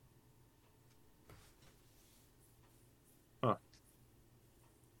 Huh.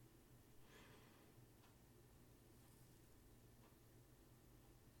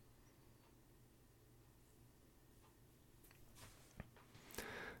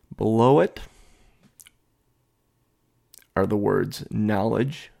 Below it are the words,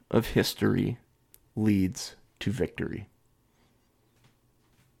 "Knowledge of history leads to victory."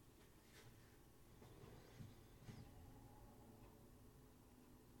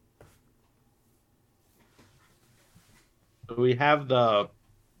 We have the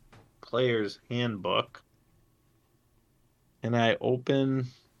player's handbook. Can I open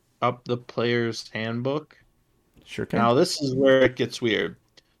up the player's handbook? Sure can. Now, this is where it gets weird.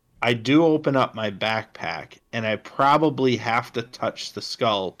 I do open up my backpack, and I probably have to touch the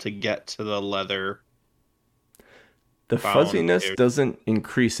skull to get to the leather. The fuzziness doesn't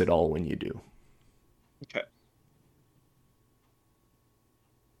increase at all when you do. Okay.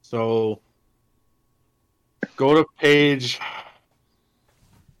 So, go to page...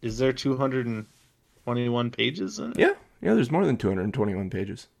 Is there 221 pages in it? Yeah, there's more than 221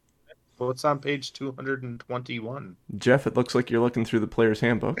 pages. What's on page 221? Jeff, it looks like you're looking through the player's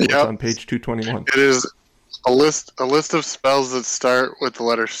handbook. Yep. What's on page 221? It is a list of spells that start with the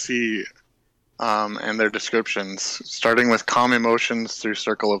letter C, and their descriptions, starting with calm emotions through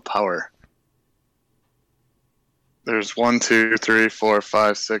circle of power. There's 1, 2, 3, 4,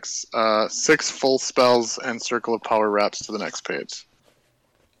 5, 6, 6 full spells and circle of power wraps to the next page.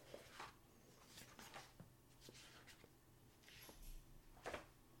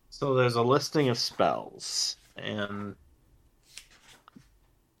 So there's a listing of spells, and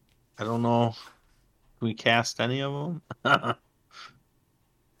I don't know. Can we cast any of them?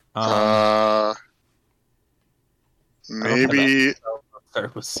 Maybe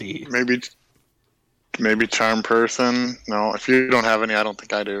start with C. Maybe charm person. No, if you don't have any, I don't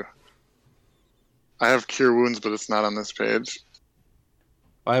think I do. I have cure wounds, but it's not on this page.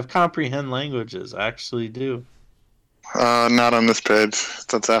 I have comprehend languages. I actually do. Not on this page.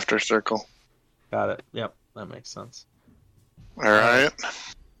 That's after circle. Got it. Yep, that makes sense. All right.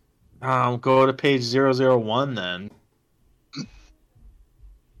 Go to page 001 then.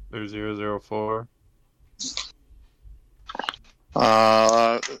 Or 004.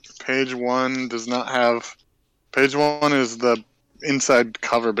 Page 1 does not have... Page 1 is the inside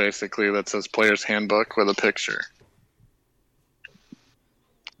cover, basically, that says Player's Handbook with a picture.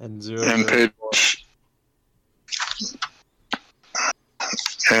 And And page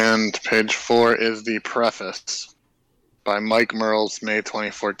And page 4 is the preface by Mike Merles, May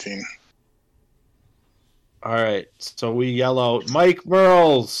 2014. All right, so we yell out, Mike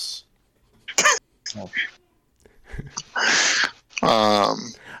Merles!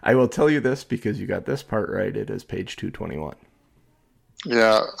 I will tell you this because you got this part right. It is page 221.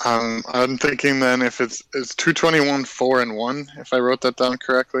 Yeah, I'm thinking then if it's 221, 4, and 1, if I wrote that down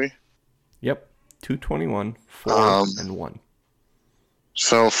correctly. Yep, 221, 4, and 1.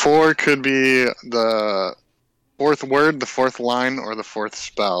 So 4 could be the fourth word, the fourth line, or the fourth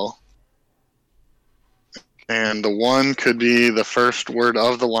spell. And the 1 could be the first word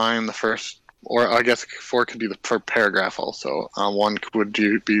of the line, the first, or I guess 4 could be the paragraph also. 1 would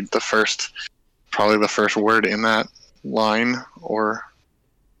be the first, probably the first word in that line, or...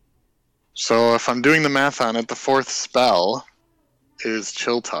 So if I'm doing the math on it, the fourth spell is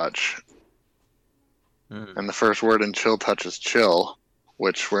Chill Touch. And the first word in Chill Touch is chill,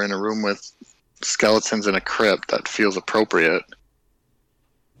 which we're in a room with skeletons in a crypt. That feels appropriate.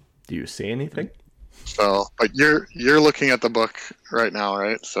 Do you say anything? So, but you're looking at the book right now,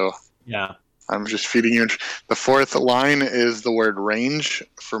 right? So yeah, I'm just feeding you. The fourth line is the word range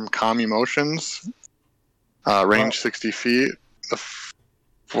from Calm Emotions. Range 60 feet. The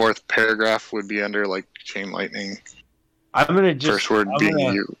fourth paragraph would be under like Chain Lightning. I'm gonna just first word being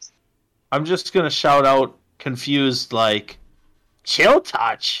you. I'm just gonna shout out confused like Chill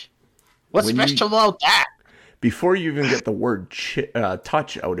Touch. What's special about that? Before you even get the word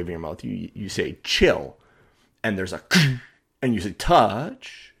touch out of your mouth, you say chill, and there's a and you say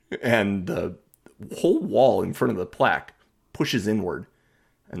touch, and the whole wall in front of the plaque pushes inward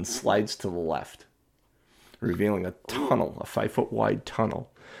and slides to the left, revealing a tunnel, a 5-foot wide tunnel.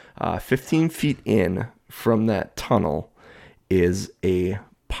 15 feet in from that tunnel is a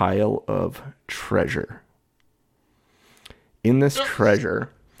pile of treasure. In this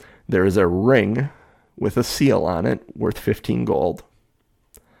treasure, there is a ring with a seal on it worth 15 gold,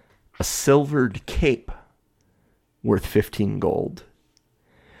 a silvered cape worth 15 gold,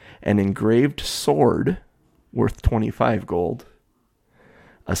 an engraved sword worth 25 gold,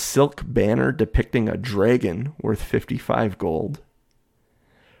 a silk banner depicting a dragon worth 55 gold,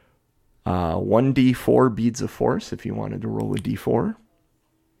 1d4 beads of force if you wanted to roll a d4,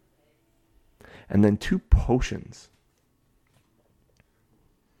 and then 2 potions.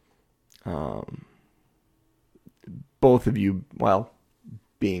 Both of you, well,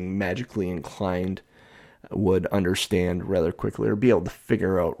 being magically inclined, would understand rather quickly or be able to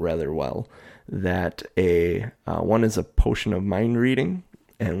figure out rather well that one is a potion of mind reading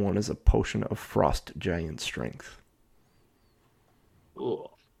and one is a potion of frost giant strength. Ooh.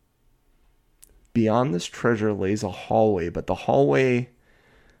 Beyond this treasure lays a hallway, but the hallway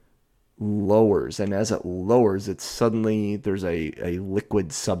lowers, and as it lowers, it's suddenly there's a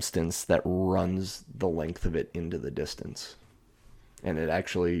liquid substance that runs the length of it into the distance, and it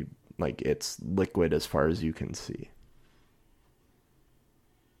actually, like, it's liquid as far as you can see.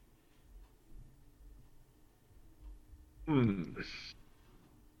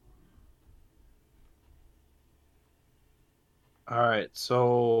 All right,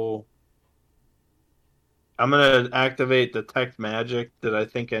 so I'm going to activate Detect Magic. Did I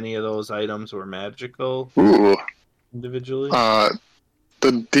think any of those items were magical? Ooh. Individually? The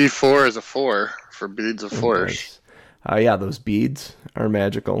D4 is a 4 for Beads of Force. Nice. Yeah, those beads are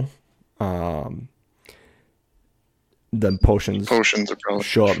magical. The potions are probably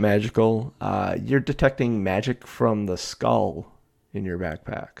show up magical. You're detecting magic from the skull in your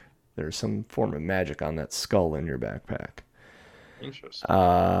backpack. There's some form of magic on that skull in your backpack. Interesting.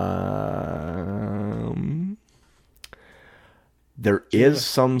 There is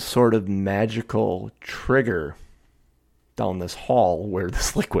some sort of magical trigger down this hall where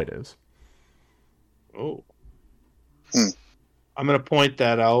this liquid is. Oh. I'm going to point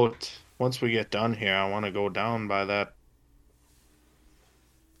that out once we get done here. I want to go down that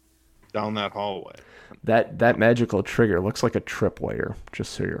hallway. That magical trigger looks like a tripwire,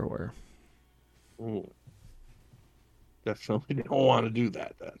 just so you're aware. Ooh. Definitely don't want to do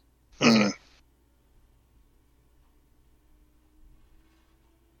that then.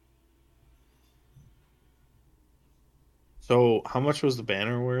 So, how much was the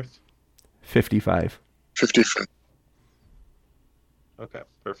banner worth? 55. 55. Okay,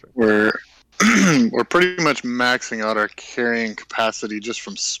 perfect. We're pretty much maxing out our carrying capacity just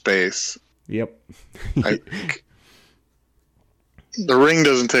from space. Yep. The ring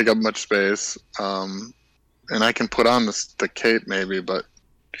doesn't take up much space, and I can put on the cape maybe, but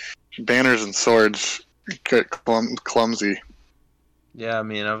banners and swords get clumsy. Yeah, I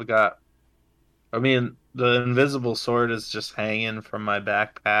mean, The invisible sword is just hanging from my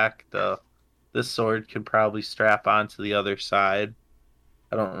backpack. This sword could probably strap onto the other side.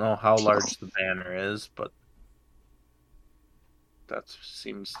 I don't know how large the banner is, but that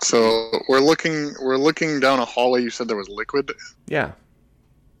seems. So we're looking down a hallway. You said there was liquid. Yeah.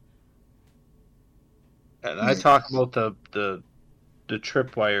 And I talk about the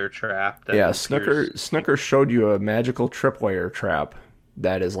tripwire trap. Yeah, Snooker showed you a magical tripwire trap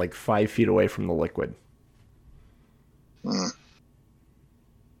that is like 5 feet away from the liquid. I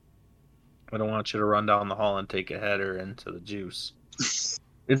don't want you to run down the hall and take a header into the juice.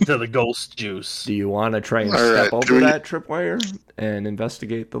 Into the ghost juice. Do you want to try and step over that tripwire and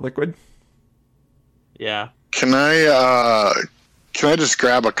investigate the liquid? Yeah. Can I just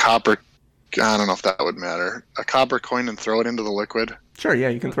grab a copper? I don't know if that would matter. A copper coin and throw it into the liquid? Sure, yeah,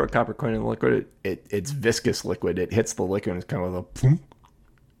 you can throw a copper coin in the liquid. It's viscous liquid. It hits the liquid and it's kind of a plump,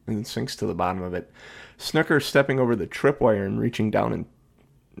 and it sinks to the bottom of it. Snooker stepping over the tripwire and reaching down and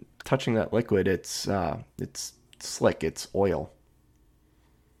touching that liquid. It's slick. It's oil.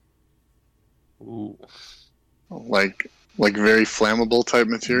 Ooh. Like very flammable type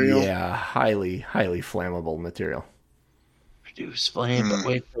material? Yeah, highly flammable material. Produce flame, but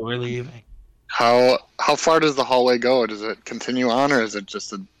wait till we're leaving. How far does the hallway go? Does it continue on, or is it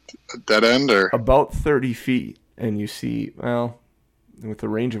just a dead end? Or about 30 feet, and you see, well, with the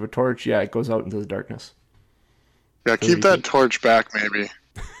range of a torch, yeah, it goes out into the darkness. Yeah, keep that torch back, maybe.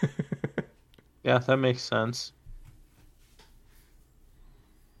 Yeah, that makes sense.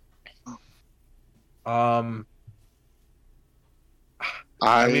 I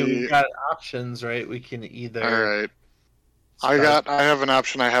mean, we've got options, right? We can either. All right. I have an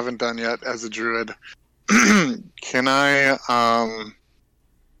option I haven't done yet as a druid. Can I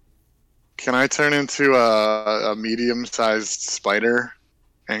turn into a medium-sized spider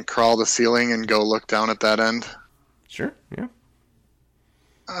and crawl the ceiling and go look down at that end? Sure, yeah.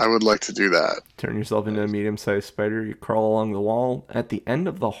 I would like to do that. Turn yourself into a medium-sized spider. You crawl along the wall. At the end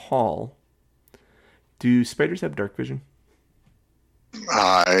of the hall, do spiders have dark vision?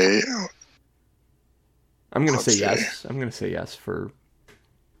 I'm going to say yes. I'm going to say yes for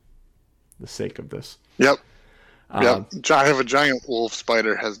the sake of this. Yep. I have a giant wolf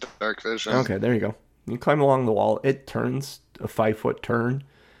spider has dark vision. Okay, there you go. You climb along the wall. It turns a 5-foot turn,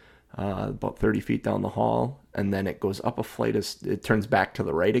 about 30 feet down the hall, and then it goes up a flight it turns back to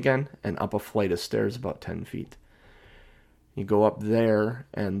the right again and up a flight of stairs about 10 feet. You go up there,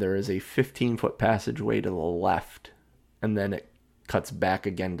 and there is a 15-foot passageway to the left, and then it cuts back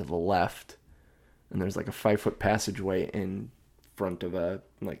again to the left. And there's like a 5-foot passageway in front of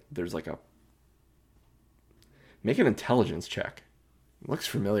there's like a... Make an intelligence check. It looks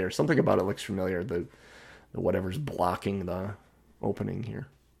familiar. Something about it looks familiar. The whatever's blocking the opening here.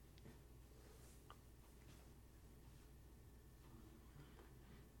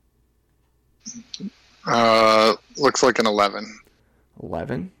 Looks like an 11.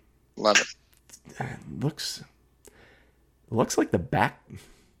 11? 11. Looks like the back...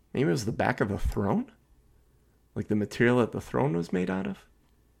 Maybe it was the back of the throne? Like the material that the throne was made out of?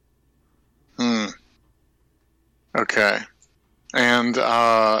 Okay. And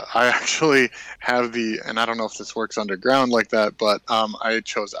I actually have and I don't know if this works underground like that, but I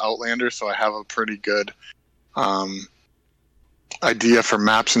chose Outlander, so I have a pretty good idea for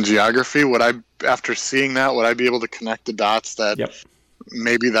maps and geography. After seeing that, would I be able to connect the dots that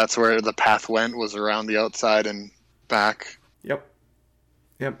maybe that's where the path went, was around the outside and back?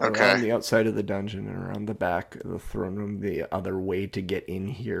 Yep, okay. Around the outside of the dungeon and around the back of the throne room. The other way to get in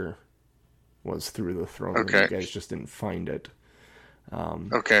here was through the throne room. You guys just didn't find it.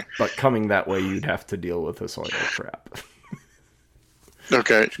 Okay. But coming that way, you'd have to deal with this oil trap.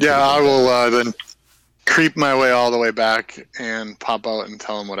 Okay. Yeah, I will then creep my way all the way back and pop out and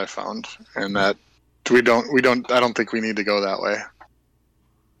tell them what I found. And that I don't think we need to go that way.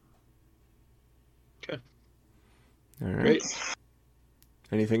 Okay. All right. Great.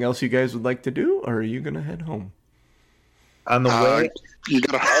 Anything else you guys would like to do, or are you going to head home? On the way, you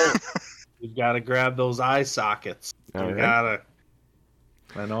gotta grab those eye sockets. I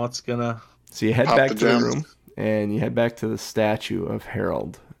know it's gonna. So you head back to the room, and you head back to the statue of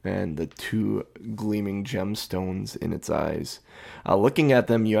Harold and the 2 gleaming gemstones in its eyes. Looking at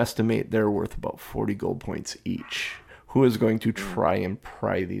them, you estimate they're worth about 40 gold points each. Who is going to try and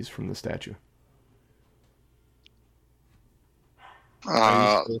pry these from the statue?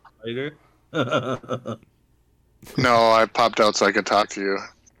 No, I popped out so I could talk to you.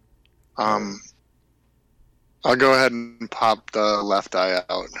 I'll go ahead and pop the left eye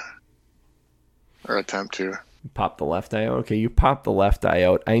out. Or attempt to. Pop the left eye out? Okay, you pop the left eye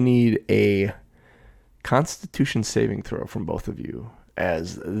out. I need a Constitution saving throw from both of you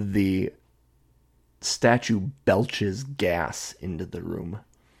as the statue belches gas into the room.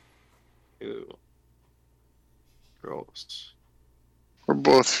 Ew. Gross. We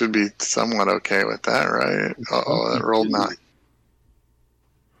both should be somewhat okay with that, right? Uh-oh, that rolled 9.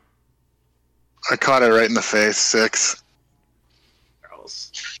 I caught it right in the face. 6.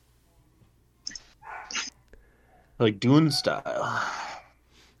 Gross. Like Dune style.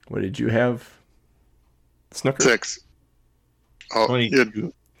 What did you have, Snooker? 6. Oh,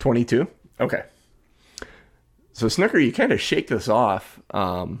 22. 22? Okay. So, Snooker, you kind of shake this off,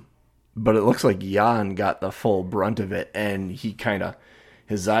 but it looks like Jan got the full brunt of it, and he kind of,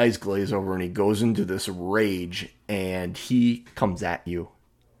 his eyes glaze over, and he goes into this rage, and he comes at you.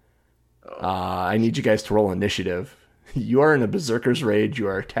 I need you guys to roll initiative. You are in a berserker's rage. You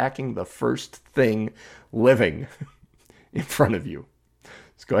are attacking the first thing living in front of you.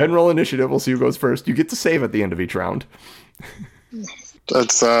 Let's go ahead and roll initiative. We'll see who goes first. You get to save at the end of each round.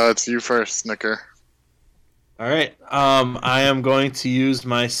 It's you first, Snicker. All right. I am going to use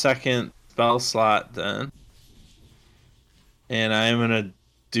my second spell slot then, and I am going to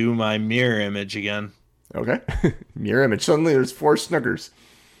do my mirror image again. Okay. Mirror image. Suddenly there's 4 Snuggers.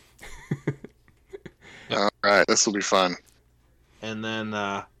 All right, this will be fun. And then,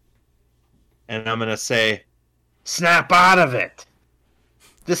 and I'm gonna say, "Snap out of it."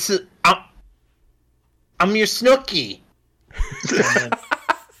 This is I'm your Snooky.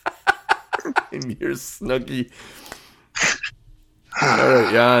 I'm your Snooky. All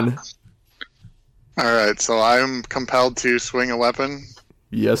right, Jan. All right, so I'm compelled to swing a weapon.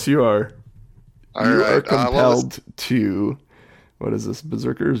 Yes, you are. All you right, are compelled to. What is this?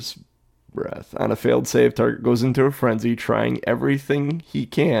 Berserker's Breath. On a failed save, target goes into a frenzy, trying everything he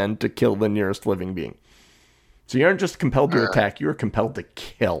can to kill the nearest living being. So you aren't just compelled to attack, you are compelled to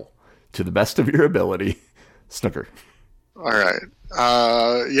kill to the best of your ability. Snooker. All right.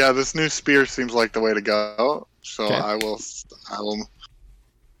 Yeah, this new spear seems like the way to go. So okay. I will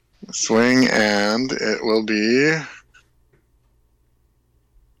swing, and it will be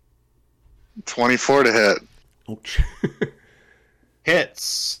 24 to hit. Ouch.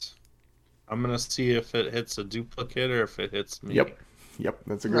 Hits. I'm going to see if it hits a duplicate or if it hits me. Yep,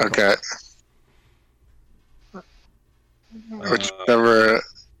 that's a good okay. Whichever.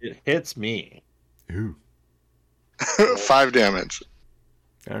 It hits me. Ooh. 5 damage.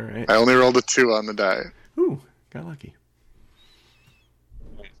 All right. I only rolled a 2 on the die. Ooh, got lucky.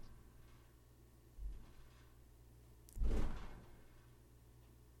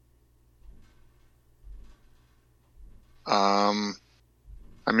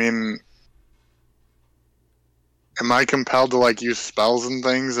 I mean, am I compelled to like use spells and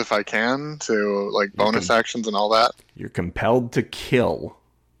things if I can to like bonus actions and all that? You're compelled to kill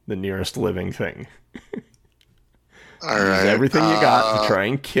the nearest living thing. All right. Use everything you got to try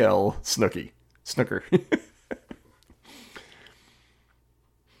and kill Snooker.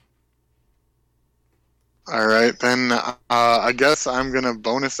 All right, then I guess I'm gonna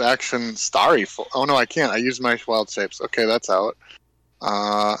bonus action Starry. Oh no, I can't. I use my wild shapes. Okay, that's out.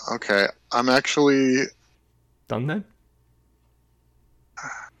 Okay, I'm actually done then.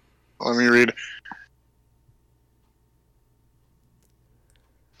 Let me read.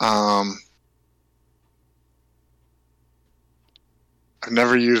 I've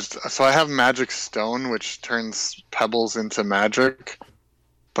never used. So I have Magic Stone, which turns pebbles into magic,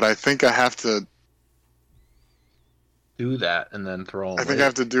 but I think I have to do that and then throw them. I think I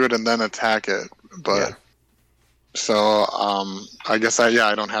have to do it and then attack it, but. Yeah. So, I guess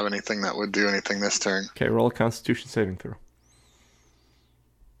I don't have anything that would do anything this turn. Okay, roll a Constitution saving throw.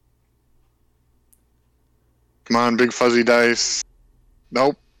 Come on, big fuzzy dice.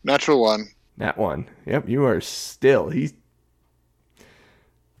 Nope, natural 1. Nat 1. Yep, you are still.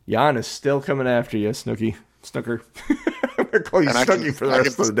 Jan is still coming after you, Snooker. I'm going to call you Snooky for the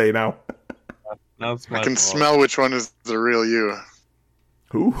rest of the day now. I can smell which one is the real you.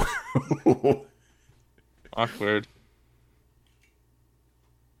 Who? Awkward.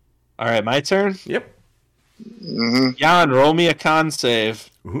 All right, my turn? Yep. Mm-hmm. Jan, roll me a con save.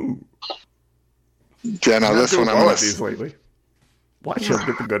 Ooh. Yeah, now this one I'm going to... these lately. Watch him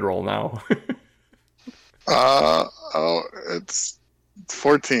get the good roll now. It's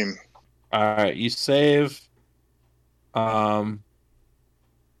 14. All right, you save. So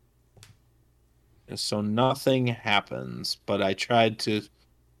nothing happens, but I tried to...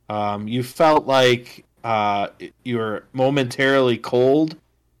 you felt like you were momentarily cold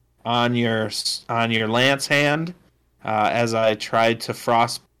on your lance hand as I tried to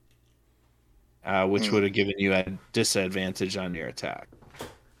frost, which would have given you a disadvantage on your attack.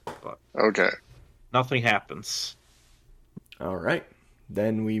 But, okay. Nothing happens. All right.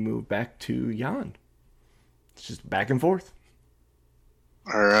 Then we move back to Jan. It's just back and forth.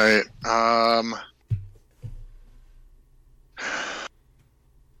 All right.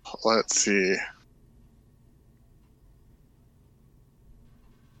 Let's see.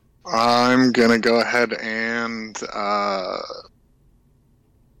 I'm gonna go ahead and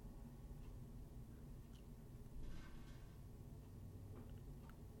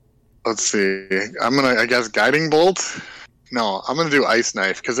let's see. I guess Guiding Bolt. No, I'm gonna do Ice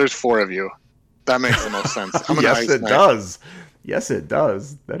Knife because there's 4 of you. That makes the most sense. I'm gonna Yes, Ice it Knife. does. Yes, it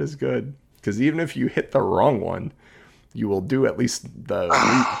does. That is good. Because even if you hit the wrong one, you will do at least the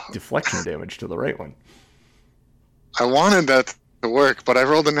deflection damage to the right one. I wanted that to work, but I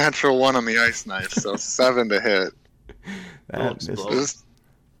rolled a natural 1 on the Ice Knife, so 7 to hit. That missed.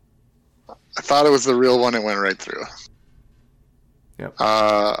 I thought it was the real one. It went right through. Yep.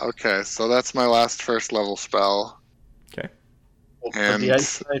 Okay, so that's my last first level spell. Okay. But And- the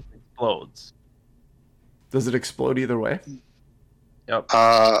ice knife explodes. Does it explode either way? Yep.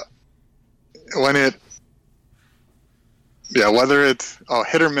 When it, whether it,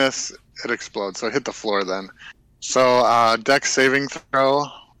 hit or miss, it explodes. So hit the floor then. So, Dex saving throw.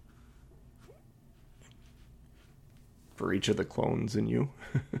 For each of the clones in you.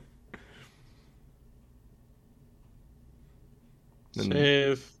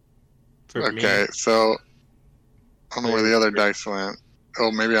 Save. For me. Okay, so I don't know where the other dice went.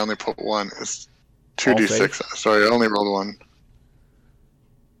 Oh, maybe I only put 1. It's 2d6. Sorry, I only rolled 1.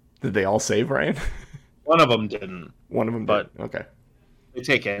 Did they all save, Ryan? One of them didn't. One of them But- did. Okay. They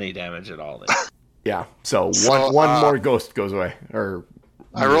take any damage at all. Yeah. So, So, one more ghost goes away, or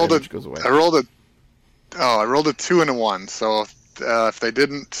I rolled damage it. goes away. I rolled a 2 and a 1. So if they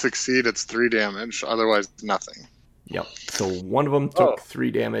didn't succeed, it's 3 damage. Otherwise, nothing. Yep. So one of them took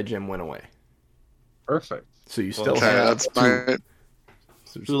 3 damage and went away. Perfect. So you still Okay, have that's 2. my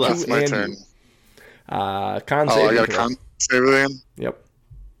So there's Two left. that's my and turn. you. Con Oh, I saving got a throw. con save again. Yep.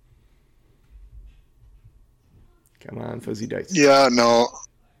 Come on, fuzzy dice. Yeah, no.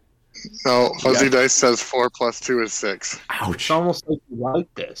 Fuzzy Yeah. dice says 4 plus 2 is 6. Ouch. It's almost like you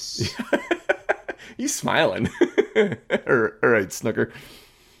like this. He's smiling. All right, Snooker.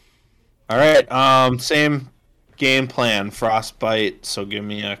 All right. Same game plan. Frostbite. So give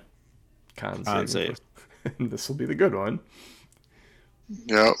me a Con con saving save. throw. This will be the good one.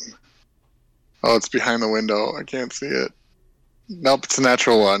 Yep. Oh, it's behind the window. I can't see it. Nope, it's a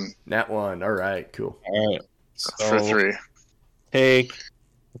natural 1. Nat 1. All right, cool. All right. That's for 3. Take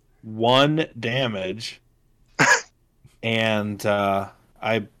 1 damage, and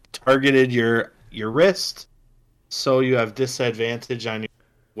I targeted your wrist, so you have disadvantage on your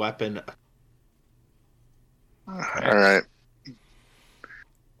weapon. All right.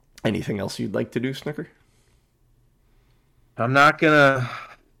 Anything else you'd like to do, Snooker? I'm not gonna.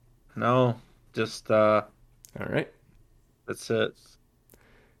 No, just All right. that's it.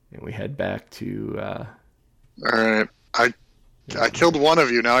 And we head back to... All right. I killed 1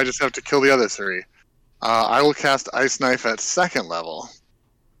 of you. Now I just have to kill the other 3. I will cast Ice Knife at 2nd level.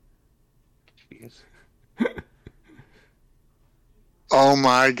 Oh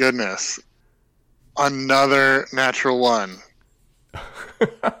my goodness. Another natural 1.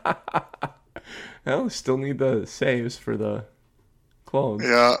 Well, we still need the saves for the clones.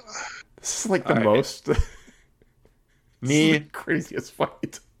 Yeah. This is like the All right. most... this is Me the craziest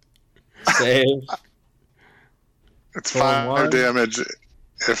fight. save. It's Clone 5 1. damage if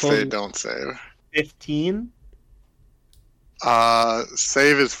they Clone- don't save. 15,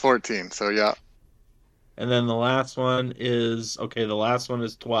 Save is 14, so yeah. and then the last one is okay. The last one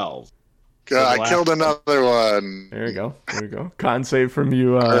is 12. Good, So the I last killed one- another one. There you go. There you go. Con save from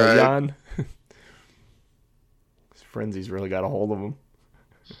you, right. Jan. Frenzy's really got a hold of him.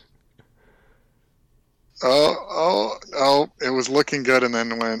 Oh, it was looking good and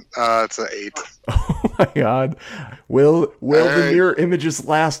then went, it's an 8. Oh my god. Will the right. mirror images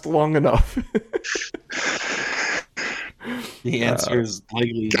last long enough? The answer is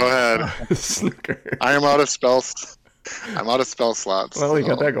likely. Go ahead. Snooker. I am out of spells. I'm out of spell slots. Well, you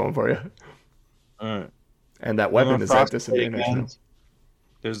got so- that going for you. All right. And that I'm weapon gonna is at frostbite disadvantage again. now.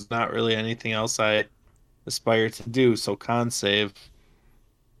 There's not really anything else I aspire to do, so con save.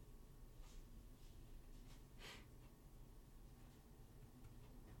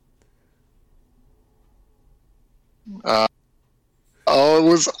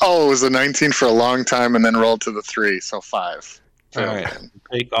 It was a 19 for a long time and then rolled to the 3, so 5. All right.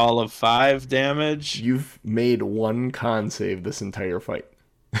 Take all of 5 damage. You've made one con save this entire fight.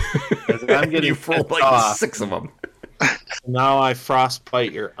 I'm getting You've rolled pissed like off. 6 of them. Now I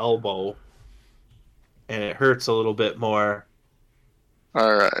frostbite your elbow. and it hurts a little bit more.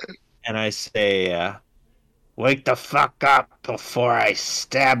 All right. And I say, wake the fuck up before I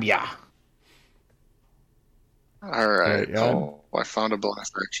stab ya. All right. Oh, I found a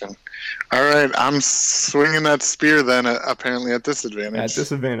bonus action. All right. I'm swinging that spear then, apparently at disadvantage. At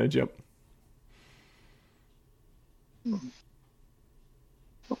disadvantage, yep.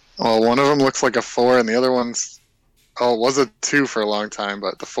 Well, one of them looks like a 4, and the other one's... Oh, it was a 2 for a long time,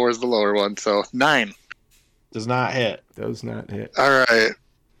 but the 4 is the lower one, so 9. Does not hit. Does not hit. All right.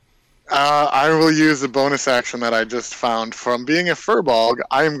 I will use the bonus action that I just found. From being a furbolg,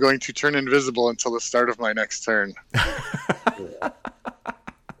 I am going to turn invisible until the start of my next turn.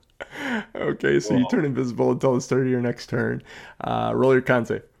 Okay, so you turn invisible until the start of your next turn. Roll your con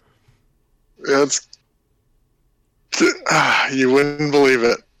save. It's... You wouldn't believe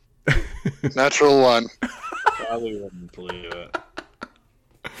it. Natural 1. Probably wouldn't believe it.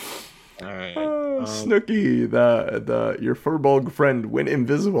 All right. Snooky, your furbolg friend went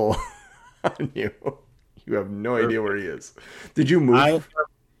invisible on you. You have no idea where he is. Did you move?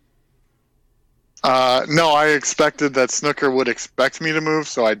 No, I expected that Snooker would expect me to move,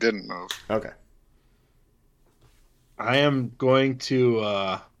 so I didn't move. Okay. I am going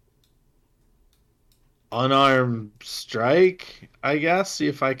to unarmed strike, I guess, see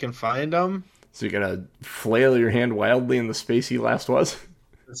if I can find him. So you're going to flail your hand wildly in the space he last was?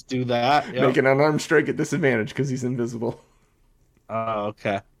 Let's do that. Yep. Make an unarmed strike at disadvantage because he's invisible. Oh,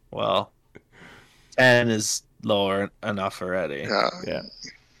 okay. Well, 10 is lower enough already. Yeah.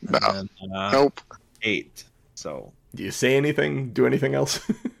 No. And then, Nope. 8. So. Do you say anything? Do anything else?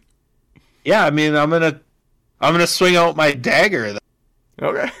 Yeah, I mean, I'm gonna swing out my dagger.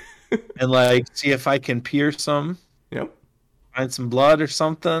 Okay. And see if I can pierce him. Yep. Find some blood or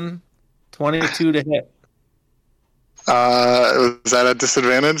something. 22 to hit. Was that at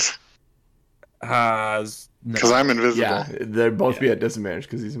disadvantage? No. Because I'm invisible. Yeah, they'd both be at disadvantage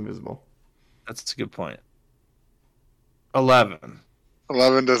because he's invisible. That's a good point. 11.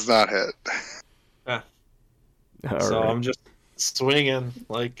 11 does not hit. So right. I'm just swinging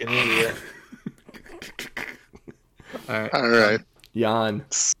like an idiot. All right. Jan.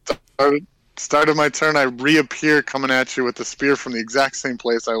 Start of my turn, I reappear coming at you with the spear from the exact same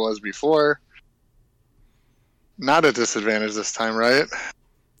place I was before. Not at disadvantage this time, right?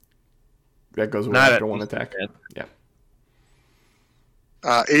 That goes away Not after one attack. Yeah.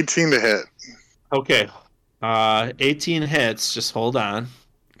 18 to hit. Okay. 18 hits. Just hold on.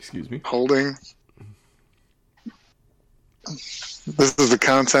 Excuse me. Holding. This is the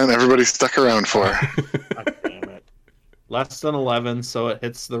content everybody stuck around for. God damn it. Less than 11, so it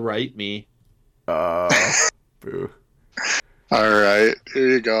hits the right me. Boo. Alright, here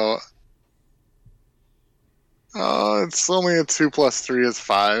you go. It's only a 2 plus 3 is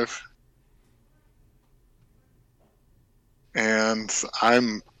 5. And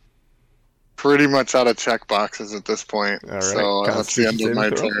I'm pretty much out of check boxes at this point. All right. So that's the end of my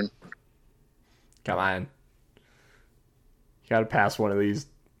turn. Come on. You gotta pass one of these.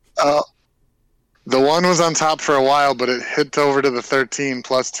 The 1 was on top for a while, but it hit over to the 13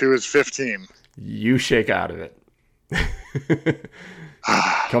 plus 2 is 15. You shake out of it.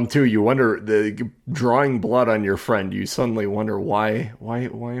 Come to, you wonder, drawing blood on your friend, you suddenly wonder why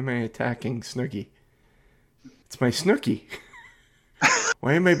am I attacking Snooky? It's my Snooky.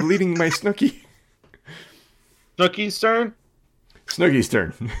 Why am I bleeding my Snooky? Snooky's turn? Snooky's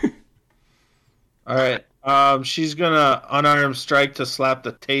turn. All right. She's gonna unarmed strike to slap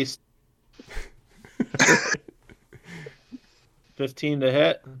the taste. 15 to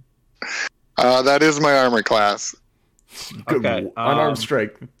hit. That is my armor class. Good. Okay. Unarmed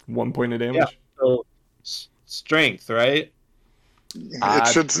strike, 1 point of damage. Yeah. So strength, right? It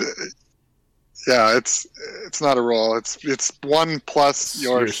should. Yeah, it's not a roll. It's 1 plus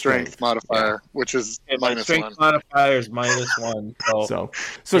your strength modifier, which is minus strength 1. modifier is minus 1. So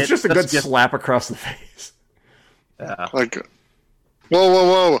it's just a good slap across the face. Yeah. Like,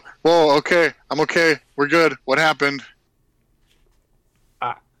 whoa! Okay, I'm okay. We're good. What happened?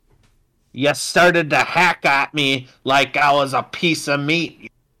 You started to hack at me like I was a piece of meat, you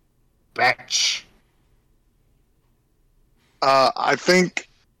bitch. I think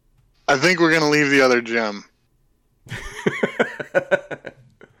we're gonna leave the other gem.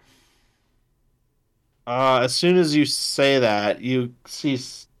 As soon as you say that, you see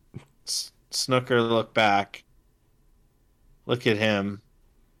Snooker look back. Look at him.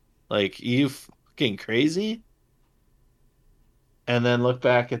 Like, you fucking crazy? And then look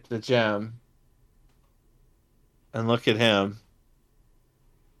back at the gem. And look at him.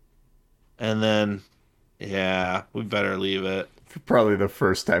 And then, yeah, we better leave it. probably the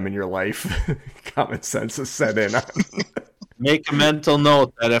first time in your life common sense is set in on. Make a mental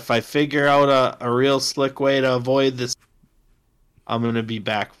note that if I figure out a real slick way to avoid this, I'm going to be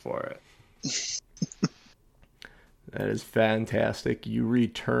back for it. That is fantastic. You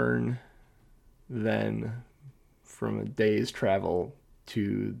return then from a day's travel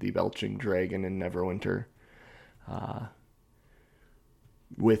to the Belching Dragon in Neverwinter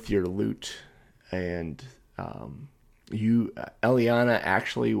with your loot, and Eliana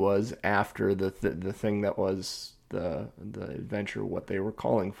actually was after the thing that was the adventure. What they were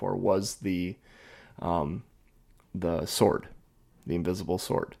calling for was the sword, the invisible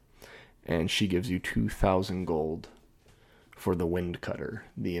sword, and she gives you 2,000 gold for the Wind Cutter,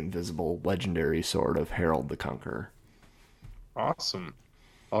 the invisible legendary sword of Harold the Conqueror. Awesome.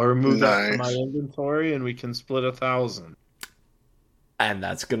 I'll remove that from my inventory, and we can split 1,000. And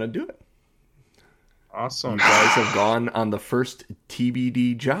that's gonna do it. Awesome. You guys have gone on the first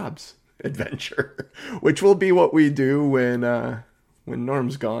TBD Jobs adventure, which will be what we do when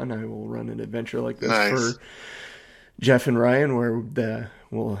Norm's gone. I will run an adventure like this for Jeff and Ryan, where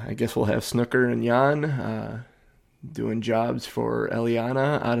I guess we'll have Snooker and Jan doing jobs for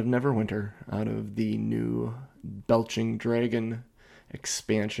Eliana out of Neverwinter, out of the new Belching Dragon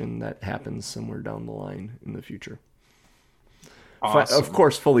expansion that happens somewhere down the line in the future. Awesome. Of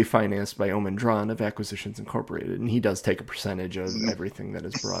course, fully financed by Omen Drawn of Acquisitions Incorporated, and he does take a percentage of everything that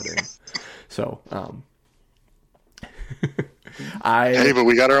is brought in. So, hey, but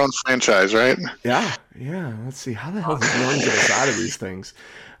we got our own franchise, right? Yeah. Let's see, how the hell does Norm get us out of these things?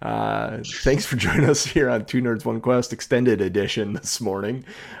 Thanks for joining us here on Two Nerds One Quest Extended Edition this morning.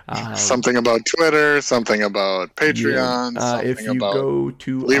 Something about Twitter, something about Patreon. If you go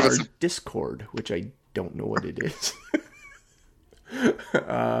to our Discord, which I don't know what it is.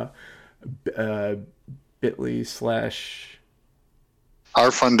 bit.ly/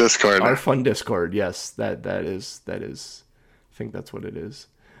 Our Fun Discord. Our Fun Discord, yes. That is I think that's what it is.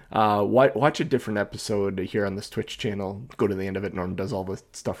 Watch a different episode here on this Twitch channel. Go to the end of it. Norm does all the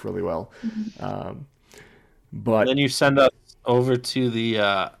stuff really well. But then you send us over to the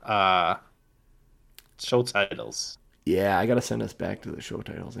show titles. Yeah, I gotta send us back to the show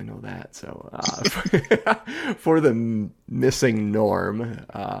titles. I know that. So for the missing Norm,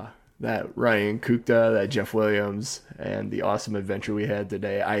 that Ryan Kukta, that Jeff Williams, and the awesome adventure we had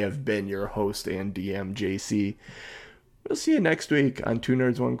today, I have been your host and DM, JC. We'll see you next week on Two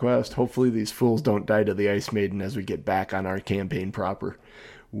Nerds One Quest. Hopefully these fools don't die to the Ice Maiden as we get back on our campaign proper.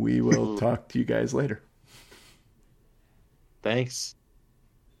 We will talk to you guys later. Thanks.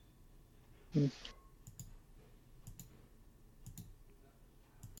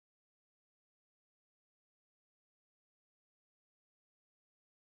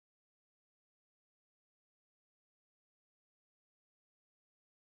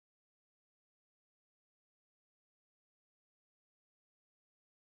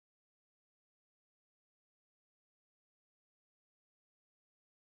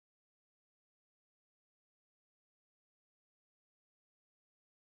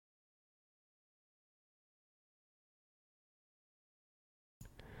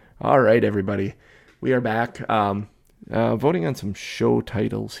 All right, everybody. We are back. Voting on some show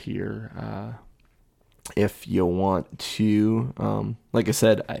titles here. If you want to, like I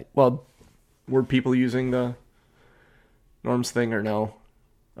said, were people using the Norm's thing or no?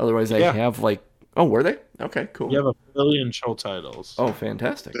 Otherwise, I have were they? Okay, cool. You have 1 billion show titles. Oh,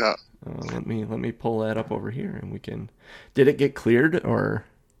 fantastic. Yeah. Let me pull that up over here, and we can. Did it get cleared or?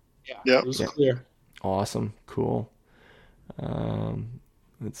 Yeah. It was clear. Awesome. Cool.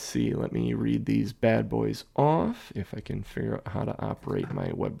 Let's see. Let me read these bad boys off if I can figure out how to operate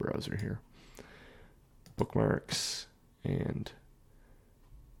my web browser here. Bookmarks and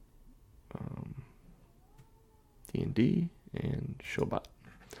D&D and Showbot.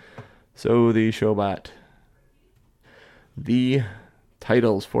 So the Showbot. The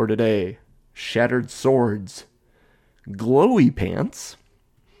titles for today: Shattered Swords, Glowy Pants,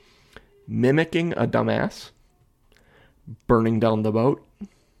 Mimicking a Dumbass, Burning Down the Boat,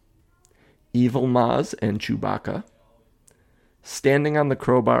 Evil Maz and Chewbacca, Standing on the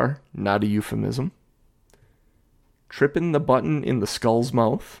Crowbar, Not a Euphemism, Tripping the Button in the Skull's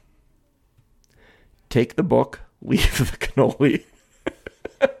Mouth, Take the Book, Leave the Cannoli,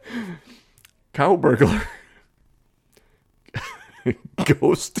 Cow Burglar,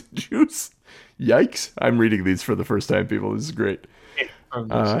 Ghost Juice. Yikes. I'm reading these for the first time, people. This is great.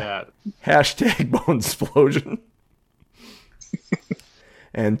 Hashtag Bonesplosion.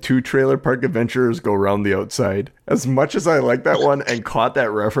 And Two Trailer Park Adventurers Go Round the Outside. As much as I like that one and caught that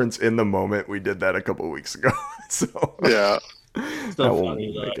reference in the moment, we did that a couple of weeks ago. So yeah. Still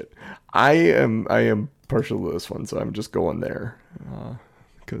funny, make it. I am partial to this one, so I'm just going there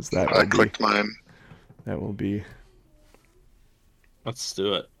because I clicked mine. That will be. Let's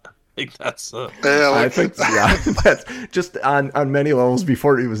do it. I think that's. I think that's just on many levels.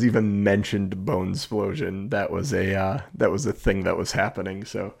 Before it was even mentioned, Bonesplosion. That was a thing that was happening.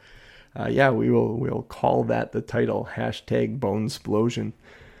 So, we'll call that the title. #Bonesplosion,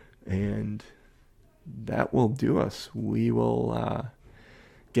 and that will do us. We will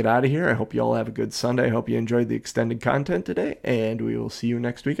get out of here. I hope you all have a good Sunday. I hope you enjoyed the extended content today, and we will see you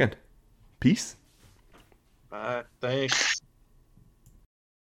next weekend. Peace. Thanks.